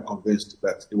was more than convinced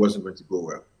that it wasn't going to go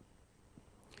well.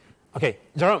 Okay,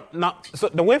 Jerome, now, so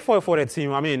the way forward for the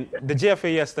team, I mean, the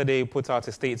GFA yesterday put out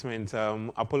a statement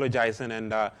apologizing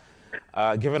and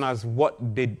giving us what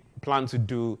they plan to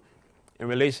do in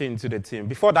relation to the team.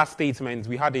 Before that statement,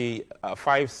 we had a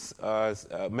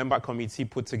five-member committee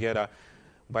put together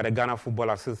by the Ghana Football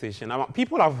Association. Now,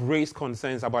 people have raised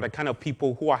concerns about the kind of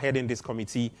people who are heading this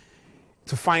committee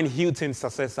to find Hilton's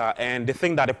successor, and they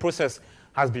think that the process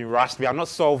has been rushed. We are not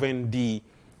solving the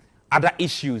other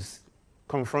issues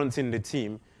confronting the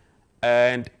team,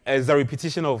 and as a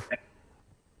repetition of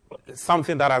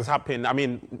something that has happened. I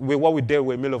mean, with what we did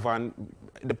with Milovan,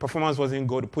 the performance wasn't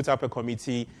good. Put up a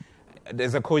committee,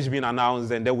 there's a coach being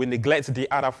announced, and then we neglect the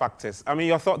other factors. I mean,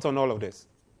 your thoughts on all of this?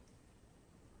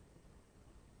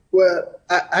 Well,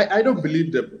 I don't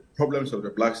believe the problems of the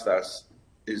Black Stars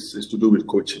is to do with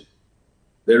coaching.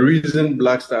 The reason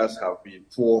Black Stars have been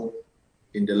poor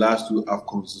in the last two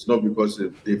AFCONs is not because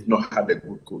they've not had a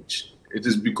good coach. It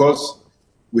is because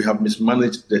we have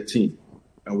mismanaged the team,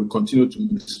 and we continue to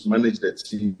mismanage the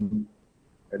team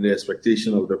and the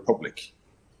expectation of the public.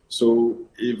 So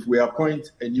if we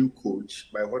appoint a new coach,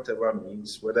 by whatever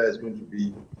means, whether it's going to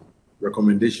be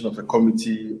recommendation of a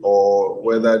committee or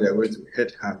whether they're going to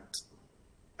headhunt,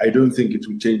 I don't think it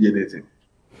will change anything.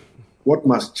 What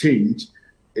must change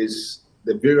is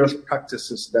the various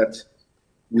practices that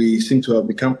we seem to have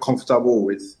become comfortable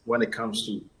with when it comes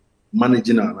to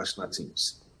managing our national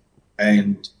teams.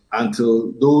 And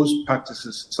until those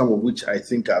practices, some of which I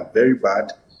think are very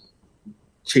bad,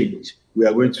 change, we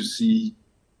are going to see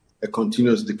a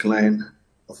continuous decline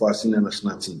of our senior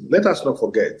national team. Let us not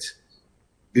forget,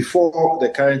 before the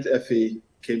current FA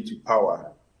came to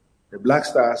power, the Black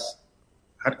Stars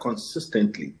had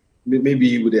consistently,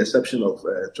 maybe with the exception of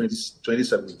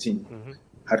 2017,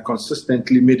 had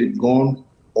consistently made it gone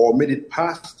or made it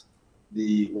past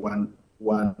the one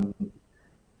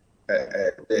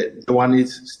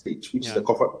stage, which is the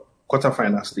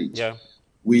quarterfinal stage. Yeah.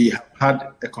 We have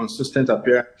had a consistent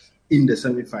appearance in the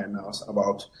semi-finals,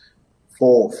 about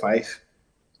 4 or 5.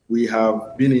 We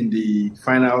have been in the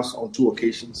finals on 2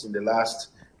 occasions in the last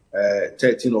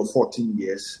 13 or 14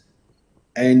 years.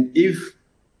 And if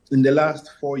in the last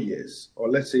 4 years, or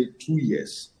let's say 2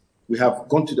 years, we have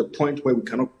gone to the point where we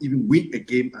cannot even win a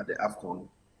game at the AFCON,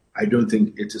 I don't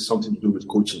think it is something to do with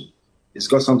coaching. It's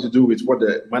got something to do with what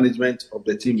the management of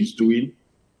the team is doing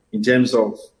in terms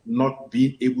of not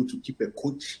being able to keep a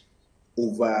coach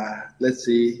over, let's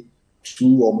say,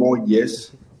 2 or more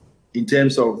years, in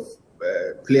terms of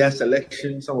player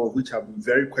selection, some of which have been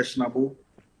very questionable,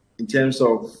 in terms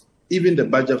of even the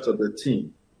budget of the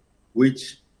team,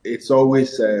 which it's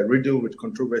always riddled with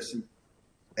controversy,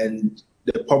 and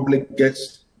the public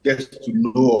gets to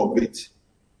know of it.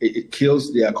 It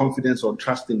kills their confidence or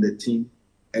trust in the team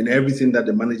and everything that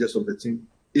the managers of the team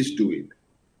is doing.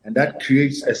 And that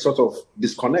creates a sort of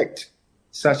disconnect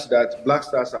such that Black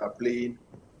Stars are playing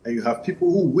and you have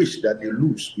people who wish that they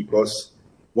lose because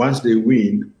once they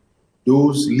win,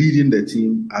 those leading the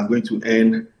team are going to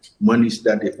earn monies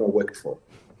that they've not worked for.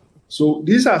 So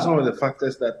these are some of the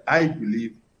factors that I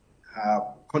believe have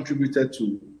contributed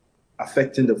to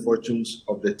affecting the fortunes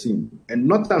of the team. And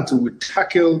not until we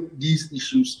tackle these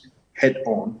issues head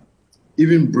on,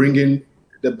 even bringing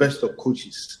the best of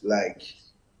coaches like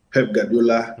Pep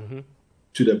Guardiola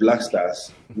to the Black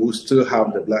Stars, we'll still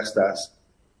have the Black Stars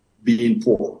being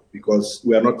poor because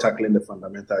we are not tackling the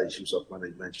fundamental issues of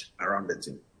management around the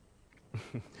team.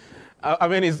 I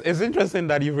mean, it's interesting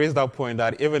that you raised that point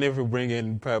that even if we bring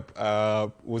in Pep,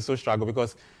 we'll still struggle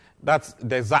because that's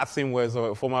the exact same words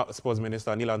of former sports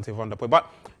minister Neil Ante van der Poel. But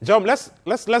John,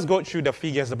 let's go through the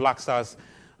figures the Black Stars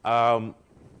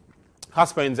has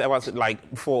spent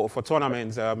like for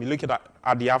tournaments. You look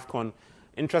at the AFCON,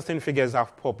 interesting figures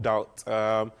have popped out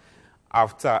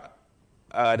after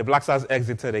the Black Stars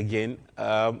exited again.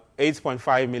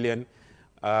 8.5 million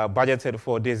budgeted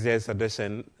for this year's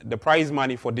edition. The prize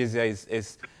money for this year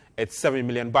is 7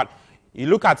 million. But you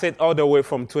look at it all the way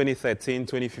from 2013,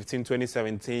 2015,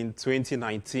 2017,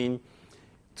 2019,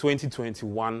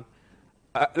 2021.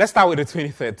 Let's start with the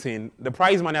 2013. The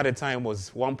prize money at the time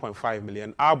was 1.5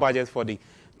 million. Our budget for the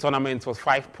tournament was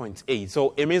 5.8.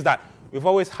 So it means that we've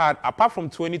always had, apart from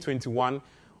 2021,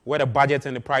 where the budget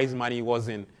and the prize money was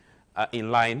in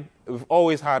line, we've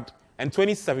always had, and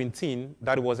 2017,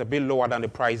 that was a bit lower than the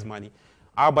prize money.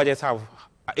 Our budgets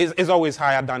is always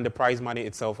higher than the prize money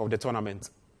itself of the tournament.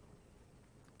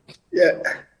 Yeah,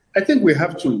 I think we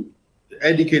have to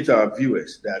educate our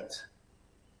viewers that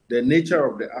the nature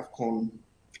of the AFCON,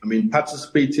 I mean,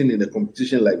 participating in a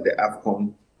competition like the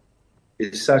AFCON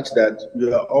is such that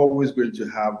you are always going to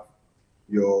have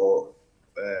your,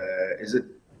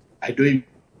 I don't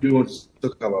even want to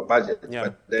talk about budget,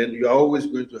 but then you're always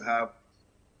going to have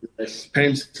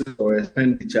expenses or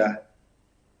expenditure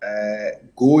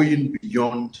going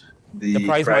beyond the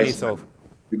prize money itself.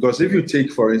 Because if you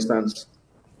take, for instance,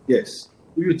 the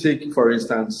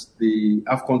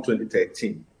AFCON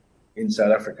 2013 in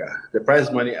South Africa, the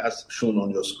prize money as shown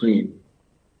on your screen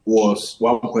was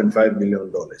 $1.5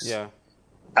 million. Yeah.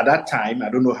 At that time, I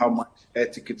don't know how much air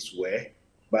tickets were,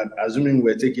 but assuming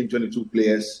we're taking 22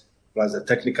 players plus a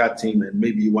technical team and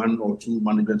maybe 1 or 2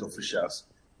 management officials,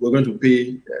 we're going to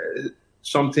pay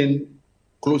something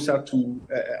closer to,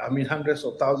 hundreds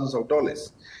of thousands of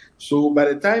dollars. So by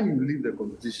the time you leave the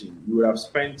competition, you will have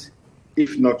spent,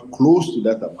 if not close to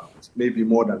that amount, maybe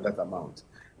more than that amount.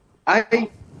 I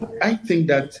think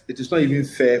that it is not even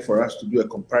fair for us to do a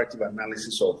comparative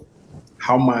analysis of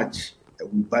how much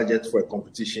we budget for a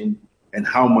competition and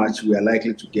how much we are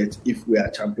likely to get if we are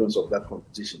champions of that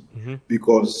competition.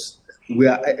 Because we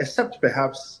are, except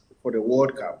perhaps for the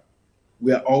World Cup,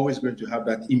 we are always going to have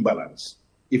that imbalance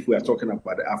if we are talking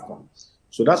about the AFCON.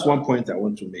 So that's one point I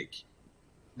want to make.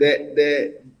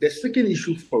 The second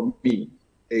issue for me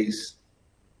is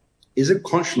it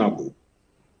conscionable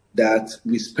that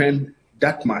we spend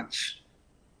that much?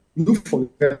 You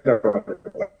forget about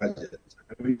the budget.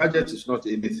 I mean, budget is not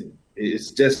anything.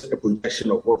 It's just a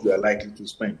projection of what we are likely to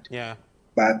spend. Yeah.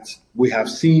 But we have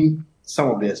seen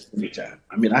some of the expenditure.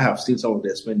 I mean, I have seen some of the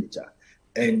expenditure.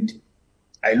 And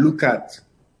I look at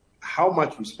how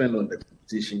much we spend on the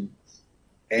competition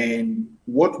and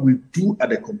what we do at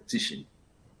the competition.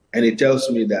 And it tells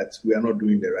me that we are not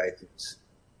doing the right things.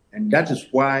 And that is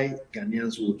why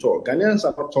Ghanaians will talk. Ghanaians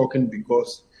are not talking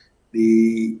because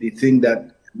they think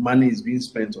that money is being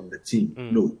spent on the team.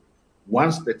 No.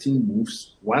 Once the team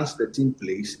moves, once the team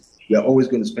plays, we are always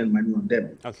going to spend money on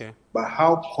them. Okay. But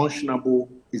how conscionable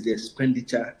is the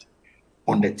expenditure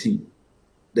on the team?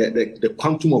 The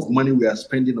quantum of money we are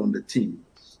spending on the team,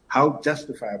 how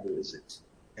justifiable is it?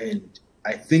 And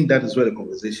I think that is where the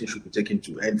conversation should be taken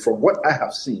to. And from what I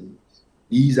have seen,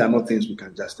 these are not things we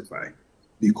can justify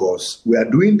because we are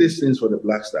doing these things for the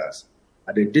Black Stars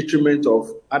at the detriment of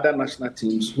other national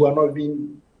teams who are not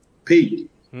being paid.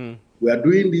 We are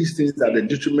doing these things at the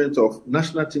detriment of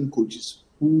national team coaches,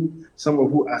 some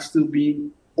of who are still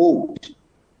being old.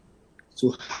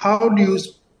 So how do you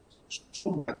spend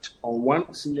so much on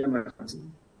one senior national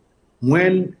team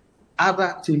when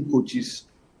other team coaches,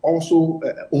 also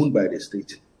owned by the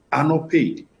state, are not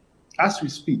paid? As we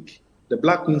speak, the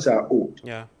Black Queens are old.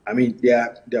 Yeah. I mean,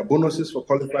 their bonuses for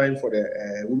qualifying for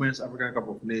the Women's African Cup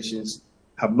of Nations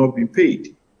have not been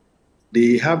paid.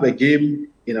 They have a game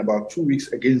in about 2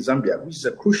 weeks against Zambia, which is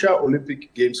a crucial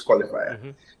Olympic Games qualifier. Mm-hmm.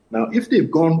 Now, if they've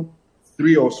gone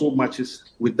 3 or so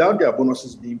matches without their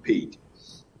bonuses being paid,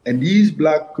 and these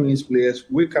Black Queens players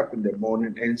wake up in the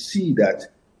morning and see that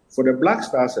for the Black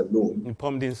Stars alone,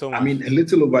 pumped in so much. I mean, a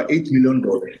little over $8 million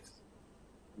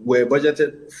were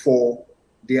budgeted for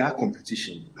their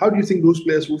competition. How do you think those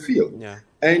players will feel? Yeah.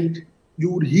 And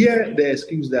you would hear the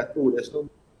excuse that, oh, there's no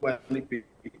money paid.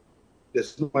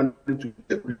 There's no money to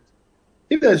the Queens.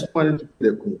 If there's no money to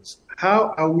the Queens,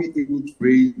 how are we able to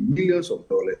raise millions of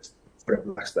dollars for the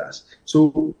Black Stars?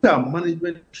 So there are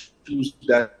management issues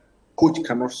that coach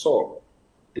cannot solve.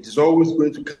 It is always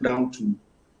going to come down to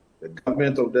the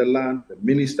government of the land, the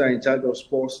minister in charge of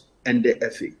sports, and the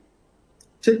FA.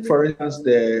 Take, for instance,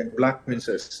 the Black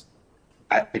Princess.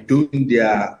 I don't think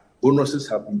their bonuses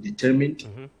have been determined.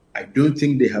 Mm-hmm. I don't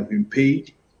think they have been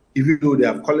paid, even though they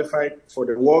have qualified for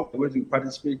the World. They're going to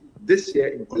participate this year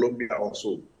in Colombia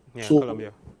also. Yeah, so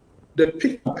Colombia. The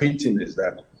picture painting is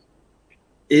that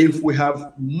if we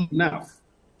have enough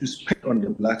to spend on the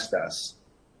Black Stars,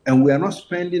 and we are not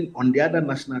spending on the other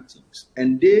national teams,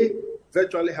 and they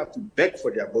virtually have to beg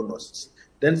for their bonuses,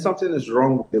 then something is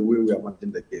wrong with the way we are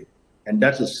managing the game. And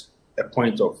that is a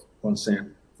point of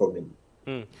concern for me.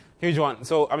 Huge one.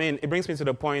 So, I mean, it brings me to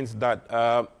the point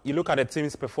that you look at the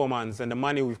team's performance and the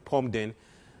money we've pumped in,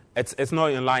 it's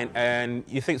not in line. And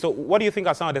you think, so what do you think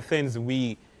are some of the things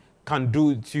we can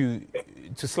do to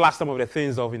slash some of the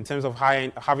things off in terms of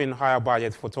having higher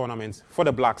budgets for tournaments for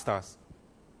the Black Stars?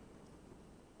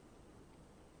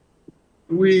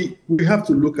 We have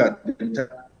to look at the entire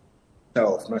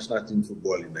of national team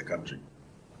football in the country.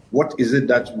 What is it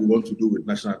that we want to do with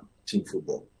national team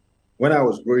football? When I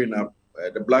was growing up,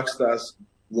 the Black Stars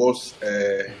was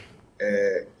a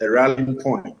rallying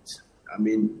point. I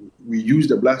mean, we used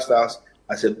the Black Stars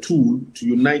as a tool to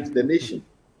unite the nation,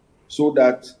 so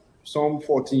that some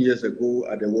 14 years ago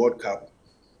at the World Cup,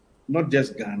 not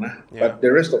just Ghana, but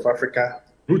the rest of Africa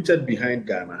rooted behind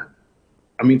Ghana.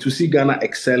 I mean, to see Ghana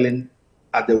excelling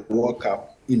at the World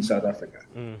Cup in South Africa.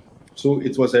 So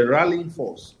it was a rallying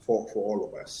force for all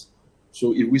of us.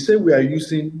 So if we say we are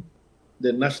using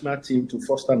the national team to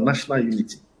foster national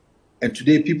unity, and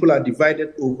today people are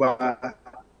divided over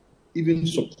even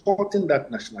supporting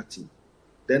that national team,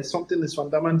 then something is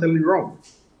fundamentally wrong.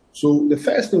 So the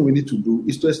first thing we need to do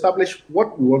is to establish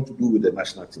what we want to do with the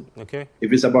national team. Okay.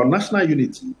 If it's about national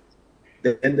unity,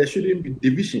 then there shouldn't be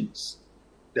divisions.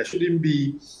 There shouldn't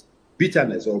be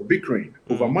bitterness or bickering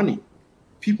over money.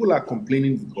 People are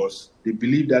complaining because they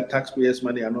believe that taxpayers'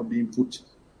 money are not being put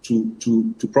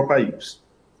to proper use.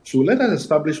 So let us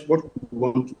establish what we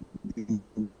want to do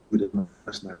with the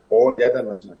national or the other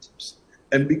national teams,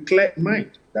 and be clear in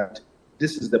mind that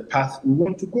this is the path we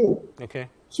want to go. Okay.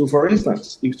 So, for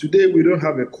instance, if today we don't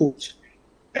have a coach,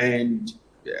 and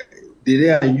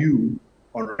there are you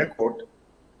on record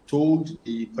told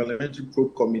the Parliamentary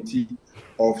Probe Committee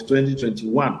of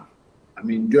 2021, I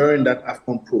mean, during that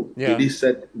AFCON probe, they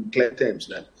said in clear terms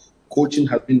that coaching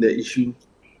has been the issue.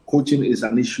 Coaching is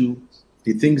an issue.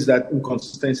 He thinks that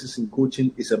inconsistencies in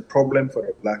coaching is a problem for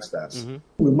the Black Stars.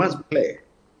 We must be clear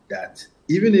that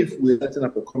even if we're setting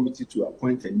up a committee to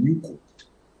appoint a new coach,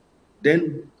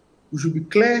 then we should be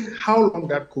clear how long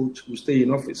that coach will stay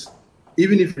in office.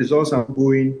 Even if results are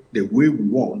going the way we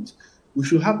want, we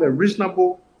should have a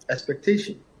reasonable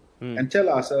expectation and tell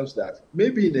ourselves that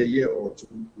maybe in a year or two,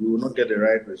 we will not get the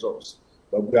right results.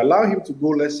 But we allow him to go,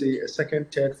 let's say, a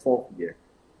second, third, fourth year,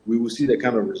 we will see the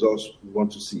kind of results we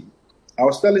want to see. I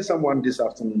was telling someone this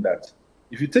afternoon that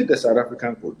if you take the South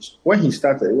African coach, when he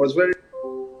started, it was very...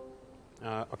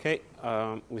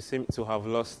 We seem to have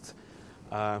lost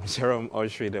Jerome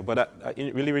Oshri there, but a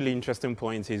really, really interesting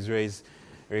point he's raised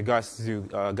in regards to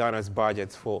Ghana's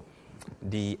budget for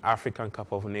the African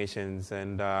Cup of Nations.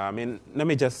 And I mean, let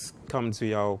me just come to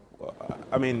you.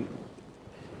 I mean,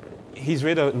 he's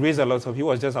raised a lot of. He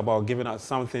was just about giving us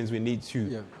some things we need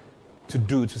to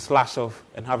do to slash off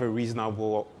and have a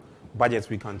reasonable budget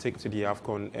we can take to the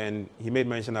AFCON. And he made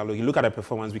mention that, look, you look at the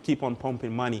performance, we keep on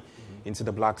pumping money into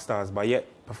the Black Stars, but yet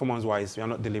performance-wise, we are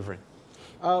not delivering.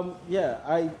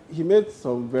 He made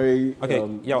some very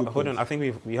hold on. I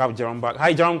think we have Jerome back.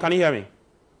 Hi, Jerome. Can you hear me?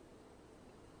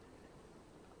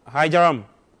 Hi, Jerome.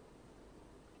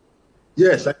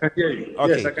 Yes, I can hear you.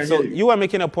 Okay, yes, I can so hear you. You were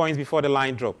making a point before the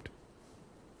line dropped.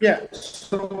 Yeah,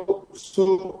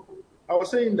 so I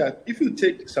was saying that if you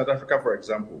take South Africa, for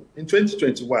example, in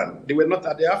 2021, they were not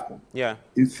at the AFCON. Yeah.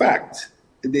 In fact,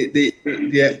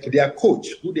 their coach,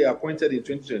 who they appointed in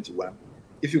 2021,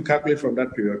 if you calculate from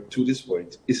that period to this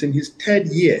point, is in his third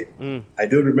year. I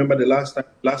don't remember the last time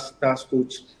Stars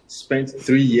coach spent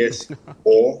 3 years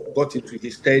or got into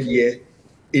his third year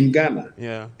in Ghana.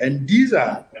 Yeah. And these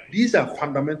are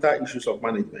fundamental issues of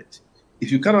management.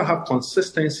 If you cannot have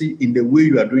consistency in the way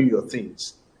you are doing your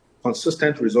things,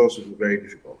 consistent results will be very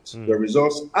difficult. The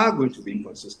results are going to be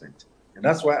inconsistent. And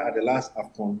that's why at the last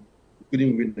AFCON, we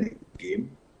couldn't win a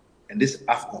game. And this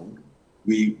AFCON,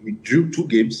 we drew 2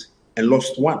 games and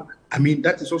lost 1. I mean,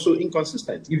 that is also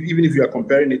inconsistent, even if you are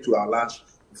comparing it to our last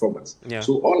performance. Yeah.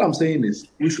 So all I'm saying is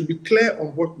we should be clear on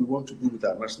what we want to do with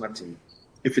our national team.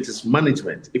 If it is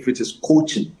management, if it is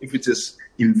coaching, if it is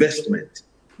investment,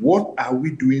 what are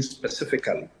we doing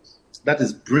specifically that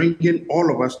is bringing all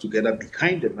of us together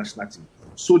behind the national team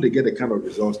so they get the kind of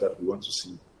results that we want to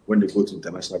see when they go to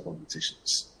international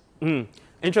competitions?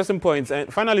 Interesting points.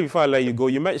 And finally, before I let you go,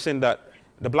 you mentioned that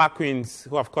the Black Queens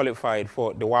who have qualified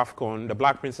for the AFCON, the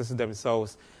Black Princesses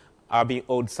themselves are being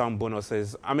owed some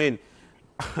bonuses. I mean,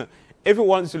 if we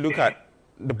want to look at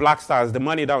the Black Stars, the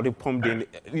money that they pumped in,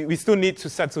 we still need to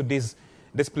settle these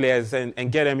players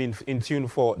and get them in tune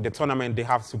for the tournament they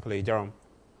have to play, Jerome.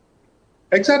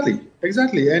 Exactly.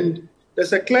 And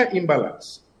there's a clear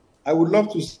imbalance. I would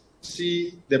love to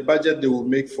see the budget they will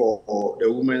make for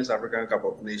the Women's African Cup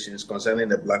of Nations concerning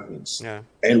the Black Queens. Yeah.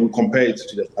 And we compare it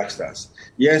to the Black Stars.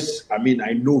 Yes, I mean,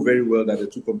 I know very well that the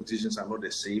 2 competitions are not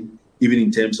the same, even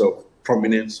in terms of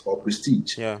prominence or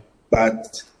prestige. Yeah.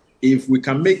 But if we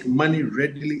can make money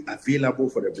readily available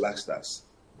for the Black Stars,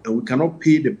 and we cannot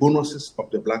pay the bonuses of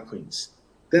the Black Queens,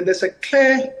 then there's a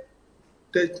clear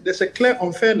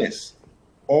unfairness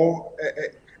or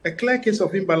a clear case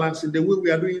of imbalance in the way we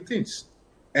are doing things.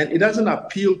 And it doesn't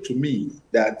appeal to me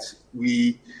that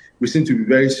we seem to be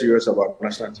very serious about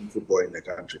national team football in the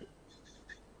country.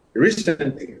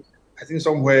 Recently, I think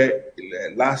somewhere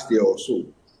last year or so,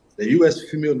 the U.S.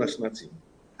 female national team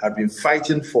have been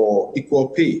fighting for equal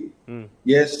pay.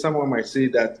 Yes, someone might say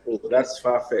that, oh, that's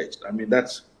far-fetched. I mean,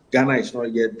 Ghana is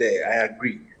not yet there. I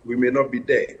agree. We may not be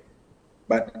there.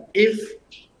 But if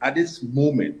at this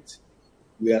moment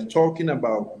we are talking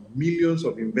about millions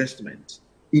of investment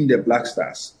in the Black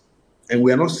Stars, and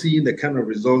we are not seeing the kind of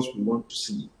results we want to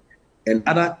see, and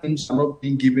other teams are not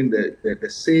being given the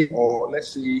same, or let's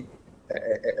say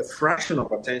a fraction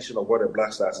of attention of what the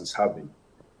Black Stars is having,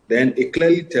 then it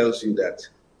clearly tells you that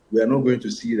we are not going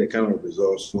to see the kind of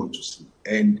results we want to see.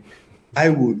 And I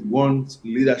would want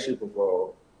leadership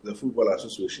of the Football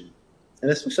Association, and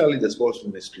especially the Sports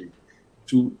Ministry,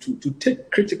 to take a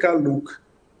critical look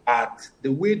at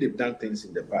the way they've done things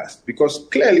in the past, because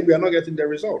clearly we are not getting the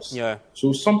results. Yeah.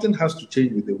 So something has to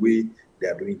change with the way they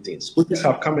are doing things. Coaches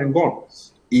have come and gone.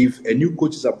 If a new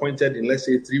coach is appointed in, let's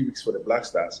say, 3 weeks for the Black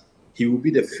Stars, he will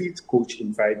be the 5th coach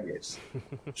in 5 years.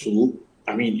 So,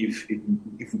 I mean,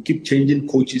 if we keep changing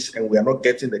coaches and we are not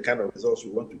getting the kind of results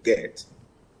we want to get,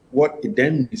 what it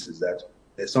then means is that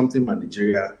there's something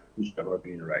managerial which we are not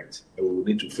doing right. And we will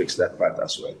need to fix that part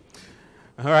as well.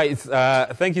 All right.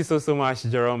 Thank you so much,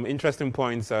 Jerome. Interesting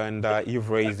points and you've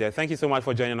raised there. Thank you so much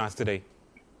for joining us today.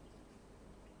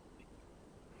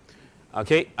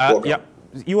 Okay. Yeah.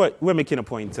 You were making a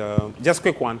point. Just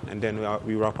quick one, and then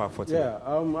we wrap up for today.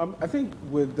 Yeah. I think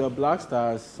with the Black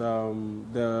Stars,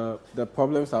 the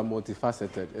problems are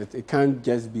multifaceted. It can't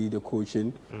just be the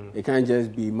coaching. It can't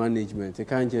just be management. It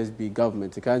can't just be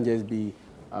government. It can't just be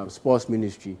sports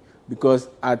ministry. Because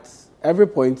at every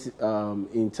point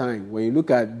in time, when you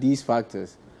look at these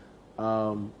factors,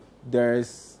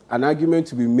 there's an argument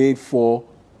to be made for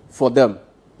them.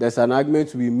 There's an argument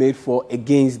to be made for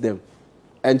against them.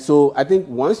 And so I think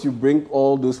once you bring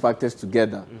all those factors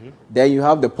together, then you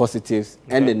have the positives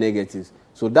and the negatives.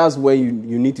 So that's where you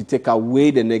need to take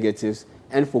away the negatives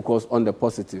and focus on the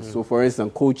positives. So for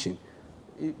instance, coaching.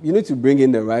 You need to bring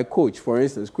in the right coach. For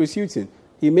instance, Chris Hughton,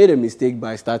 he made a mistake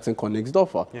by starting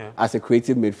Konex-Doffer as a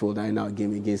creative midfielder in our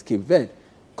game against Cape Verde.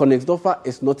 Konex-Doffer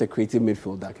is not a creative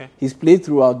midfielder. Okay. He's played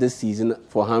throughout this season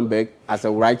for Hamburg as a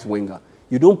right winger.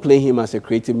 You don't play him as a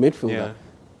creative midfielder. Yeah.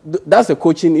 That's a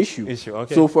coaching issue.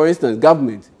 Okay. So, for instance,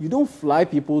 government, you don't fly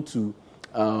people to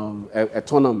a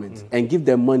tournament and give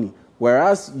them money,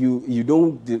 whereas you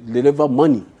don't deliver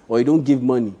money or you don't give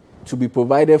money to be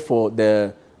provided for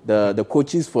the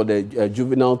coaches for the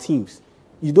juvenile teams.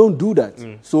 You don't do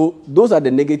that. So those are the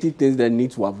negative things that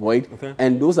need to avoid,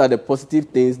 and those are the positive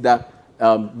things that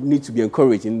need to be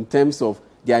encouraged in terms of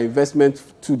their investment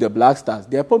to the Black Stars.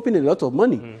 They are pumping a lot of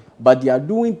money, but they are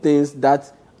doing things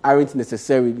that aren't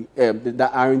necessary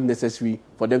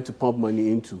for them to pump money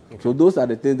into. Okay. So those are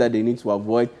the things that they need to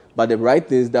avoid, but the right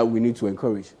things that we need to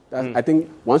encourage. I think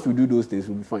once we do those things,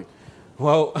 we'll be fine.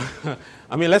 Well,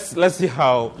 I mean, let's see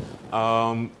how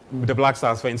the Black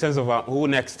Stars, in terms of who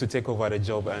next to take over the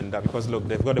job, and because look,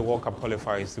 they've got the World Cup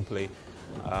qualifiers to play.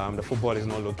 The football is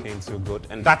not looking too good,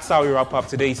 and that's how we wrap up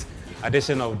today's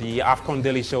edition of the AFCON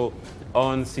Daily Show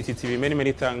on Citi TV.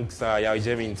 Many thanks, Yao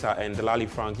Jeminta and Delali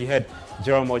Frank. You had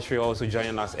Jerome Motri also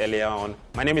joining us earlier on.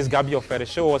 My name is Gabi Ofe. The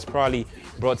show was proudly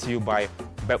brought to you by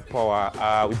Bet Power.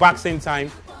 We're back same time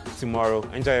tomorrow.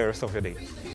 Enjoy the rest of your day.